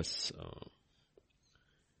 Because,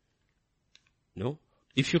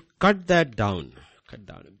 if you cut down,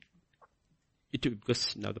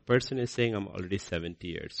 because now the person is saying I'm already 70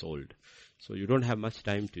 years old. So you don't have much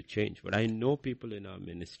time to change. But I know people in our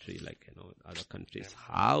ministry, like, other countries,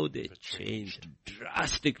 how they changed.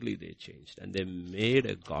 Drastically they changed. And they made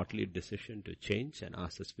a godly decision to change and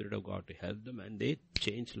ask the Spirit of God to help them. And they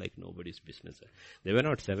changed like nobody's business. They were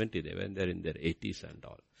not 70, they were in their 80s and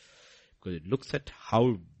all. Because it looks at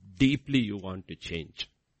how deeply you want to change.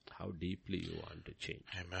 How deeply you want to change.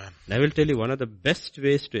 Amen. And I will tell you one of the best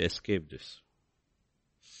ways to escape this.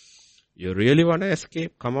 You really want to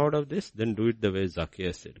escape, come out of this, then do it the way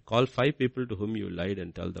Zacchaeus said. Call 5 people to whom you lied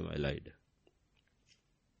and tell them I lied.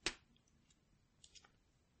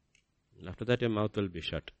 And after that your mouth will be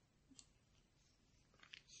shut.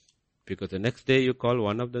 Because the next day you call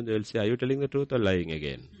one of them, they will say, are you telling the truth or lying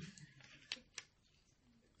again?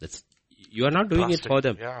 You are not doing it for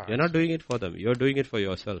them. Yeah. You are not doing it for them. You are doing it for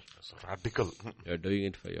yourself. That's radical. You are doing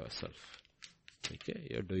it for yourself. Okay,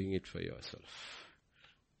 you are doing it for yourself.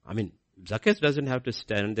 Zacchaeus doesn't have to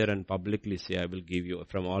stand there and publicly say, I will give you,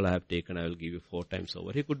 from all I have taken, I will give you 4 times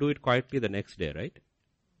over. He could do it quietly the next day, right?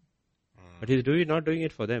 But he's not doing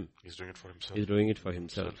it for them. He's doing it for himself. He's doing it for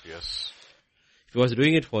himself. Yes. If he was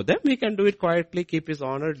doing it for them, he can do it quietly, keep his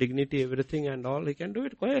honor, dignity, everything and all. He can do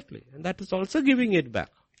it quietly. And that is also giving it back.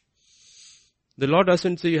 The Lord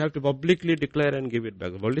doesn't say you have to publicly declare and give it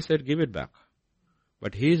back. The Lord said give it back.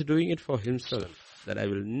 But he is doing it for himself. That I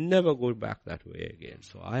will never go back that way again.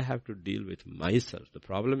 So I have to deal with myself. The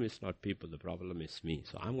problem is not people, the problem is me.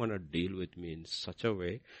 So I'm going to deal with me in such a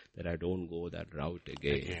way that I don't go that route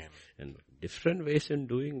again. And different ways in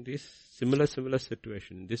doing this, similar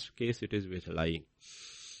situation. In this case it is with lying.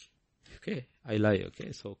 Okay, I lie,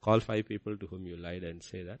 okay. So call 5 people to whom you lied and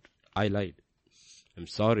say that, I lied. I'm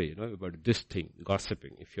sorry, about this thing,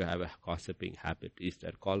 gossiping. If you have a gossiping habit, is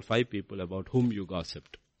that call 5 people about whom you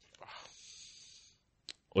gossiped.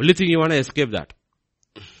 Only thing you want to escape that.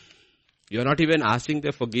 You are not even asking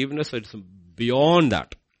their forgiveness, so it's beyond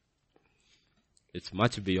that. It's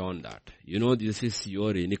much beyond that. This is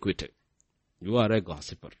your iniquity. You are a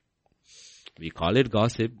gossiper. We call it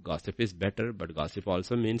gossip. Gossip is better, but gossip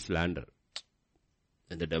also means slander.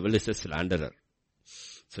 And the devil is a slanderer.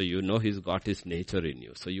 So he's got his nature in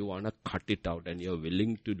you. So you want to cut it out and you're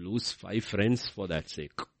willing to lose 5 friends for that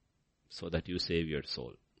sake. So that you save your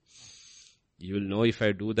soul. You will know if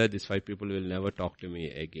I do that, these 5 people will never talk to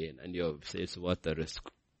me again. And you say it's worth the risk.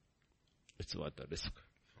 It's worth the risk.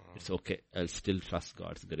 It's okay. I'll still trust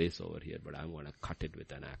God's grace over here, but I'm going to cut it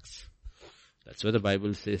with an axe. That's why the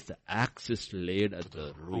Bible says the axe is laid at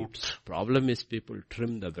the roots. Problem is people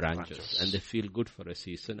trim the branches and they feel good for a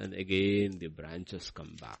season and again the branches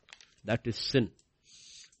come back. That is sin.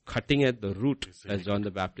 Cutting at the root, as John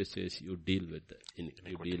the Baptist says, you deal with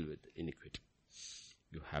iniquity.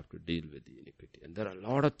 You have to deal with the iniquity. And there are a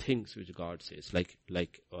lot of things which God says, like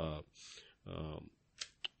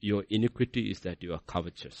your iniquity is that you are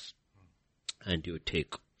covetous and you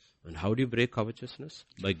take. And how do you break covetousness?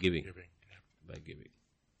 By giving. By giving.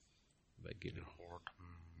 By giving.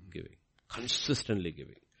 Giving. Consistently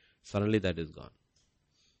giving. Suddenly that is gone.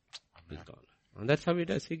 It's gone. And that's how he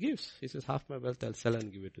does. He gives. He says, half my wealth I'll sell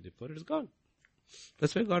and give it to the poor. It's gone.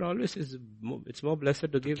 That's why God always says, it's more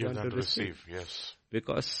blessed to give than to receive. Yes.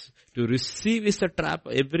 Because to receive is a trap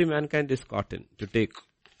every mankind is caught in, to take.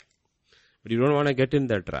 But you don't want to get in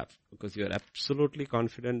that trap because you are absolutely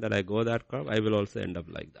confident that I go that curve, I will also end up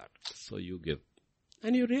like that. So you give.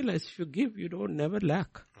 And you realize if you give, you don't never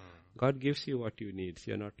lack. God gives you what you need, so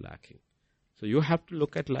you're not lacking. So you have to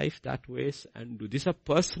look at life that way and do. These are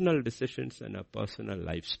personal decisions and a personal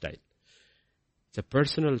lifestyle. It's a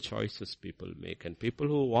personal choices people make, and people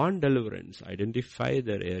who want deliverance identify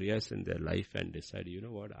their areas in their life and decide, you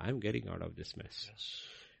know what, I'm getting out of this mess. Yes.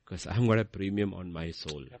 Because I've got a premium on my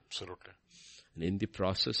soul. Absolutely. And in the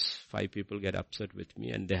process, 5 people get upset with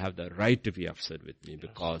me, and they have the right to be upset with me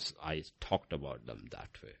because I talked about them that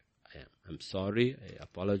way. I'm sorry, I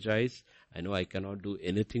apologize. I know I cannot do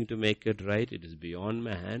anything to make it right. It is beyond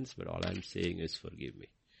my hands, but all I'm saying is forgive me.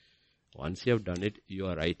 Once you have done it, you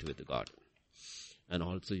are right with God. And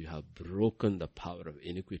also you have broken the power of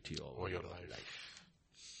iniquity over your life.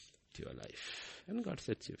 To your life. And God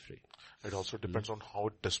sets you free. It also depends on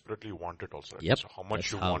how desperately you want it also. Yep. So how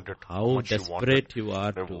much you want it. How desperate you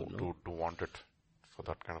are to want it for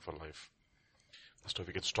that kind of a life. So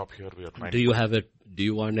we can stop here. We are trying. Do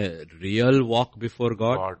you want a real walk before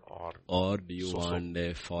God? Or do you want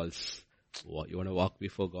a false walk? You want to walk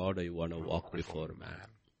before God, or you want to walk before man?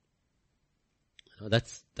 No,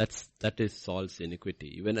 that is Saul's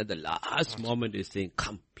iniquity. Even at the last moment he's saying,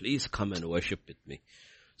 please come and worship with me,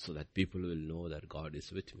 so that people will know that God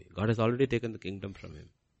is with me. God has already taken the kingdom from him.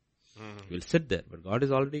 He will sit there, but God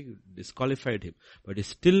has already disqualified him. But he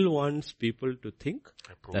still wants people to think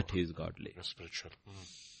that he is godly. Spiritual.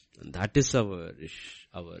 And that is our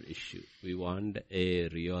issue. We want a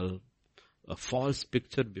false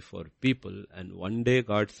picture before people, and one day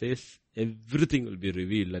God says everything will be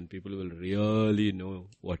revealed and people will really know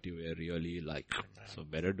what you were really like. Amen. So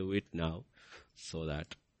better do it now so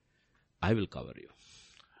that I will cover you.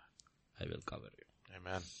 I will cover you.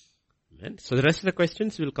 Amen. Amen. So the rest of the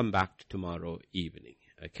questions will come back tomorrow evening.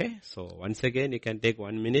 Okay, so once again, you can take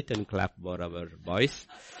 1 minute and clap for our boys.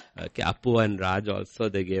 Okay, Apu and Raj also,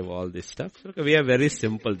 they gave all this stuff. Okay, we are very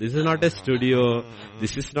simple. This is not a studio.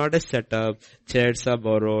 This is not a setup. Chairs are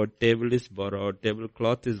borrowed. Table is borrowed.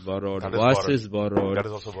 Tablecloth is borrowed. Vase is borrowed. That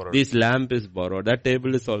is also borrowed. This lamp is borrowed. That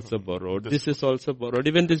table is also borrowed. This is also borrowed.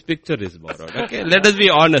 Even this picture is borrowed. Okay, let us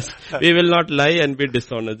be honest. We will not lie and be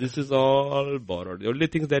dishonest. This is all borrowed. The only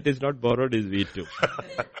thing that is not borrowed is we too.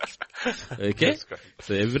 Okay?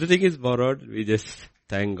 So everything is borrowed. We just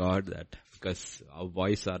thank God that because our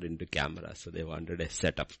boys are into camera, so they wanted a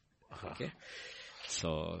setup. Okay?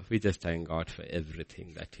 So we just thank God for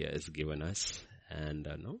everything that He has given us. And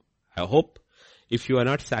I hope if you are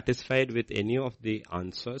not satisfied with any of the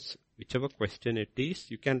answers, whichever question it is,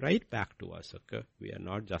 you can write back to us. Okay? We are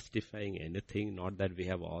not justifying anything, not that we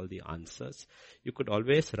have all the answers. You could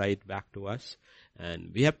always write back to us.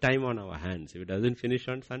 And we have time on our hands. If it doesn't finish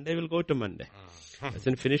on Sunday, we'll go to Monday.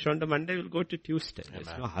 Doesn't finish on the Monday, we'll go to Tuesday. Amen.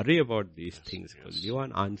 There's no hurry about these things. Because you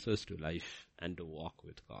want answers to life and to walk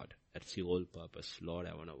with God. That's the whole purpose. Lord,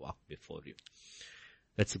 I want to walk before you.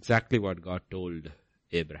 That's exactly what God told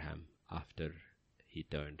Abraham after he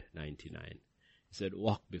turned 99. He said,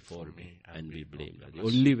 walk before me and be blameless. The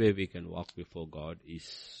only way we can walk before God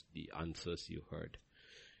is the answers you heard.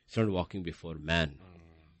 It's not walking before man.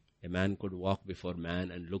 A man could walk before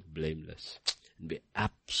man and look blameless and be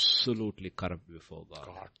absolutely corrupt before God.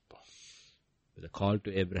 But the call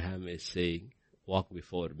to Abraham is saying, walk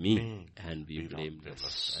before me and be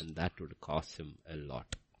blameless. And that would cost him a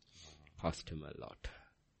lot. Cost him a lot.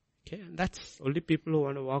 Okay, and that's only people who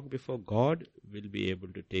want to walk before God will be able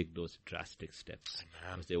to take those drastic steps.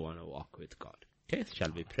 Because they want to walk with God. Okay,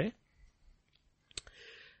 shall we pray?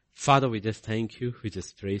 Father, we just thank you, we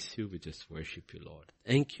just praise you, we just worship you, Lord.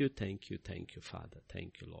 Thank you, Father.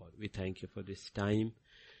 Thank you, Lord. We thank you for this time.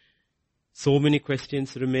 So many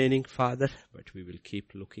questions remaining, Father, but we will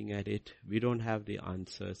keep looking at it. We don't have the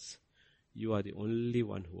answers. You are the only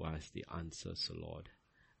one who has the answers, Lord.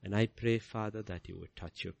 And I pray, Father, that you would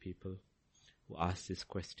touch your people who ask these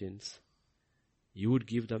questions. You would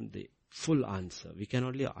give them the full answer. We can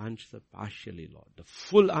only answer partially, Lord. The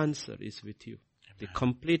full answer is with you. The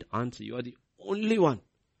complete answer. You are the only one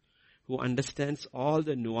who understands all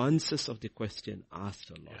the nuances of the question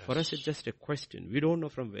asked, O Lord. Yes. For us, it's just a question. We don't know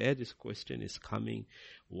from where this question is coming.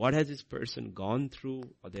 What has this person gone through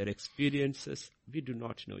or their experiences? We do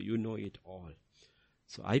not know. You know it all.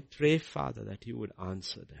 So I pray, Father, that you would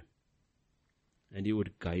answer them and you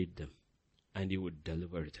would guide them and you would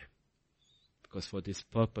deliver them. Because for this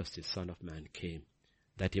purpose, the Son of Man came,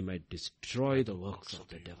 that he might destroy the works of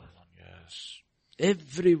the devil. Yes.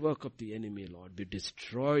 Every work of the enemy, Lord, be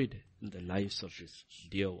destroyed in the lives of his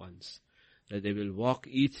dear ones. That they will walk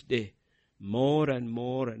each day more and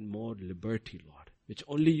more and more liberty, Lord, which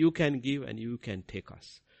only you can give and you can take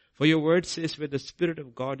us. For your word says, where the Spirit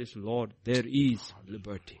of God is Lord, there is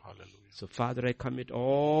liberty. Hallelujah. So Father, I commit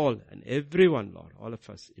all and everyone, Lord, all of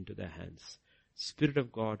us into their hands. Spirit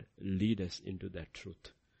of God, lead us into that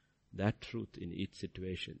truth in each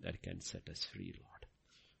situation that can set us free, Lord.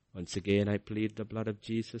 Once again, I plead the blood of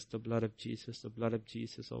Jesus, the blood of Jesus, the blood of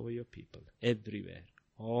Jesus over your people, everywhere,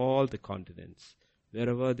 all the continents,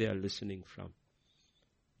 wherever they are listening from.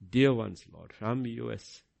 Dear ones, Lord, from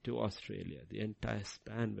US to Australia, the entire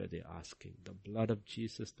span where they're asking, the blood of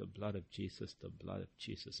Jesus, the blood of Jesus, the blood of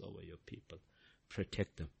Jesus over your people.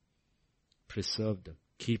 Protect them, preserve them,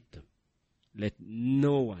 keep them. Let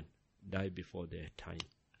no one die before their time.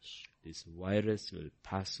 This virus will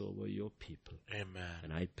pass over your people. Amen.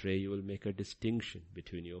 And I pray you will make a distinction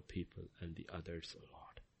between your people and the others, O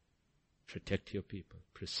Lord. Protect your people,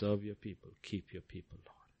 preserve your people, keep your people,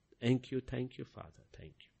 Lord. Thank you, Father,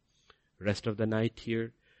 thank you. Rest of the night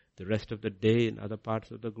here, the rest of the day in other parts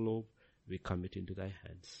of the globe, we commit into thy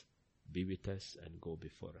hands. Be with us and go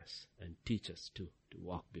before us and teach us to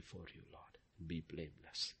walk before you, Lord, and be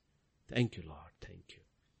blameless. Thank you, Lord, thank you.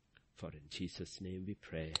 For in Jesus' name we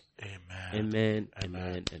pray. Amen. Amen,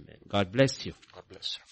 amen, amen. God bless you. God bless you.